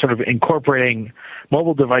 sort of incorporating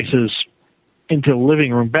mobile devices into the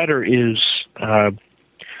living room better is going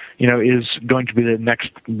to be the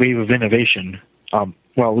next wave of innovation.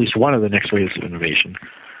 At least one of the next waves of innovation.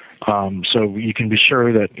 So you can be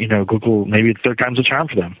sure that, Google, maybe third time's a charm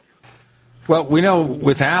for them. Well, we know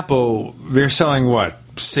with Apple, they're selling,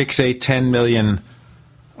 6, 8, 10 million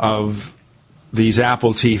of these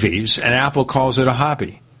Apple TVs, and Apple calls it a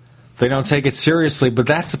hobby. They don't take it seriously, but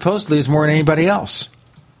that supposedly is more than anybody else.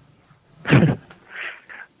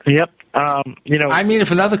 Yep.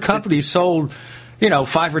 If another company sold,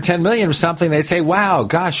 5 or 10 million or something, they'd say, wow,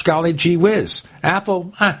 gosh, golly, gee whiz.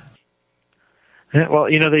 Apple, Yeah, well,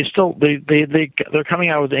 they're coming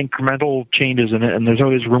out with incremental changes in it, and there's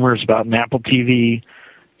always rumors about an Apple TV,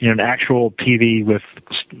 an actual TV with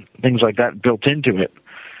things like that built into it.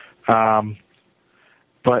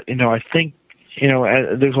 But I think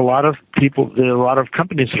there's a lot of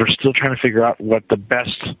companies that are still trying to figure out what the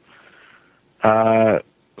best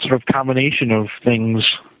sort of combination of things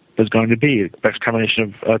is going to be, the best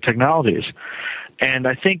combination of technologies, and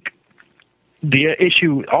I think the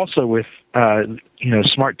issue also with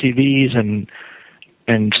smart TVs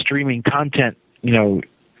and streaming content,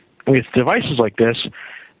 with devices like this,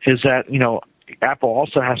 is that Apple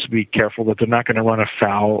also has to be careful that they're not going to run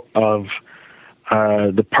afoul of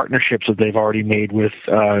the partnerships that they've already made with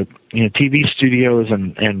TV studios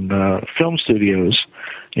and film studios,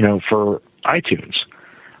 for iTunes.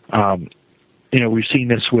 We've seen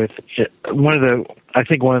this with one of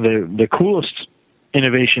the coolest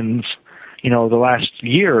innovations the last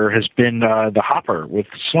year has been the Hopper with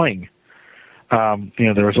Sling.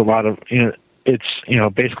 There was a lot of it's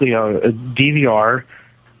basically a DVR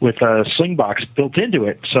with a Sling box built into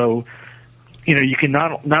it. So you can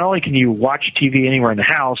not only can you watch TV anywhere in the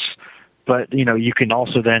house, but you can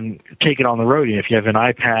also then take it on the road. If you have an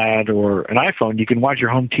iPad or an iPhone, you can watch your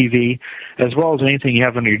home TV as well as anything you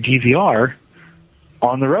have on your DVR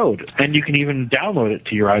on the road, and you can even download it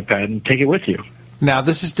to your iPad and take it with you. Now,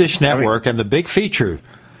 this is Dish Network, and the big feature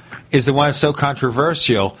is the one that's so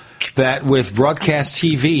controversial that with broadcast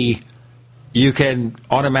TV, you can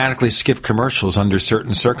automatically skip commercials under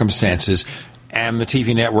certain circumstances, and the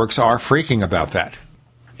TV networks are freaking about that.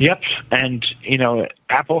 Yep, and,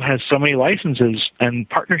 Apple has so many licenses and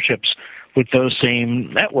partnerships with those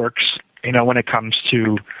same networks, when it comes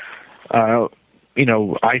to,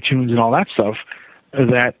 iTunes and all that stuff,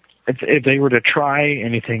 that if they were to try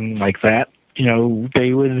anything like that,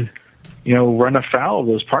 they would, run afoul of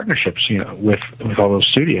those partnerships, with all those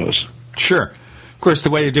studios. Sure. Of course, the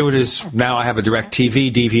way to do it is now I have a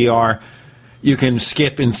DirecTV DVR. You can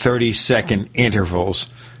skip in 30-second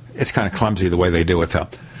intervals. It's kind of clumsy the way they do it, though.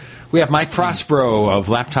 We have Mike Prospero of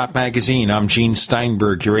Laptop Magazine. I'm Gene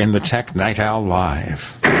Steinberg. You're in the Tech Night Owl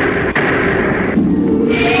Live.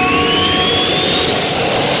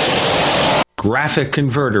 Graphic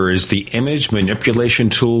Converter is the image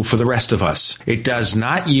manipulation tool for the rest of us. It does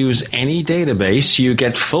not use any database. You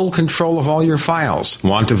get full control of all your files.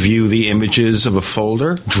 Want to view the images of a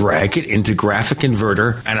folder? Drag it into Graphic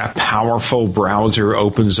Converter, and a powerful browser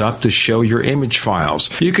opens up to show your image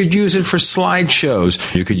files. You could use it for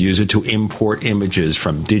slideshows. You could use it to import images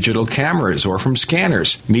from digital cameras or from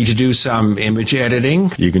scanners. Need to do some image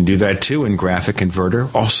editing? You can do that too in Graphic Converter.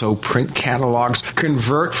 Also print catalogs.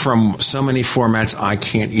 Convert from so many formats I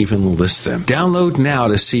can't even list them. Download now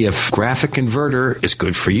to see if Graphic Converter is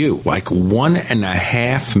good for you, like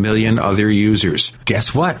 1.5 million other users.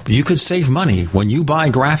 Guess what? You could save money when you buy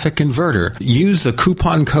Graphic Converter. Use the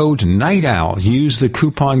coupon code Night Owl. Use the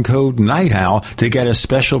coupon code Night Owl to get a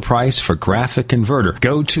special price for Graphic Converter.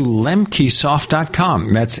 Go to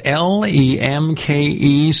lemkesoft.com. That's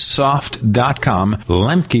LEMKEsoft.com.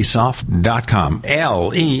 Lemkesoft.com.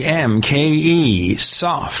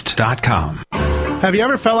 LEMKEsoft.com. Have you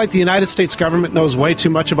ever felt like the United States government knows way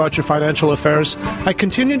too much about your financial affairs? I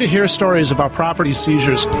continue to hear stories about property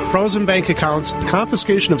seizures, frozen bank accounts,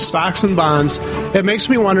 confiscation of stocks and bonds. It makes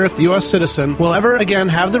me wonder if the U.S. citizen will ever again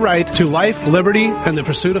have the right to life, liberty, and the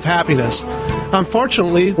pursuit of happiness.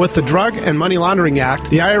 Unfortunately, with the Drug and Money Laundering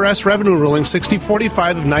Act, the IRS Revenue Ruling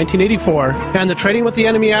 6045 of 1984, and the Trading with the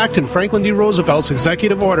Enemy Act and Franklin D. Roosevelt's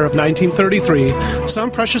Executive Order of 1933,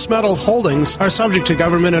 some precious metal holdings are subject to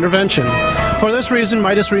government intervention. For this reason,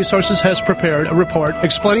 Midas Resources has prepared a report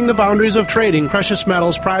explaining the boundaries of trading precious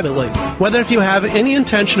metals privately. Whether if you have any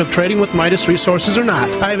intention of trading with Midas Resources or not,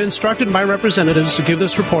 I have instructed my representatives to give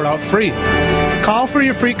this report out free. Call for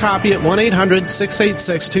your free copy at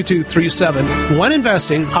 1-800-686-2237. When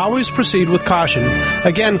investing, always proceed with caution.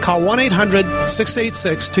 Again, call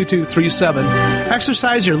 1-800-686-2237.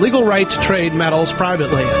 Exercise your legal right to trade metals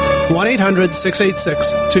privately.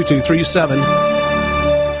 1-800-686-2237.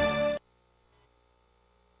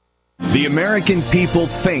 The American people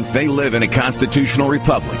think they live in a constitutional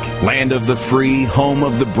republic, land of the free, home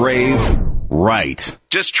of the brave. Right.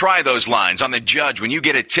 Just try those lines on the judge when you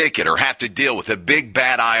get a ticket or have to deal with a big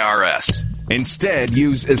bad IRS. Instead,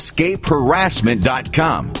 use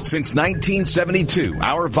escapeharassment.com. Since 1972,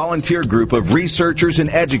 our volunteer group of researchers and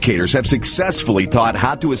educators have successfully taught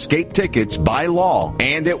how to escape tickets by law,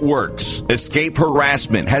 and it works. Escape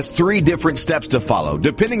Harassment has 3 different steps to follow,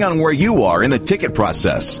 depending on where you are in the ticket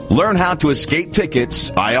process. Learn how to escape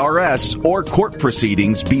tickets, IRS, or court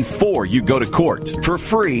proceedings before you go to court. For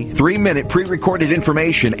free, 3-minute pre-recorded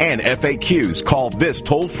information and FAQs, call this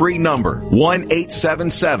toll-free number,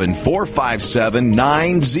 1-877-457-9009.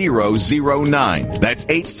 That's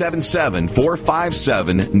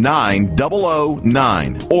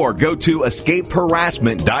 877-457-9009. Or go to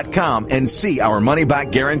escapeharassment.com and see our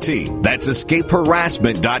money-back guarantee. That's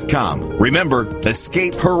escapeharassment.com. Remember,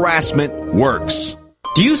 escape harassment works.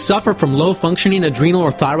 Do you suffer from low-functioning adrenal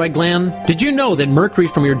or thyroid gland? Did you know that mercury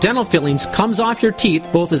from your dental fillings comes off your teeth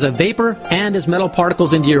both as a vapor and as metal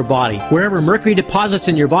particles into your body? Wherever mercury deposits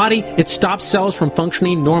in your body, it stops cells from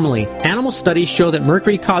functioning normally. Animal studies show that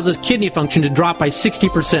mercury causes kidney function to drop by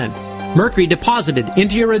 60%. Mercury deposited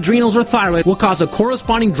into your adrenals or thyroid will cause a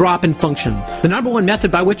corresponding drop in function. The number one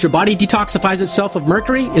method by which your body detoxifies itself of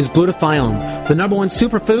mercury is glutathione. The number one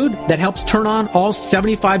superfood that helps turn on all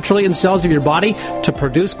 75 trillion cells of your body to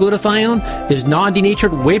produce glutathione is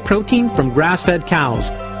non-denatured whey protein from grass-fed cows.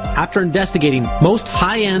 After investigating most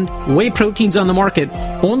high-end whey proteins on the market,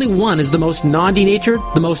 only one is the most non-denatured,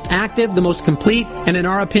 the most active, the most complete, and in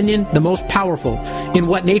our opinion, the most powerful in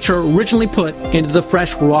what nature originally put into the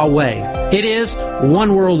fresh raw whey. It is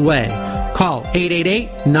One World Whey. Call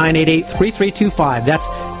 888-988-3325. That's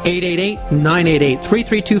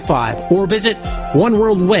 888-988-3325. Or visit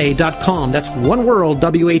oneworldwhey.com. That's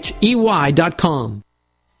oneworldwhey.com.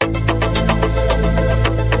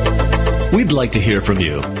 We'd like to hear from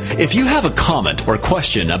you. If you have a comment or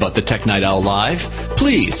question about the Tech Night Owl Live,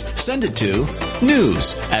 please send it to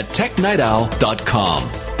news@technightowl.com.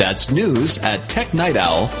 That's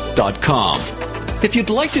news@technightowl.com. If you'd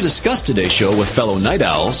like to discuss today's show with fellow night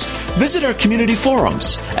owls, visit our community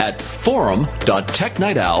forums at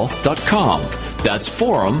forum.technightowl.com. That's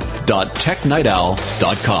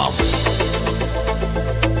forum.technightowl.com.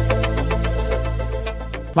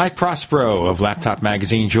 Mike Prospero of Laptop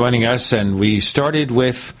Magazine joining us, and we started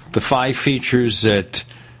with the 5 features that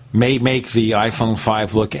may make the iPhone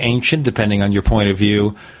 5 look ancient, depending on your point of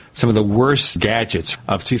view. Some of the worst gadgets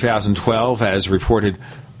of 2012, as reported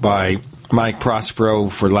by Mike Prospero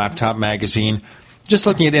for Laptop Magazine. Just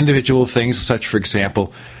looking at individual things, such, for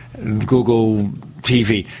example, Google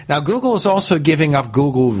TV. Now, Google is also giving up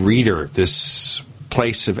Google Reader, this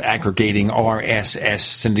place of aggregating RSS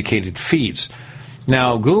syndicated feeds.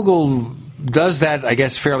 Now, Google does that, I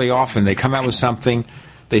guess, fairly often. They come out with something,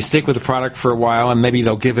 they stick with the product for a while, and maybe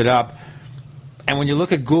they'll give it up. And when you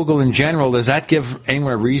look at Google in general, does that give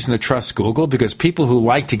anyone a reason to trust Google? Because people who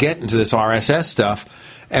like to get into this RSS stuff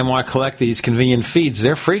and want to collect these convenient feeds,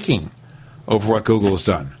 they're freaking over what Google has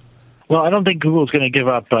done. Well, I don't think Google's going to give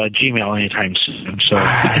up Gmail anytime soon. So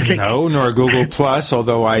no, nor Google Plus,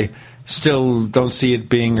 although I still don't see it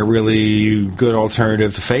being a really good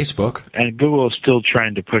alternative to Facebook. And Google is still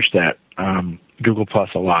trying to push that Google Plus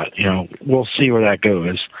a lot. We'll see where that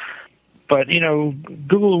goes. But,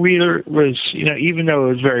 Google Reader was, even though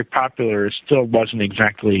it was very popular, it still wasn't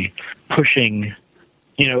exactly pushing,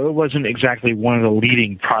 it wasn't exactly one of the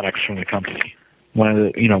leading products from the company, one of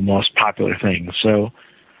the, most popular things. So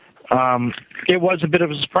it was a bit of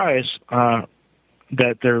a surprise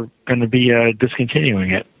that they're going to be discontinuing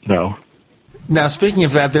it, though. Now, speaking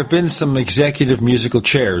of that, there have been some executive musical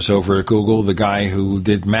chairs over at Google. The guy who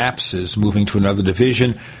did Maps is moving to another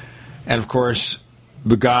division. And, of course,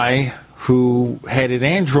 the guy who headed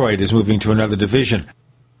Android is moving to another division.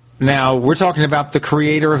 Now, we're talking about the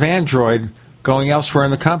creator of Android going elsewhere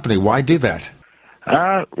in the company. Why do that?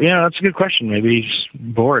 That's a good question. Maybe he's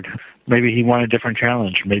bored. Maybe he wanted a different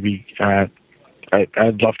challenge. Maybe I'd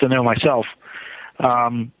love to know myself.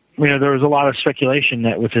 There was a lot of speculation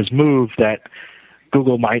that with his move that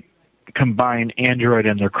Google might combine Android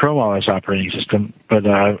and their Chrome OS operating system, but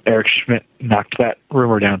Eric Schmidt knocked that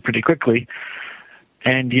rumor down pretty quickly.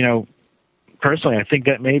 And, personally, I think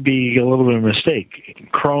that may be a little bit of a mistake.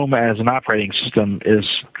 Chrome as an operating system is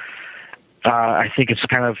I think it's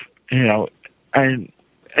kind of,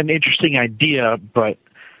 an interesting idea, but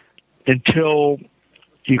until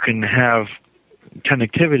you can have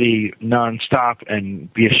connectivity nonstop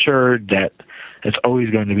and be assured that it's always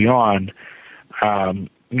going to be on,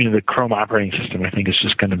 the Chrome operating system, I think, is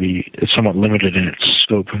just going to be somewhat limited in its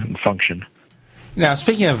scope and function. Now,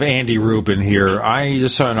 speaking of Andy Rubin here, I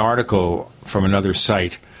just saw an article from another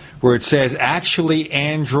site where it says, actually,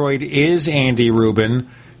 Android is Andy Rubin.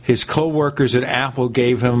 His co-workers at Apple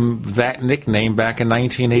gave him that nickname back in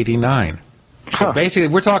 1989. So basically,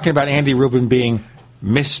 we're talking about Andy Rubin being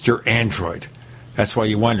Mr. Android. That's why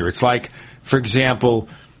you wonder. It's like, for example,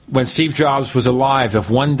 when Steve Jobs was alive, if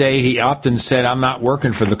one day he upped and said, I'm not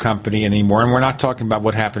working for the company anymore, and we're not talking about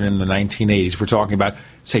what happened in the 1980s, we're talking about,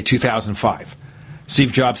 say, 2005.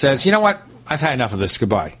 Steve Jobs says, you know what, I've had enough of this,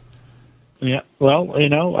 goodbye. Yeah, well, I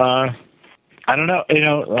don't know,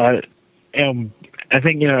 I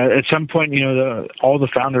think, at some point, all the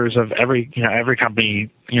founders of every company,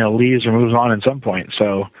 leaves or moves on at some point.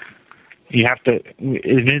 So you have to,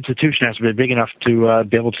 an institution has to be big enough to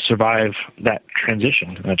be able to survive that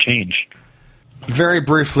transition, that change. Very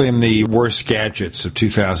briefly, in the worst gadgets of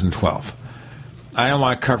 2012, I don't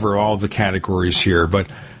want to cover all the categories here, but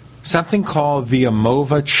something called the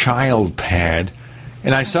Amova Child Pad.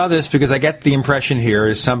 And I saw this because I get the impression here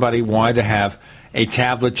is somebody wanted to have a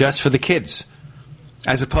tablet just for the kids,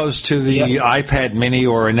 as opposed to the iPad Mini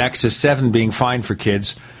or a Nexus 7 being fine for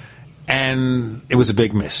kids. And it was a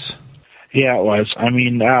big miss. Yeah, it was. I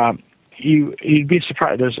mean, you'd be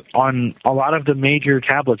surprised. There's on a lot of the major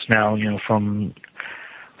tablets now, from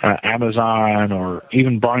Amazon or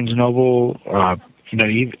even Barnes & Noble,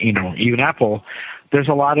 even Apple. There's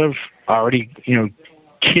a lot of already,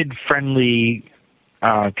 kid-friendly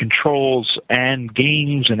controls and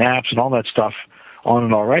games and apps and all that stuff on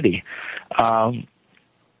it already.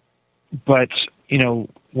 But,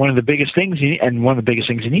 one of the biggest things you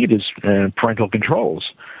need is parental controls.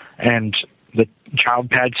 And the Child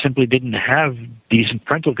Pad simply didn't have decent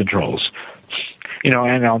parental controls.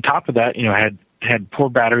 And on top of that, had poor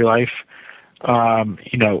battery life.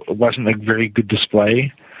 It wasn't a very good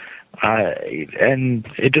display. And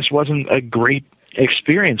it just wasn't a great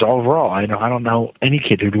experience overall. I don't know any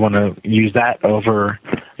kid who'd want to use that over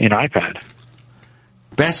an iPad.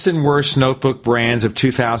 Best and worst notebook brands of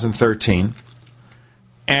 2013.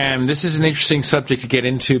 And this is an interesting subject to get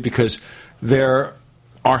into because there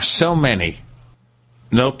are so many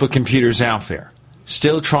notebook computers out there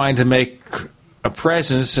still trying to make a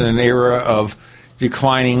presence in an era of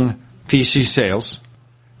declining PC sales.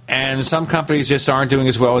 And some companies just aren't doing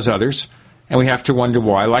as well as others. And we have to wonder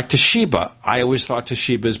why. Like Toshiba. I always thought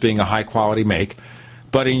Toshiba as being a high-quality make.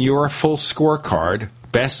 But in your full scorecard,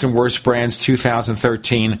 Best and Worst Brands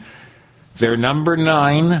 2013, they're number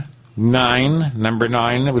 9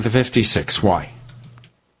 with a 56. Why?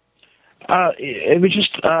 It was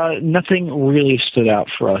just nothing really stood out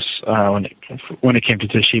for us when it came to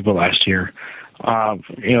Toshiba last year.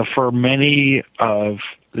 For many of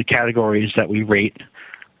the categories that we rate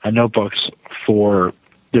notebooks for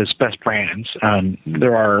those best brands,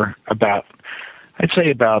 there are about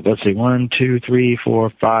 1, 2, 3, 4,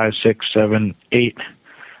 5, 6, 7, 8.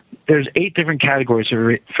 There's 8 different categories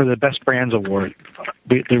for the best brands award.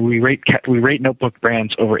 We rate notebook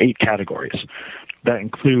brands over 8 categories. That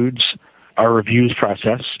includes our reviews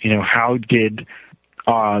process. How did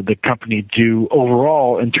the company do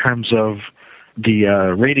overall in terms of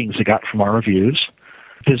the ratings it got from our reviews?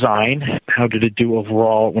 Design. How did it do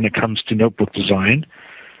overall when it comes to notebook design?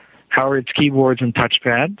 How are its keyboards and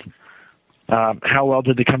touchpads? How well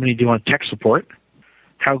did the company do on tech support?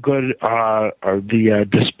 How good are the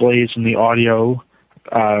displays and the audio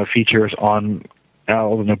features on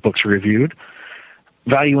all the notebooks reviewed?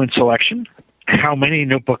 Value and selection. How many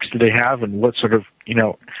notebooks do they have, and what sort of,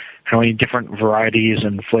 how many different varieties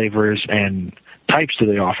and flavors and types do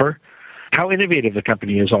they offer? How innovative the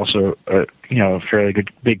company is also, a fairly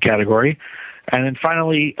good big category. And then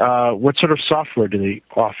finally, what sort of software do they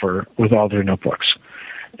offer with all their notebooks?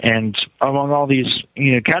 And among all these,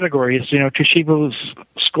 categories, Toshiba was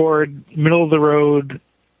scored middle of the road,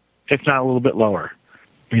 if not a little bit lower.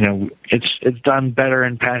 It's done better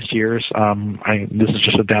in past years. This is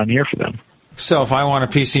just a down year for them. So if I want a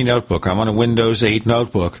PC notebook, I want a Windows 8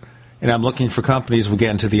 notebook, and I'm looking for companies, we'll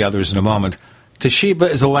get into the others in a moment, Toshiba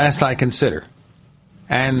is the last I consider.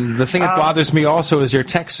 And the thing that bothers me also is your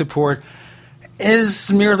tech support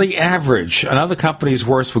is merely average. Another company's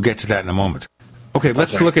worse. We'll get to that in a moment. Okay,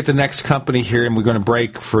 let's look at the next company here, and we're going to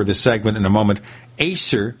break for this segment in a moment.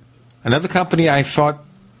 Acer, another company I thought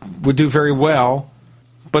would do very well,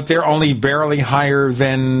 But they're only barely higher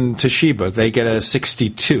than Toshiba. They get a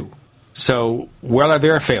 62. So what are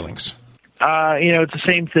their failings? It's the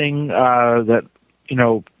same thing that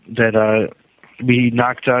we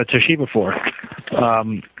knocked Toshiba for.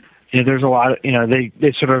 There's a lot of, they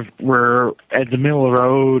sort of were at the middle of the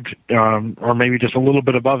road, or maybe just a little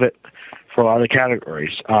bit above it for a lot of the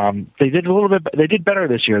categories. They did better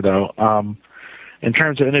this year, though. In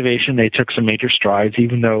terms of innovation, they took some major strides,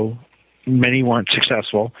 even though many weren't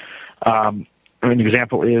successful. An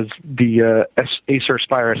example is the Acer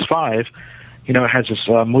Aspire S5. It has this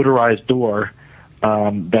motorized door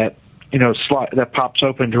that that pops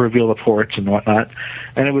open to reveal the ports and whatnot.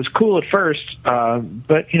 And it was cool at first,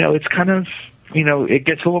 but it's kind of it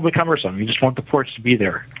gets a little bit cumbersome. You just want the ports to be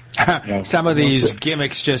there. Some of these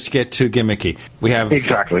gimmicks just get too gimmicky. We have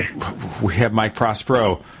Mike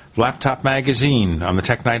Prospero, Laptop Magazine on the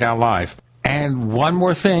Tech Night Owl Live. And one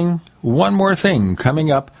more thing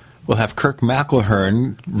coming up. We'll have Kirk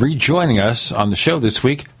McElhearn rejoining us on the show this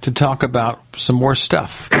week to talk about some more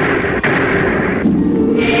stuff.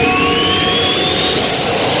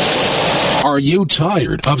 Are you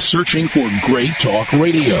tired of searching for great talk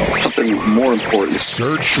radio? Something more important.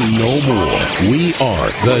 Search no more. We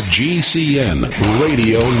are the GCN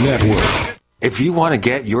Radio Network. If you want to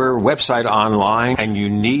get your website online and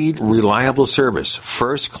you need reliable service,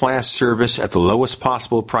 first-class service at the lowest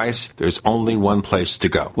possible price, there's only one place to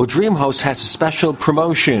go. Well, DreamHost has a special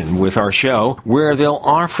promotion with our show where they'll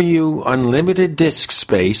offer you unlimited disk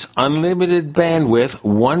space, unlimited bandwidth,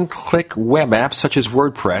 one-click web apps such as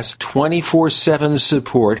WordPress, 24/7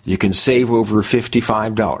 support. You can save over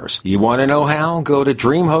 $55. You want to know how? Go to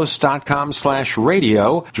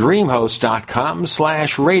dreamhost.com/radio,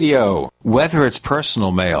 dreamhost.com/radio. Whether it's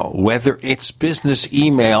personal mail, whether it's business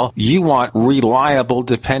email, you want reliable,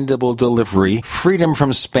 dependable delivery, freedom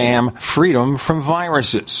from spam, freedom from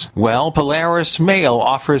viruses. Well, Polaris Mail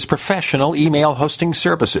offers professional email hosting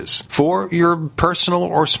services for your personal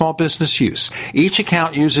or small business use. Each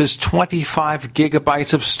account uses 25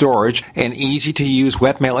 gigabytes of storage, an easy-to-use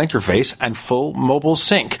webmail interface, and full mobile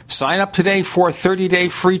sync. Sign up today for a 30-day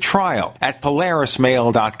free trial at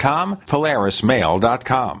polarismail.com,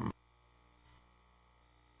 polarismail.com.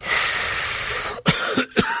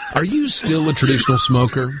 Are you still a traditional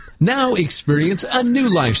smoker? Now experience a new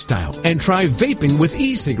lifestyle and try vaping with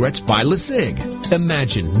e-cigarettes by LeSig.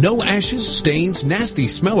 Imagine no ashes, stains, nasty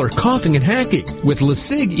smell, or coughing and hacking. With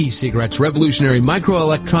LeSig e-cigarettes' revolutionary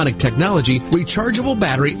microelectronic technology, rechargeable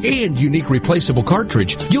battery, and unique replaceable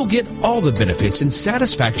cartridge, you'll get all the benefits and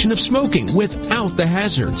satisfaction of smoking without the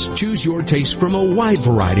hazards. Choose your taste from a wide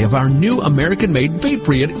variety of our new American-made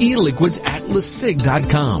vape-free e-liquids at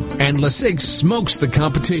LeSig.com. And LeSig smokes the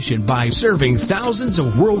competition by serving thousands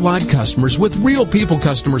of worldwide customers with real people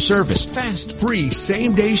customer service, fast, free,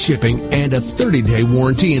 same-day shipping, and a 30-day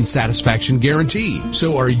warranty and satisfaction guarantee.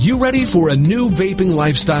 So are you ready for a new vaping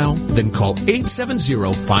lifestyle? Then call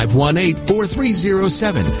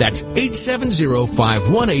 870-518-4307. That's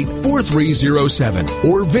 870-518-4307.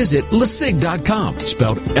 Or visit LeSig.com,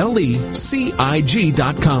 spelled LECIG.com.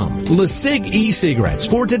 LeSig e-cigarettes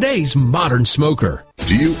for today's modern smoker.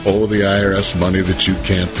 Do you owe the IRS money that you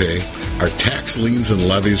can't pay? Are tax liens and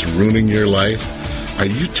levies ruining your life? Are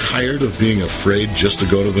you tired of being afraid just to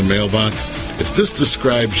go to the mailbox? If this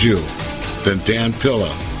describes you, then Dan Pilla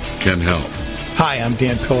can help. Hi, I'm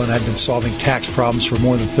Dan Pilla, and I've been solving tax problems for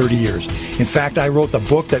more than 30 years. In fact, I wrote the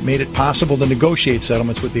book that made it possible to negotiate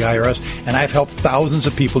settlements with the IRS, and I've helped thousands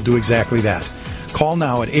of people do exactly that. Call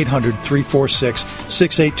now at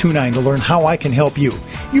 800-346-6829 to learn how I can help you.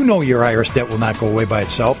 You know your IRS debt will not go away by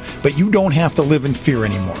itself, but you don't have to live in fear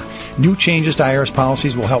anymore. New changes to IRS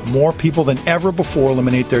policies will help more people than ever before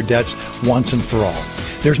eliminate their debts once and for all.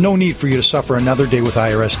 There's no need for you to suffer another day with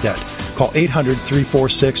IRS debt. Call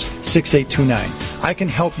 800-346-6829. I can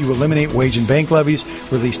help you eliminate wage and bank levies,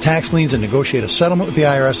 release tax liens, and negotiate a settlement with the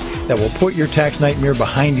IRS that will put your tax nightmare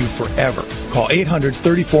behind you forever. Call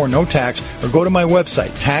 800-34-NO-TAX or go to my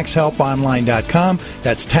website, taxhelponline.com.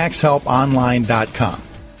 That's taxhelponline.com.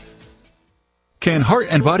 Can Heart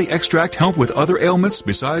and Body Extract help with other ailments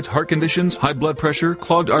besides heart conditions, high blood pressure,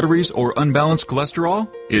 clogged arteries, or unbalanced cholesterol?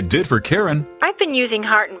 It did for Karen. I've been using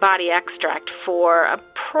Heart and Body Extract for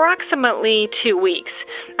approximately 2 weeks.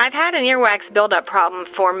 I've had an earwax buildup problem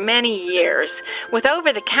for many years, with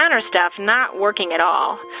over-the-counter stuff not working at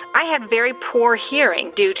all. I had very poor hearing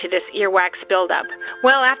due to this earwax buildup.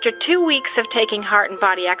 Well, after 2 weeks of taking Heart and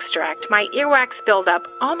Body Extract, my earwax buildup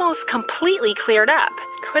almost completely cleared up.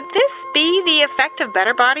 Could this be the effect of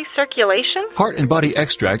better body circulation? Heart and Body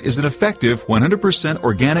Extract is an effective 100%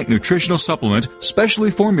 organic nutritional supplement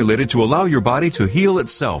specially formulated to allow your body to heal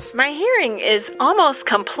itself. My hearing is almost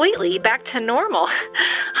completely back to normal.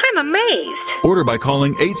 I'm amazed. Order by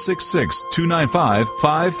calling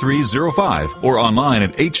 866-295-5305 or online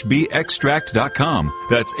at hbextract.com.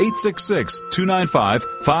 That's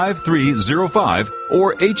 866-295-5305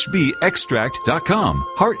 or hbextract.com.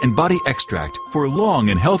 Heart and Body Extract for long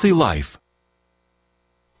and healthy life.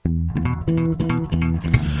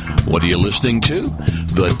 What are you listening to?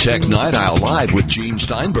 The Tech Night Owl Live with Gene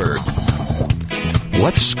Steinberg.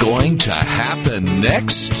 What's going to happen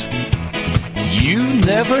next? You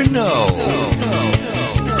never know.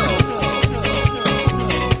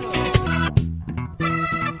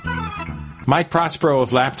 Mike Prospero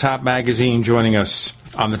of Laptop Magazine joining us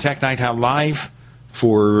on the Tech Night Owl Live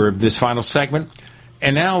for this final segment.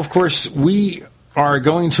 And now, of course, we are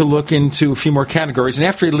going to look into a few more categories. And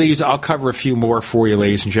after he leaves, I'll cover a few more for you,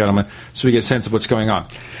 ladies and gentlemen, so we get a sense of what's going on.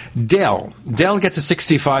 Dell gets a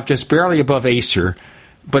 65, just barely above Acer.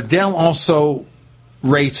 But Dell also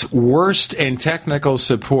rates worst in technical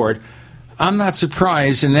support. I'm not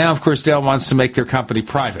surprised. And now, of course, Dell wants to make their company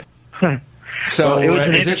private. So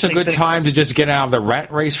is this a good time to just get out of the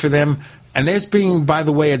rat race for them? And there's being, by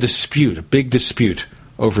the way, a big dispute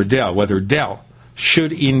over Dell, whether Dell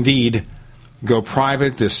should indeed go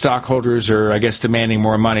private. The stockholders are, I guess, demanding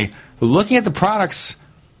more money. Looking at the products,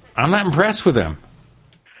 I'm not impressed with them.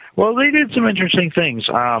 Well, they did some interesting things.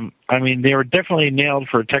 I mean, they were definitely nailed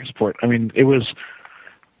for tech support. I mean, it was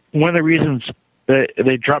one of the reasons that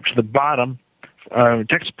they dropped to the bottom,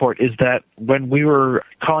 tech support, is that when we were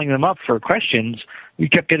calling them up for questions, we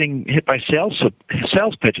kept getting hit by sales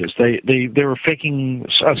pitches. They were faking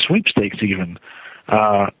sweepstakes even.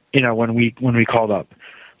 When we called up,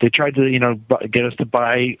 they tried to get us to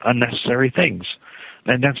buy unnecessary things,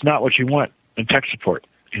 and that's not what you want in tech support.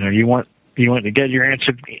 You want to get your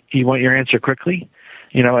answer. You want your answer quickly,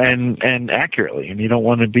 and accurately, and you don't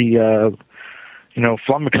want to be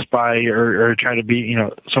flummoxed by or try to be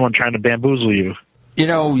someone trying to bamboozle you.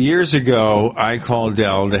 Years ago, I called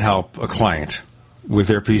Dell to help a client with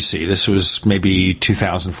their PC. This was maybe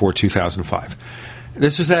 2004, 2005.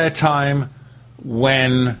 This was at a time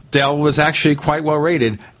when Dell was actually quite well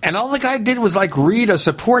rated, and all the guy did was read a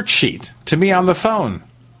support sheet to me on the phone.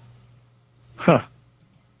 Huh.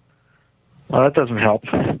 Well, that doesn't help.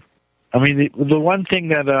 I mean, the one thing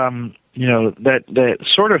that that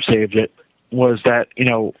sort of saved it was that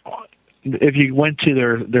if you went to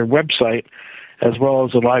their website as well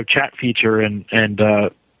as a live chat feature and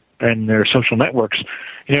their social networks,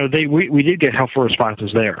 we did get helpful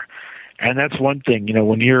responses there, and that's one thing.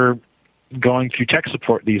 When you're going through tech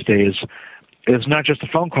support these days, it's not just a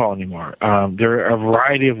phone call anymore. There are a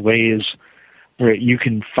variety of ways where you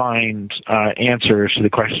can find answers to the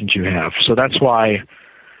questions you have. So that's why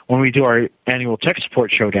when we do our annual tech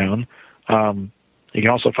support showdown, you can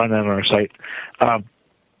also find that on our site,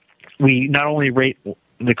 we not only rate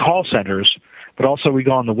the call centers, but also we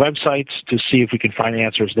go on the websites to see if we can find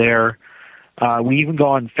answers there. We even go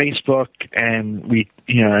on Facebook and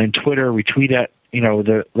and Twitter. We tweet at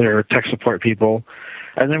their tech support people,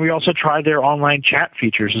 and then we also try their online chat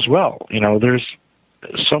features as well. There's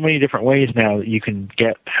so many different ways now that you can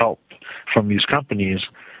get help from these companies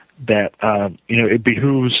that it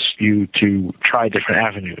behooves you to try different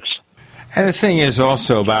avenues. And the thing is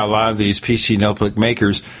also about a lot of these PC notebook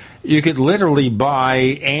makers, you could literally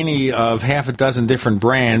buy any of half a dozen different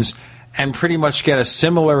brands and pretty much get a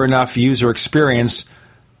similar enough user experience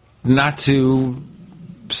not to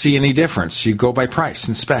see any difference. You go by price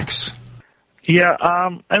and specs. Yeah,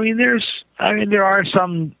 there are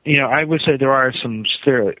some, I would say there are some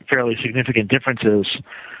fairly significant differences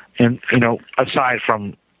in, aside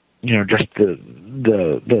from, just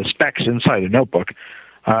the specs inside a notebook.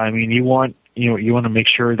 You want to make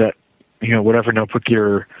sure that, whatever notebook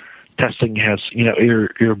you're testing has, you're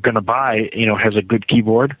going to buy, has a good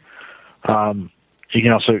keyboard. You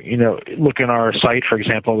can also, look in our site, for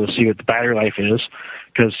example, to see what the battery life is,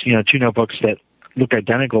 because, two notebooks that look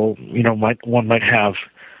identical, one might have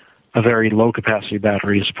a very low capacity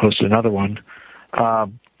battery as opposed to another one.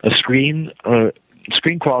 Screen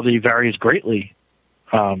quality varies greatly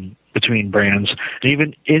between brands, and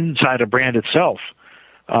even inside a brand itself,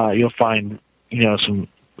 you'll find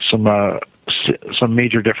some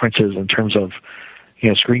major differences in terms of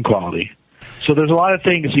screen quality. So there's a lot of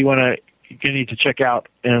things you need to check out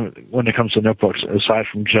when it comes to notebooks, aside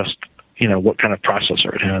from just what kind of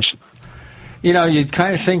processor it has. You'd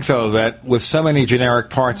kind of think, though, that with so many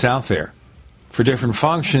generic parts out there, for different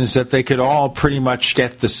functions that they could all pretty much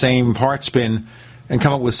get the same part spin and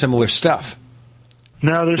come up with similar stuff.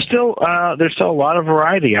 No, there's still a lot of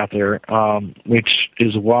variety out there, which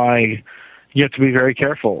is why you have to be very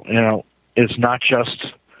careful. It's not just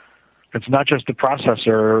the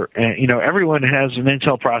processor. And, everyone has an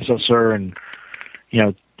Intel processor and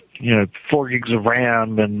 4 gigs of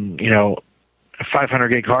RAM and a 500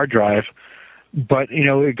 gig hard drive, but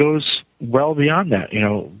it goes well beyond that.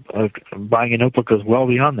 Buying a notebook goes well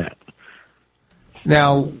beyond that.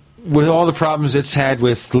 Now, with all the problems it's had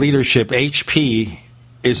with leadership, HP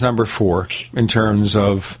is number 4 in terms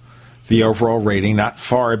of the overall rating, not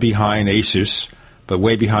far behind Asus, but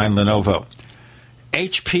way behind Lenovo.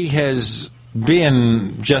 HP has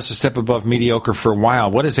been just a step above mediocre for a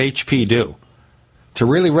while. What does HP do to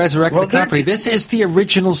really resurrect the company? This is the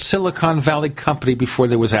original Silicon Valley company before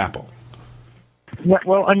there was Apple.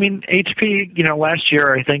 Well, I mean, HP, last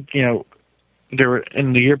year, I think, there were,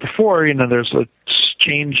 in the year before, there's a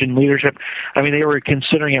change in leadership. I mean, they were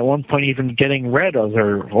considering at one point even getting rid of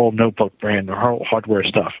their whole notebook brand, their whole hardware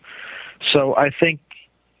stuff. So I think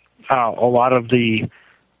a lot of their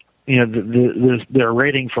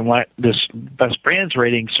rating from this Best Brands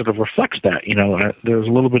rating sort of reflects that. There's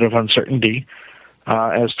a little bit of uncertainty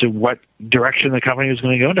as to what direction the company was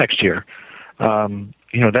going to go next year.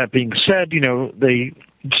 That being said, they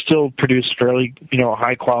still produce fairly,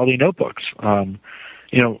 high quality notebooks.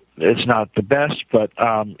 It's not the best, but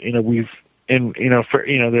they're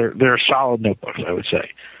solid notebooks, I would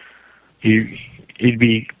say. You'd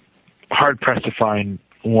be hard pressed to find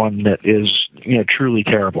one that is, truly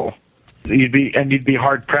terrible. You'd be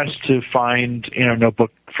hard pressed to find, a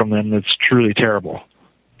notebook from them that's truly terrible.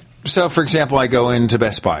 So, for example, I go into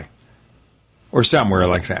Best Buy or somewhere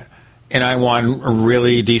like that, and I want a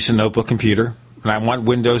really decent notebook computer, and I want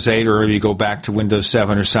Windows 8, or you go back to Windows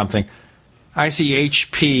 7 or something. I see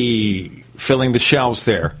HP filling the shelves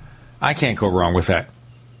there. I can't go wrong with that.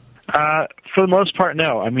 For the most part,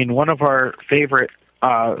 no. I mean, one of our favorite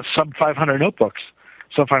sub-$500 notebooks,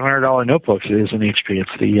 sub-$500 notebooks is an HP.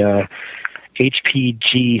 It's the HP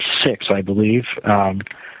G6, I believe.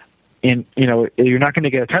 And you're not going to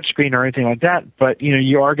get a touchscreen or anything like that, but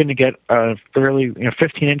you are going to get a fairly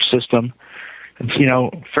 15-inch system.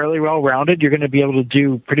 It's fairly well rounded. You're going to be able to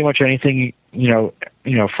do pretty much anything.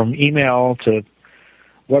 From email to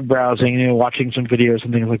web browsing, watching some videos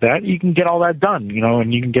and things like that. You can get all that done.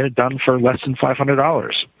 And you can get it done for less than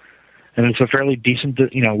 $500. And it's a fairly decent,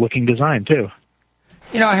 looking design too.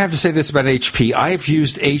 I have to say this about HP. I've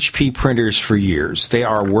used HP printers for years. They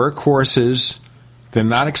are workhorses. They're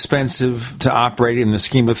not expensive to operate in the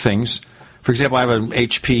scheme of things. For example, I have an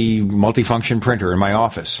HP multifunction printer in my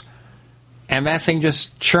office. And that thing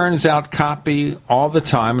just churns out copy all the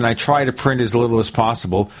time, and I try to print as little as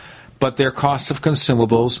possible. But their cost of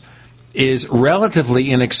consumables is relatively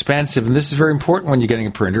inexpensive. And this is very important when you're getting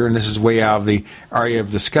a printer, and this is way out of the area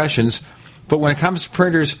of discussions. But when it comes to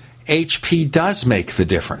printers, HP does make the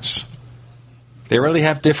difference. They really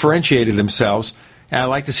have differentiated themselves, and I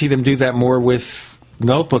like to see them do that more with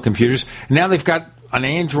notebook computers. Now they've got an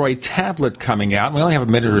Android tablet coming out. We only have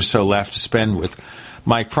a minute or so left to spend with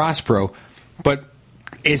Mike Prospero. But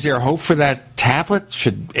is there hope for that tablet?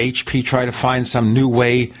 Should HP try to find some new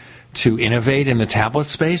way to innovate in the tablet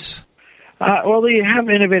space? Well, they have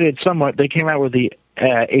innovated somewhat. They came out with the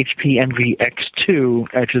HP Envy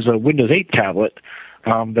X2, which is a Windows 8 tablet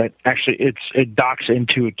that actually it docks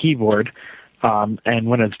into a keyboard. And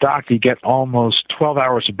when it's docked, you get almost 12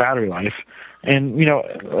 hours of battery life. And,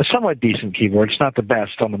 a somewhat decent keyboard. It's not the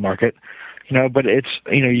best on the market, but it's,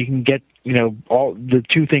 you can get, all the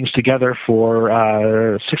two things together for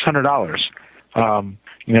 $600.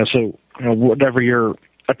 So, whatever your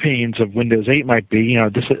opinions of Windows 8 might be,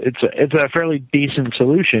 it's a fairly decent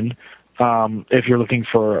solution if you're looking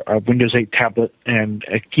for a Windows 8 tablet and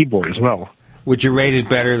a keyboard as well. Would you rate it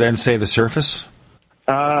better than, say, the Surface?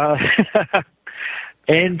 I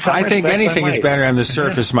think anything is better on the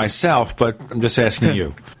Surface myself, but I'm just asking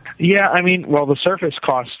you. Yeah, I mean, well, the Surface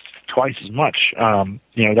costs twice as much.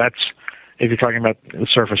 That's if you're talking about the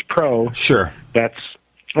Surface Pro. Sure. That's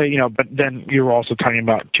but then you're also talking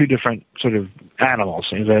about two different sort of animals.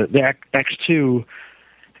 The X2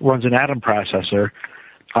 runs an Atom processor,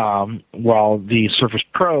 while the Surface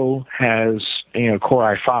Pro has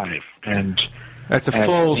Core i5, and that's a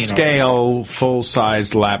full-scale,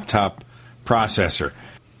 full-sized laptop processor.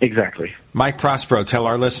 Exactly. Mike Prospero, tell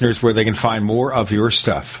our listeners where they can find more of your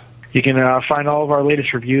stuff. You can find all of our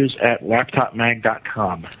latest reviews at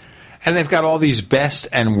laptopmag.com. And they've got all these best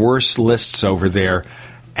and worst lists over there.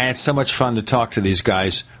 And it's so much fun to talk to these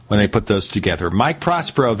guys when they put those together. Mike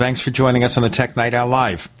Prospero, thanks for joining us on the Tech Night Owl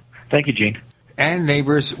Live. Thank you, Gene. And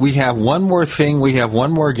neighbors, we have one more thing. We have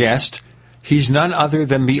one more guest. He's none other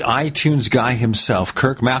than the iTunes guy himself,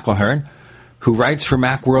 Kirk McElhearn, who writes for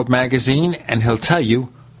Macworld Magazine, and he'll tell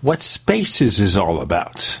you what Spaces is all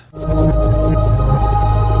about.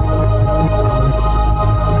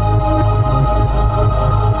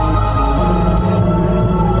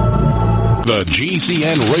 The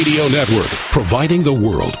GCN Radio Network, providing the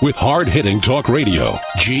world with hard-hitting talk radio.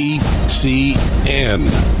 GCN.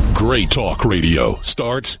 Great talk radio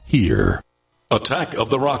starts here. Attack of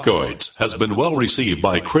the Rockoids has been well received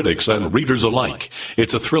by critics and readers alike.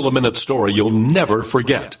 It's a thrill-a-minute story you'll never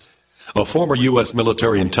forget. A former U.S.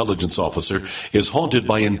 military intelligence officer is haunted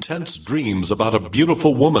by intense dreams about a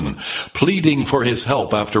beautiful woman pleading for his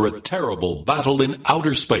help after a terrible battle in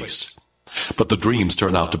outer space. But the dreams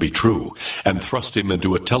turn out to be true and thrust him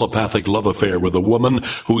into a telepathic love affair with a woman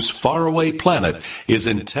whose faraway planet is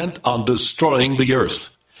intent on destroying the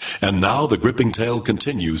Earth. And now the gripping tale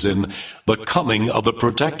continues in The Coming of the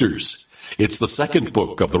Protectors. It's the second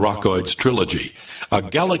book of the Rockoids trilogy, a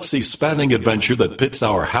galaxy-spanning adventure that pits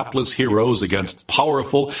our hapless heroes against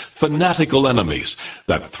powerful, fanatical enemies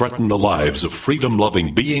that threaten the lives of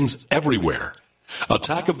freedom-loving beings everywhere.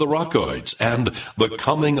 Attack of the Rockoids and The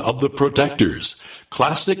Coming of the Protectors.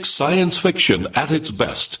 Classic science fiction at its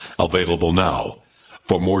best. Available now.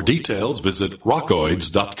 For more details, visit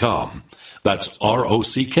rockoids.com. That's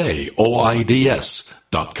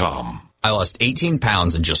ROCKOIDS.com. I lost 18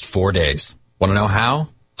 pounds in just 4 days. Want to know how?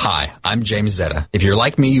 Hi, I'm James Zetta. If you're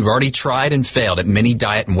like me, you've already tried and failed at many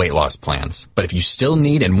diet and weight loss plans. But if you still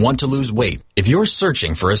need and want to lose weight, if you're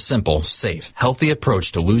searching for a simple, safe, healthy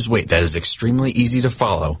approach to lose weight that is extremely easy to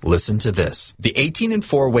follow, listen to this. The 18 and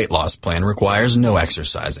 4 weight loss plan requires no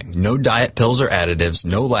exercising, no diet pills or additives,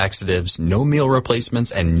 no laxatives, no meal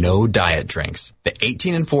replacements, and no diet drinks. The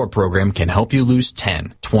 18 and 4 program can help you lose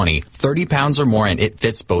 10, 20, 30 pounds or more, and it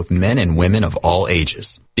fits both men and women of all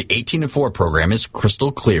ages. The 18 and 4 program is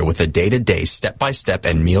crystal clear with a day-to-day, step-by-step,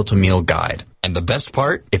 and meal-to-meal guide. And the best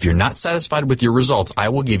part? If you're not satisfied with your results, I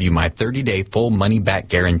will give you my 30-day full money-back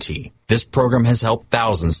guarantee. This program has helped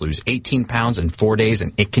thousands lose 18 pounds in 4 days,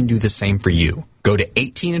 and it can do the same for you. Go to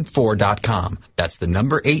 18and4.com. That's the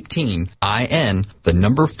number 18, I-N, the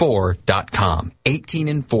number 4.com.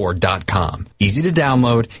 18and4.com. Easy to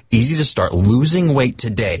download, easy to start losing weight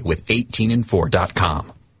today with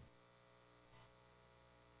 18and4.com.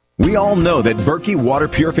 We all know that Berkey Water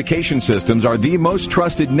Purification Systems are the most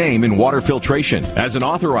trusted name in water filtration. As an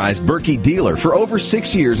authorized Berkey dealer for over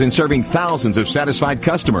 6 years and serving thousands of satisfied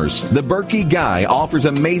customers, the Berkey Guy offers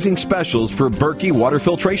amazing specials for Berkey Water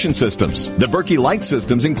Filtration Systems. The Berkey Light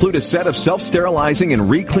Systems include a set of self-sterilizing and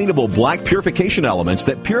recleanable black purification elements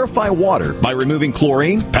that purify water by removing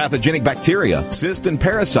chlorine, pathogenic bacteria, cysts, and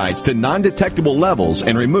parasites to non-detectable levels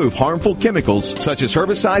and remove harmful chemicals such as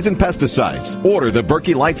herbicides and pesticides. Order the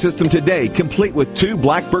Berkey Light System today, complete with 2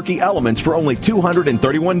 black Berkey elements for only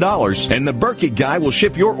 $231, and the Berkey Guy will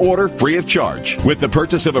ship your order free of charge. With the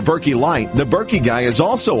purchase of a Berkey Light, the Berkey Guy is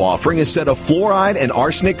also offering a set of fluoride and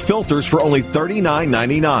arsenic filters for only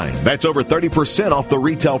 $39.99. That's over 30% off the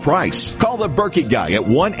retail price. Call the Berkey Guy at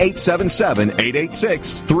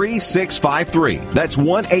 1-877-886-3653. That's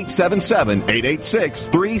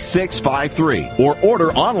 1-877-886-3653. Or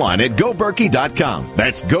order online at GoBerkey.com.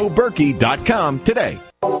 That's GoBerkey.com today.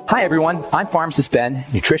 Hi, everyone. I'm Pharmacist Ben,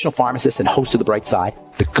 nutritional pharmacist and host of The Bright Side.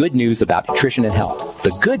 The good news about nutrition and health.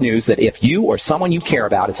 The good news that if you or someone you care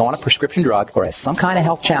about is on a prescription drug or has some kind of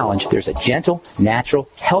health challenge, there's a gentle, natural,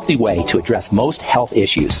 healthy way to address most health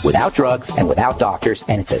issues without drugs and without doctors,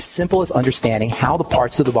 and it's as simple as understanding how the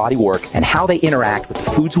parts of the body work and how they interact with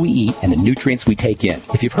the foods we eat and the nutrients we take in.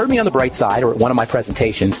 If you've heard me on The Bright Side or at one of my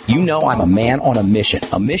presentations, you know I'm a man on a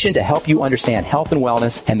mission to help you understand health and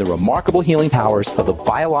wellness and the remarkable healing powers of the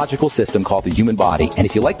biological system called the human body. And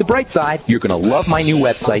if you like The Bright Side, you're going to love my new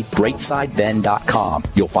website, brightsideben.com.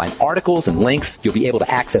 You'll find articles and links, you'll be able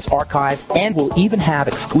to access archives, and we'll even have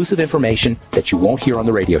exclusive information that you won't hear on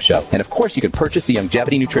the radio show. And of course, you can purchase the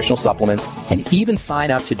Youngevity nutritional supplements and even sign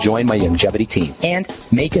up to join my Youngevity team and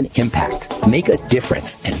make an impact, make a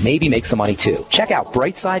difference, and maybe make some money too. Check out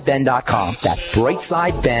brightsideben.com. That's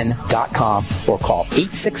brightsideben.com, or call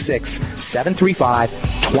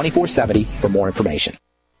 866-735-2470 for more information.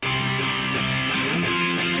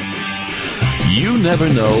 You never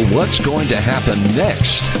know what's going to happen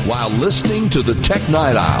next while listening to the Tech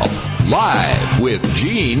Night Owl, live with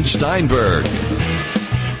Gene Steinberg.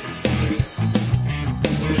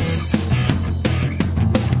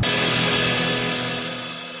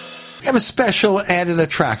 have a special added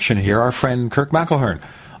attraction here. Our friend Kirk McElhearn,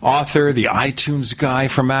 author, the iTunes guy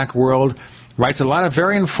from Macworld, writes a lot of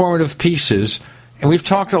very informative pieces, and we've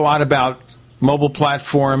talked a lot about mobile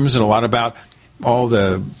platforms and a lot about all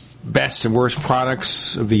the best and worst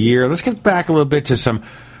products of the year. Let's get back a little bit to some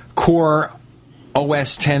core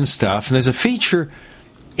OS X stuff. And there's a feature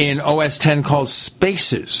in OS X called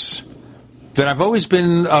Spaces that I've always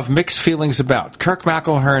been of mixed feelings about. Kirk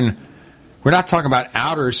McElhearn, we're not talking about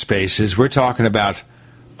outer spaces. We're talking about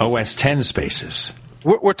OS X spaces.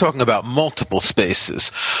 We're talking about multiple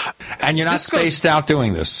spaces. And you're not spaced out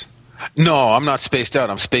doing this. No, I'm not spaced out.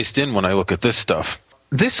 I'm spaced in when I look at this stuff.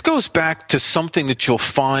 This goes back to something that you'll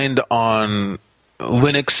find on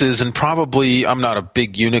Linuxes, and probably, I'm not a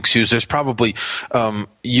big Unix user, there's probably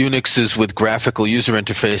Unixes with graphical user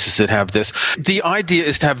interfaces that have this. The idea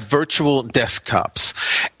is to have virtual desktops.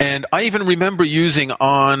 And I even remember using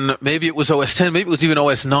on, maybe it was OS X, maybe it was even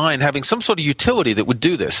OS 9, having some sort of utility that would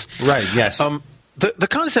do this. Right, yes. The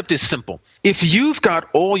concept is simple. If you've got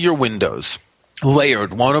all your windows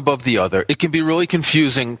layered one above the other, it can be really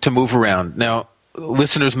confusing to move around. Now,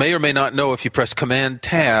 listeners may or may not know, if you press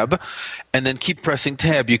Command-Tab and then keep pressing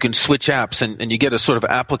Tab, you can switch apps, and you get a sort of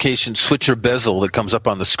application switcher bezel that comes up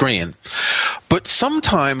on the screen. But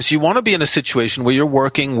sometimes you want to be in a situation where you're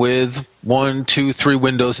working with 1, 2, 3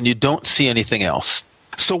 windows and you don't see anything else.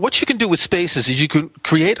 So what you can do with Spaces is you can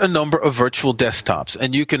create a number of virtual desktops,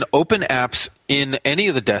 and you can open apps in any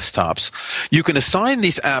of the desktops. You can assign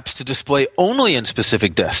these apps to display only in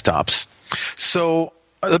specific desktops. So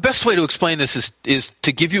the best way to explain this is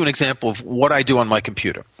to give you an example of what I do on my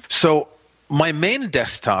computer. So my main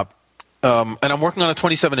desktop, and I'm working on a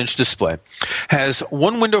 27-inch display, has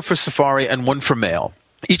one window for Safari and one for Mail.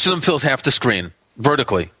 Each of them fills half the screen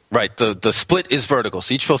vertically. Right, the split is vertical,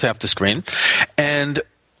 so each fills half the screen. And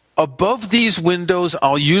above these windows,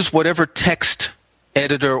 I'll use whatever text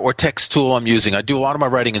editor or text tool I'm using. I do a lot of my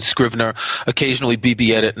writing in Scrivener, occasionally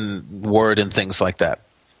BBEdit and Word and things like that.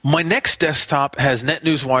 My next desktop has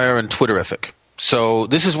NetNewsWire and Twitterrific. So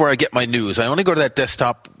this is where I get my news. I only go to that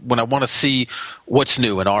desktop when I want to see what's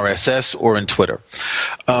new in RSS or in Twitter.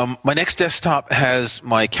 My next desktop has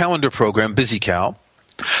my calendar program, BusyCal.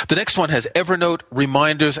 The next one has Evernote,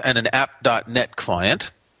 Reminders, and an app.net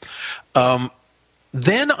client.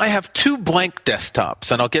 Then I have 2 blank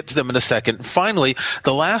desktops, and I'll get to them in a second. Finally,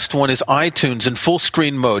 the last one is iTunes in full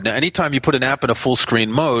screen mode. Now, anytime you put an app in a full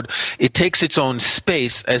screen mode, it takes its own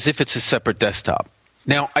space as if it's a separate desktop.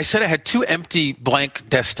 Now, I said I had 2 empty blank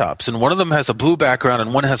desktops, and one of them has a blue background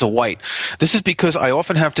and one has a white. This is because I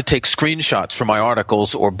often have to take screenshots for my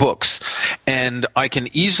articles or books, and I can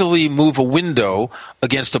easily move a window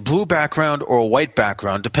against a blue background or a white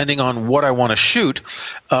background, depending on what I want to shoot,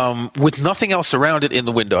 with nothing else around it in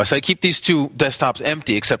the window. So I keep these 2 desktops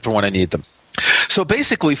empty except for when I need them. So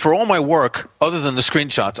basically, for all my work, other than the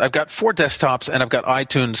screenshots, I've got 4 desktops and I've got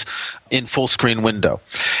iTunes in full screen window.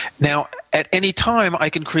 Now, at any time, I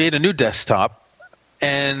can create a new desktop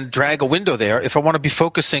and drag a window there if I want to be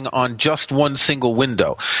focusing on just one single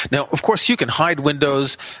window. Now, of course, you can hide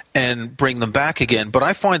windows and bring them back again, but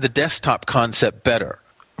I find the desktop concept better.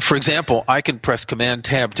 For example, I can press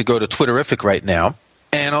Command-Tab to go to Twitterrific right now,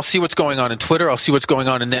 and I'll see what's going on in Twitter. I'll see what's going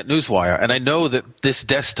on in NetNewsWire. And I know that this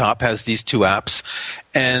desktop has these 2 apps,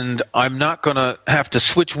 and I'm not going to have to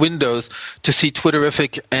switch windows to see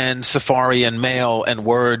Twitterrific and Safari and Mail and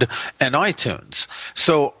Word and iTunes.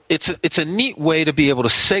 So it's a neat way to be able to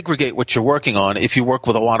segregate what you're working on if you work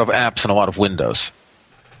with a lot of apps and a lot of windows.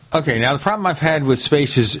 Okay, now the problem I've had with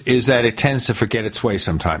Spaces is that it tends to forget its way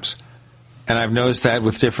sometimes. And I've noticed that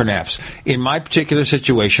with different apps. In my particular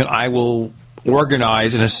situation, I will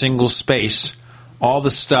organize in a single space all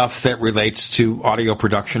the stuff that relates to audio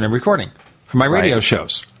production and recording for my radio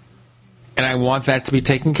shows. And I want that to be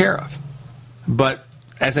taken care of. But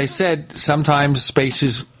as I said, sometimes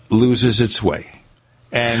Spaces loses its way.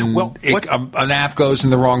 And an app goes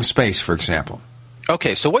in the wrong space, for example.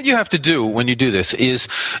 Okay, so what you have to do when you do this is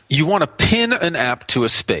you want to pin an app to a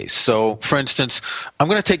space. So, for instance, I'm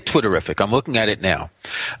going to take Twitterrific. I'm looking at it now.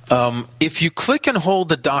 If you click and hold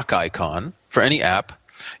the dock icon for any app,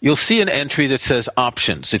 you'll see an entry that says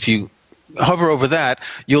Options. If you hover over that,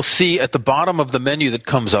 you'll see at the bottom of the menu that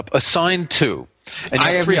comes up, Assign To. And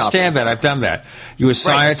I understand that. I've done that. You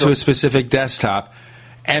assign it to a specific desktop,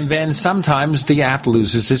 and then sometimes the app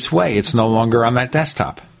loses its way. It's no longer on that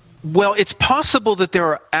desktop. Well, it's possible that there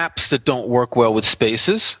are apps that don't work well with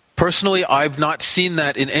Spaces. Personally, I've not seen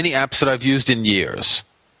that in any apps that I've used in years,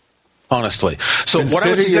 honestly. So Consider what I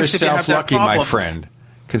would suggest yourself if you have lucky, that problem, my friend.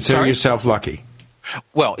 Consider yourself lucky.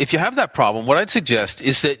 Well, if you have that problem, what I'd suggest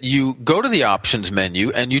is that you go to the options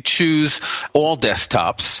menu and you choose all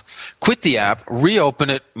desktops, quit the app, reopen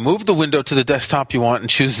it, move the window to the desktop you want, and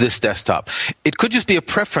choose this desktop. It could just be a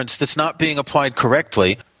preference that's not being applied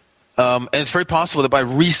correctly, and it's very possible that by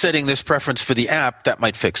resetting this preference for the app, that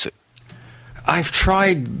might fix it. I've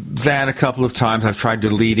tried that a couple of times. I've tried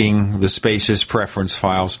deleting the Spaces preference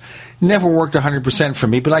files. Never worked 100% for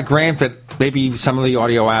me, but I grant that maybe some of the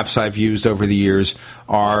audio apps I've used over the years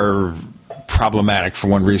are problematic for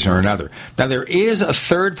one reason or another. Now, there is a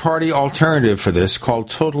third-party alternative for this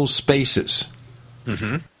called Total Spaces.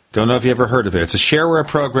 Mm-hmm. Don't know if you ever heard of it. It's a shareware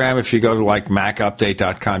program. If you go to like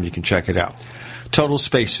macupdate.com, you can check it out. Total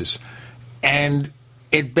Spaces. And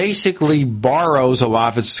it basically borrows a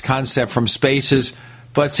lot of its concept from Spaces,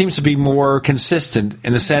 but seems to be more consistent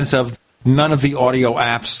in the sense of none of the audio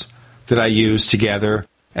apps that I use together,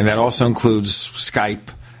 and that also includes Skype,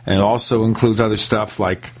 and it also includes other stuff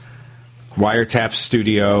like Wiretap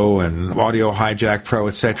Studio and Audio Hijack Pro,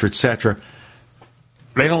 etc.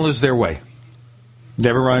 They don't lose their way.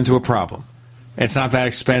 Never run into a problem. It's not that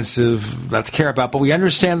expensive, not to care about, but we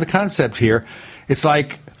understand the concept here. It's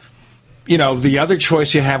like, you know, the other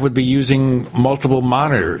choice you have would be using multiple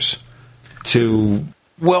monitors to...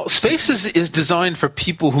 Well, Spaces is designed for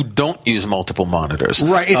people who don't use multiple monitors.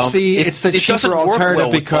 Right. It's the cheaper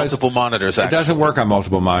alternative because multiple monitors, it doesn't work on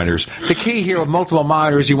multiple monitors. The key here with multiple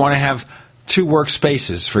monitors, you want to have two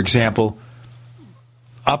workspaces, for example,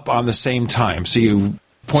 up on the same time. So you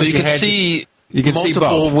point your head, you can see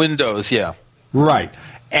multiple windows, yeah. Right.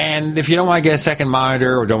 And if you don't want to get a second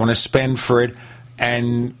monitor or don't want to spend for it,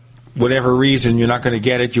 and whatever reason you're not going to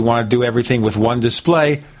get it, you want to do everything with one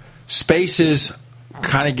display, Spaces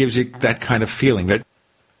kind of gives you that kind of feeling that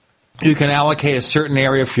you can allocate a certain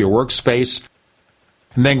area for your workspace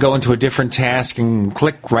and then go into a different task and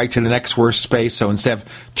click right to the next workspace. So instead of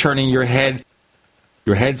turning your head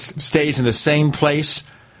stays in the same place,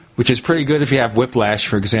 which is pretty good if you have whiplash,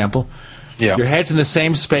 for example. Yeah. Your head's in the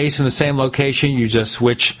same space, in the same location. You just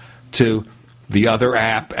switch to the other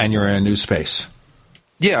app and you're in a new space.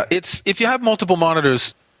 Yeah, if you have multiple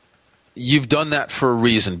monitors, you've done that for a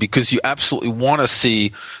reason, because you absolutely want to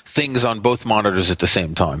see things on both monitors at the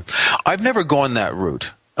same time. I've never gone that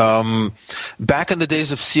route. Back in the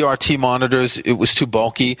days of CRT monitors, it was too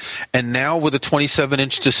bulky, and now with a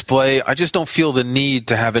 27-inch display, I just don't feel the need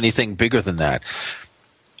to have anything bigger than that.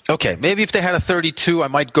 Okay, maybe if they had a 32, I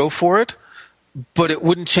might go for it, but it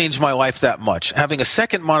wouldn't change my life that much. Having a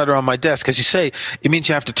second monitor on my desk, as you say, it means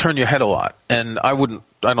you have to turn your head a lot, and I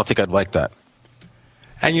don't think I'd like that.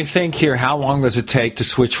 And you think here, how long does it take to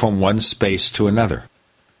switch from one space to another?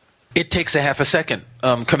 It takes a half a second.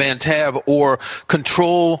 Command-Tab or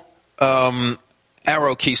Control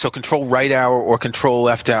arrow key, so Control right arrow or Control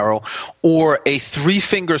left arrow, or a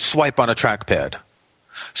 3-finger swipe on a trackpad.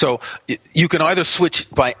 So you can either switch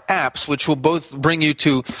by apps, which will both bring you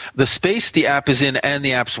to the space the app is in and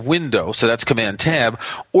the app's window, so that's Command-Tab,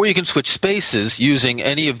 or you can switch spaces using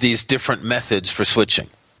any of these different methods for switching.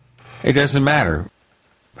 It doesn't matter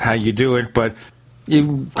how you do it, but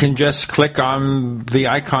you can just click on the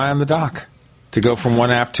icon on the dock to go from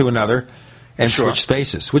one app to another and switch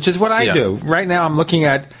spaces, which is what I do. Right now I'm looking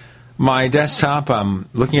at my desktop, I'm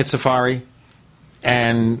looking at Safari,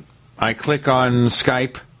 and I click on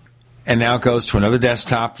Skype, and now it goes to another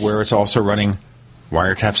desktop where it's also running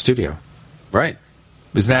Wiretap Studio. Right.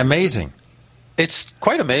 Isn't that amazing? It's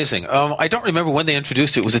quite amazing. I don't remember when they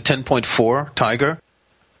introduced it. Was it 10.4 Tiger?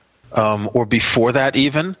 Or before that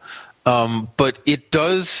even. But it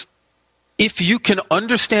does, if you can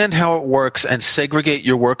understand how it works and segregate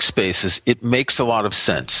your workspaces, it makes a lot of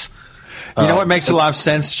sense. You know what makes a lot of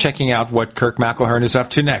sense? Checking out what Kirk McElhearn is up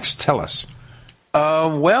to next. Tell us.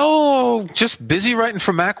 Well, just busy writing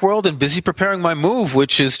for Macworld and busy preparing my move,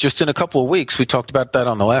 which is just in a couple of weeks. We talked about that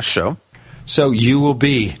on the last show. So you will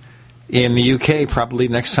be in the UK probably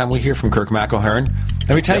next time we hear from Kirk McElhearn.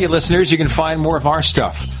 Let me tell you, listeners, you can find more of our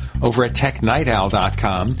stuff over at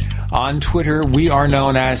TechNightOwl.com. On Twitter, we are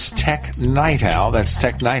known as Tech Night Owl. That's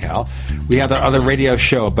Tech Night Owl. We have our other radio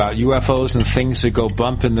show about UFOs and things that go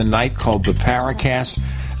bump in the night called the Paracast.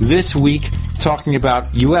 This week, talking about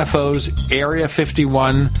UFOs, Area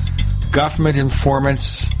 51, government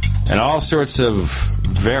informants, and all sorts of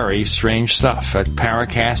very strange stuff at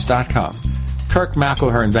Paracast.com. Kirk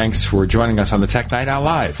McElhearn, thanks for joining us on the Tech Night Owl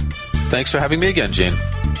Live. Thanks for having me again, Gene.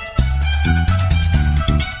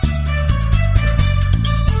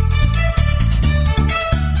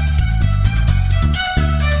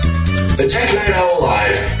 The Tech Night Owl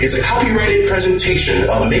Live is a copyrighted presentation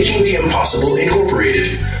of Making the Impossible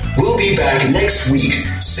Incorporated. We'll be back next week.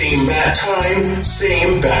 Same bat time,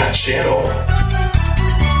 same bat channel.